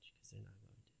change because they're not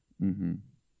going to. Mm-hmm.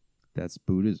 That's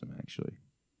Buddhism, actually.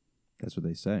 That's what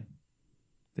they say.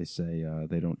 They say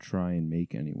they don't try and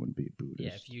make anyone be a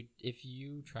Buddhist. Yeah, if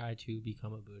you try to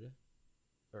become a Buddha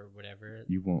or whatever,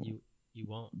 You won't. You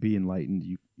won't. Be enlightened.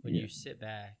 When you sit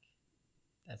back,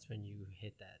 that's when you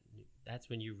hit that. That's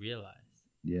when you realize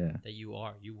Yeah, that you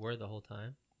were the whole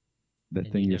time. the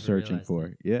and thing you you're never searching realized for.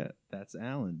 it. Yeah, that's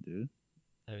Alan, dude.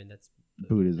 I mean, that's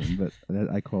Buddhism, but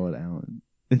I call it Alan.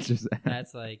 It's just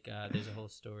that's like there's a whole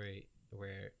story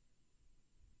where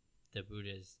the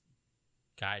Buddha is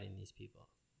guiding these people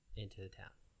into the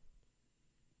town,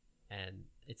 and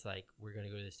it's like we're gonna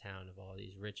go to this town of all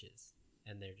these riches,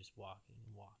 and they're just walking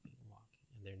and walking and walking,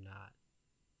 and they're not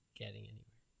getting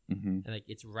anywhere. Mm-hmm. And like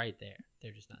it's right there,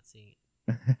 they're just not seeing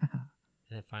it.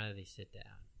 And then finally they sit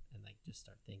down and like just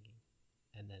start thinking,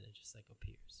 and then it just like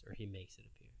appears, or he makes it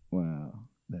appear. Wow,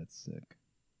 that's sick.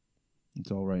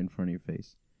 It's all right in front of your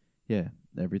face. Yeah,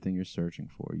 everything you're searching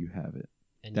for, you have it.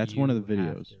 And That's one of the you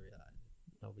have videos. to realize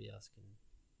it. Nobody else can.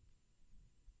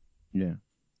 Yeah,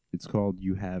 it's called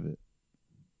You Have It.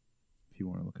 If you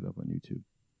want to look it up on YouTube.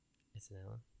 It's an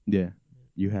Alan. Yeah,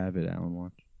 You Have It, Alan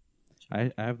Watts.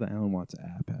 I have the Alan Watts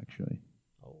app, actually.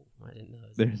 Oh, I didn't know.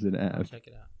 There's an I'll app. check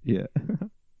it out. Yeah.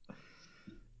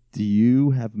 Do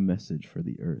you have a message for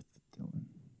the Earth, Dylan?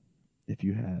 If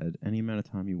you had any amount of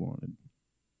time you wanted,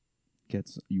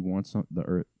 you want the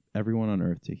Earth, everyone on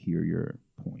Earth to hear your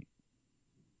point.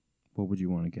 What would you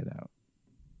want to get out?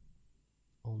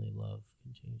 Only love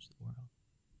can change the world.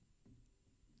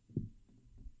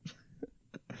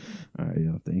 All right,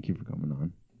 yo, thank you for coming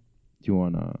on. Do you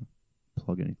want to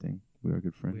plug anything? We are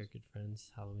good friends. We are good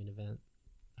friends. Halloween event,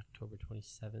 October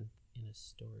 27th in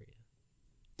Astoria.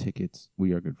 Tickets,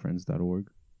 wearegoodfriends.org.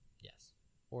 Yes,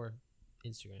 or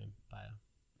Instagram bio.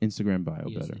 Instagram bio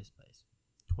better. Easiest place.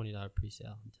 $20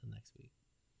 pre-sale until next week.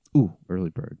 Ooh, early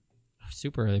bird.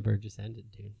 Super early bird just ended,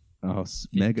 dude. Oh,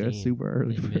 mega 15. super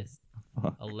early They bird. missed.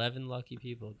 Fuck. 11 lucky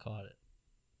people caught it.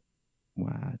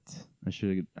 What? I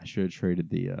should have traded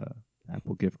the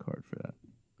Apple gift card for that.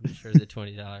 I'm sure the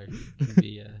 $20 can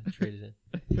be traded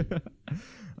in.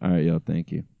 All right, yo,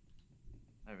 thank you.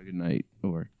 Have a good night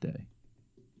or day.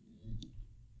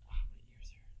 Wow, my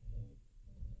ears hurt.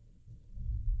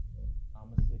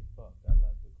 I'm a sick fuck. I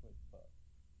like the quick fuck.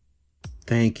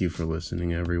 Thank you for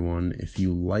listening, everyone. If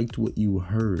you liked what you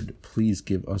heard, please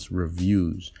give us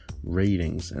reviews,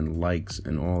 ratings, and likes,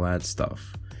 and all that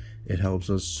stuff. It helps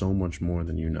us so much more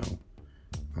than you know.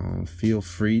 Feel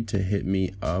free to hit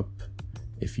me up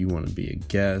if you want to be a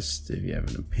guest, if you have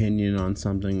an opinion on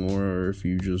something, or if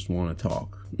you just want to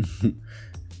talk.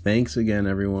 Thanks again,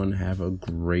 everyone. Have a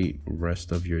great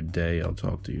rest of your day. I'll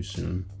talk to you soon.